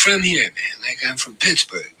 I'm not from here, man. Like, I'm from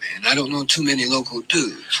Pittsburgh, man. I don't know too many local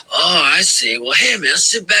dudes. Oh, I see. Well, hey, man,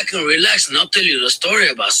 sit back and relax, and I'll tell you the story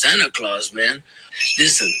about Santa Claus, man.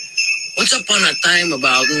 Listen, once upon a time,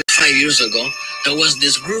 about 5 years ago, there was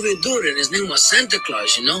this groovy dude, and his name was Santa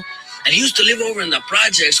Claus, you know? And he used to live over in the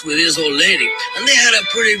projects with his old lady. And they had a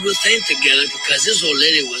pretty good thing together because his old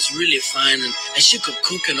lady was really fine and she could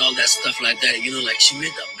cook and all that stuff like that. You know, like she made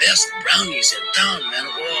the best brownies in town, man.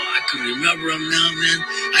 Oh, I could remember them now, man.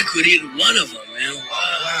 I could eat one of them, man. Wow.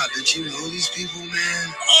 Oh, wow. Did you know these people,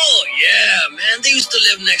 man? Oh, yeah, man. They used to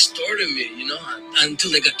live next door to me, you know, until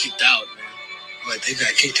they got kicked out, man. What, they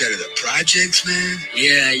got kicked out of the projects, man?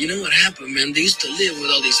 Yeah, you know what happened, man? They used to live with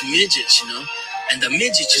all these midgets, you know? And the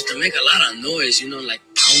midgets used to make a lot of noise, you know, like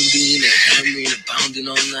pounding and hammering and pounding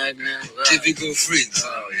all night, man. Wow. Typical freaks.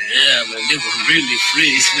 Oh, yeah, man. They were really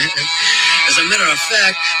freaks, man. As a matter of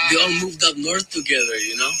fact, they all moved up north together,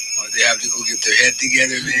 you know? Oh, they have to go get their head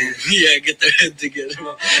together, man? Yeah, get their head together,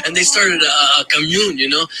 man. And they started a commune, you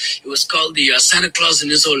know? It was called the Santa Claus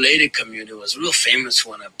and His Old Lady commune. It was a real famous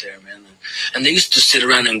one up there, man. And they used to sit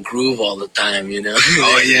around and groove all the time, you know?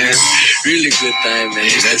 Oh, yeah? Really good time, man.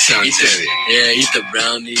 Hey, that sounds heavy. Yeah, eat the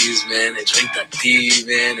brownies, man, and drink the tea,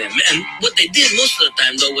 man. And what they did most of the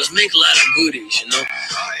time, though, was make a lot of goodies, you know?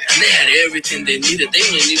 Oh, And they had everything they needed. They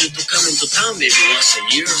only needed to come into town maybe once a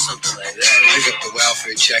year or something like that. Pick up the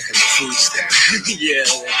welfare check and the food stamp. Yeah,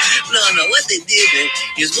 man. No, what they did, man,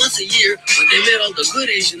 is once a year, when they made all the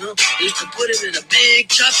goodies, they used to put them in a big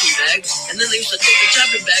chopping bag, and then they used to take the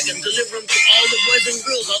chopping bag and deliver them to all the boys and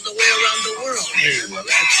girls all the way around the world. Hey, well,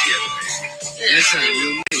 that's it, man. Yeah, That's not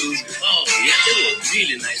real news. Oh, yeah, they were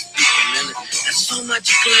really nice people, man. And so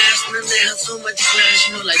much class, man. They had so much class,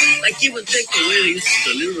 like even take the way they used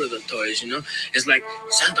to deliver the toys, It's like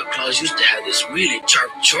Santa Claus used to have this really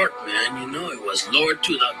sharp short, man, It was lowered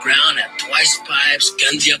to the ground, had twice pipes,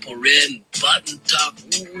 candy apple red, and button top,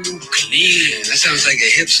 clean. Man, that sounds like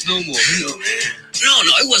a hip snowmobile, man. No,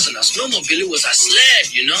 it wasn't a snowmobile. It was a sled,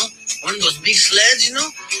 One of those big sleds,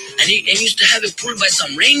 And he used to have it pulled by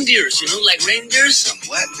some reindeers, like reindeers. Some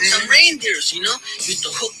what, man? Some reindeers, Used to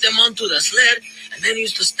hook them onto the sled, and then he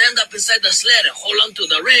used to stand up inside the sled and hold onto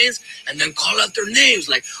the reins, and then call out their names,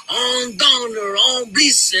 like on Donner, on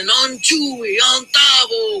Blitzen, on Chewy, on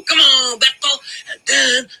Tabo, come on, Beto. And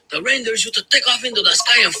then the reindeers used to take off into the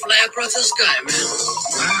sky and fly across the sky, man.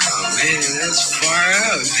 Wow, man, that's far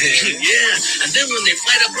out, man. Yeah, and then when they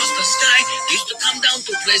fly across the sky, they used to come down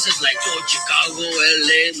to places like Chicago,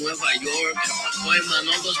 LA, Nueva York, Pacoima, and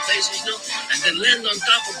all those places, and then land on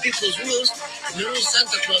top of people's roofs. And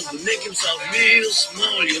Santa Claus would make himself real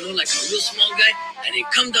small, like a real small guy, and he'd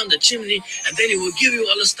come down the chimney, and then he would give you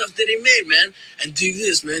all the stuff that he made, man. And dig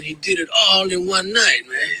this, man, he did it all in one night,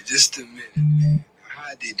 man. Hey, just a minute, man.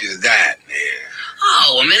 How'd he do that, man?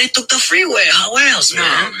 Oh, well, man, he took the freeway. How else,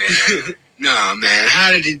 man? No, man. No, man.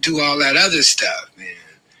 How did he do all that other stuff, man?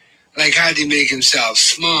 Like, how'd he make himself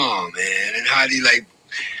small, man? And how'd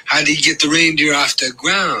he get the reindeer off the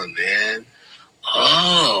ground, man?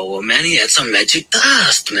 Oh, well, man, he had some magic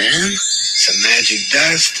dust, man. Some magic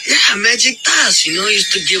dust? Yeah, magic dust. He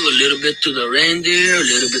used to give a little bit to the reindeer, a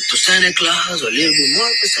little bit to Santa Claus, a little bit more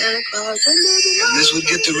to Santa Claus, a little bit more. And this would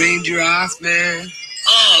get the reindeer off, man?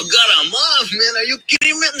 Oh, got him off, man. Are you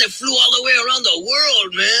kidding me? They flew all the way around the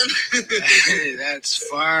world, man. Hey, that's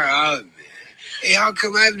far out, man. Hey, how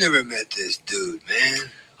come I've never met this dude, man?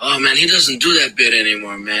 Oh, man, he doesn't do that bit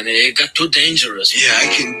anymore, man. It got too dangerous. Yeah, I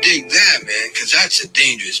can dig that, man, because that's a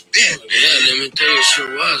dangerous bit, man. Yeah, let me tell you, it sure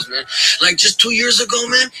was, man. Like, just 2 years ago,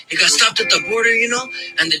 man, he got stopped at the border,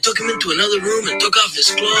 and they took him into another room and took off his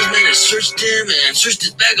clothes, man, and searched him and searched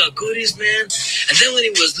his bag of goodies, man. And then when he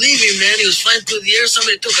was leaving, man, he was flying through the air,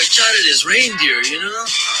 somebody took a shot at his reindeer,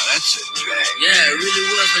 Oh, that's a drag. Yeah, it really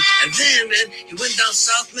was, man. And then, man, he went down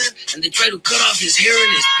south, man, and they tried to cut off his hair and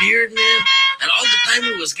his beard, man. And all the time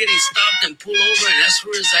he was getting stopped and pulled over and asked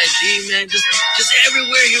for his ID, man. Just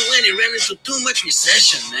everywhere he went, he ran into too much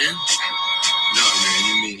recession, man. No, man,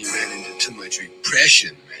 you mean he ran into too much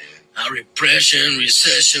repression, man. Repression,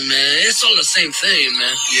 recession, man. It's all the same thing,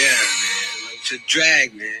 man. Yeah, man. It's a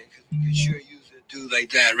drag, man. Because we could sure use a dude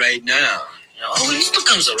like that right now. Oh, he still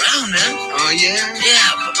comes around, man. Oh, yeah?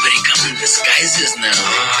 Yeah, but he comes in disguises now.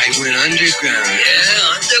 Oh, he went underground.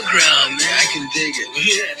 Yeah, underground, man. I can dig it.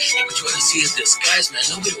 Yeah, but you want to see his disguise, man.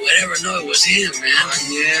 Nobody would ever know it was him, man. Oh,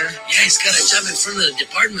 yeah? Yeah, he's got a job in front of the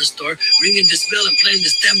department store, ringing this bell and playing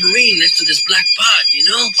this tambourine next to this black pot,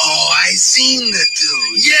 Oh, I seen the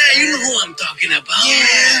dude. Yeah, you know who I'm talking about. Yeah,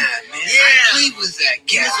 man. Yeah. I played with that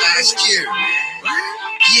cat last year, man. What?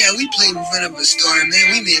 Yeah, we played in front of a store,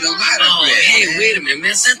 man. We made a lot of bread. Hey, man. wait a minute,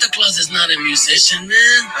 man. Santa Claus is not a musician,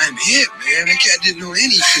 man. I'm hip, man. That cat didn't know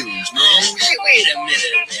any tunes, man. Oh, hey, wait a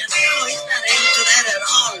minute, man. No, he's not into that at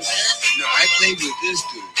all, man. No, I played with this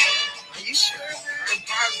dude. Are you sure, man? I'm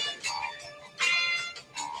positive.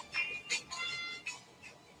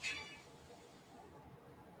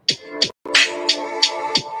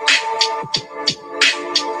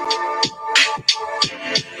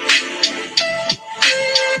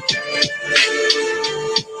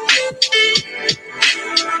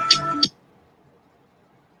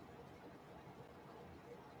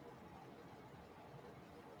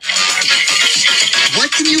 What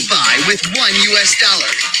can you buy with $1 US?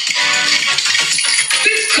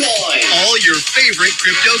 Bitcoin. All your favorite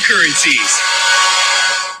cryptocurrencies.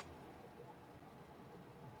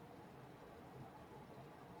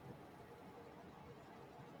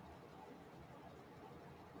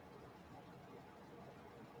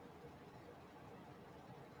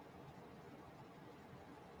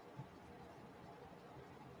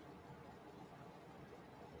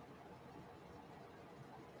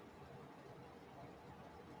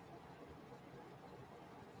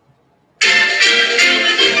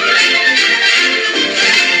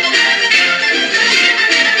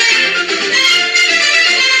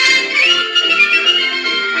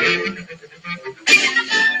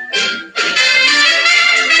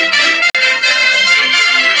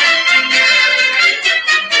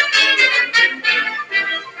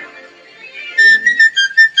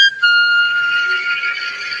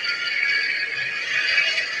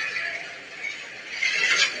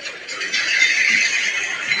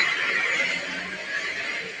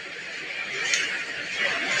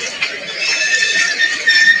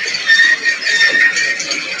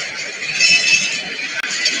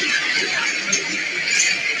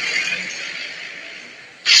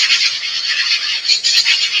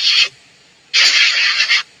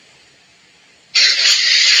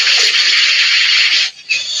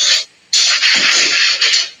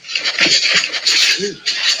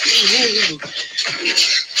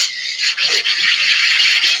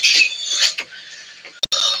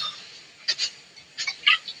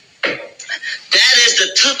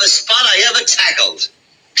 toughest spot I ever tackled.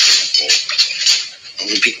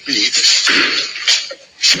 Only big minute.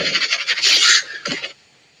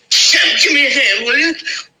 Sam, give me a hand, will you?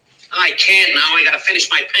 I can't now. I gotta finish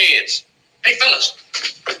my pants. Hey, fellas,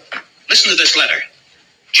 listen to this letter.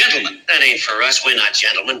 Gentlemen. That ain't for us. We're not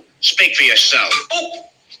gentlemen. Speak for yourself. Oh!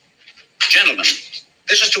 Gentlemen,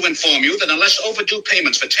 this is to inform you that unless overdue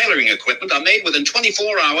payments for tailoring equipment are made within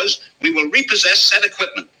 24 hours, we will repossess said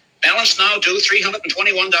equipment. Balance now due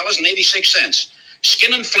 $321.86.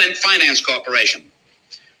 Skin and Flint Finance Corporation.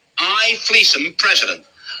 I, Fleeson, President.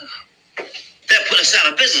 That put us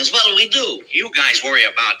out of business. What'll we do? You guys worry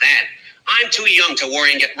about that. I'm too young to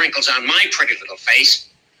worry and get wrinkles on my pretty little face.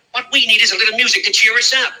 What we need is a little music to cheer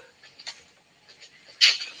us up.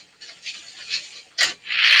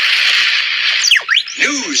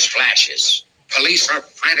 News flashes. Police are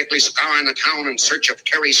frantically scouring the town in search of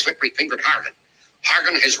Terry Slippery-Fingered Hargan.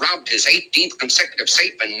 Hargan has robbed his 18th consecutive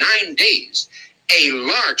safe in 9 days. A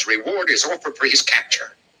large reward is offered for his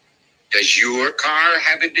capture. Does your car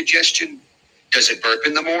have indigestion? Does it burp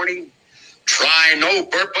in the morning? Try No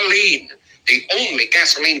Burpoline, the only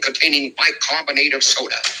gasoline containing bicarbonate of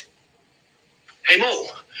soda. Hey, Mo,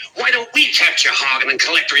 why don't we capture Hagen and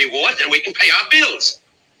collect the reward, then we can pay our bills?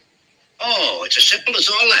 Oh, it's as simple as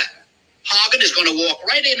all that. Hagen is going to walk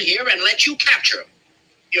right in here and let you capture him.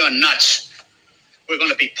 You're nuts. We're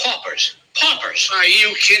going to be paupers. Paupers. Are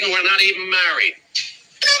you kidding? We're not even married.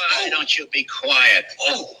 Why don't you be quiet?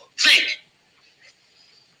 Oh, think.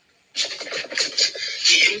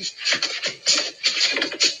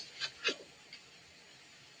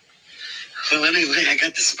 Well, anyway, I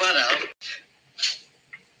got the spot out.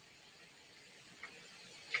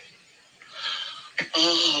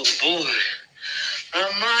 Oh, boy.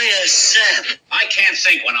 Am I a sap? I can't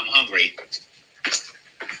think when I'm hungry.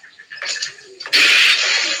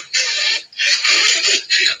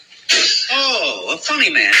 Oh, a funny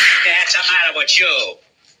man. What's the matter with you?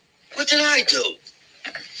 What did I do?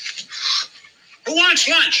 Who wants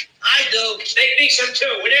lunch? I do. Make me some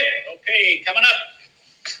too, will you? Okay, coming up.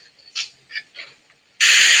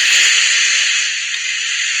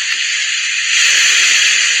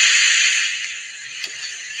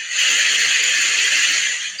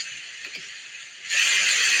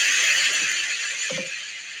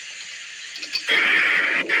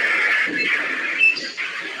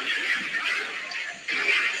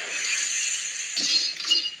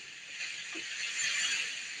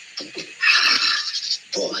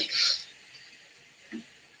 Boy.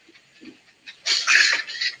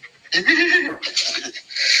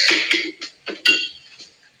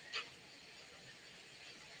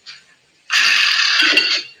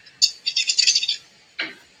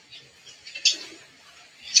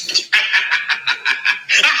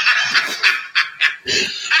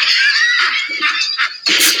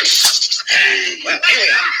 Well, here we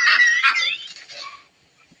are.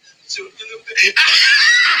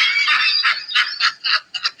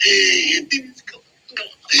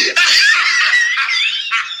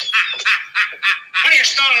 What are you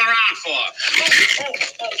stalling around for?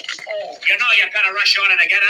 You know you're gonna rush on and get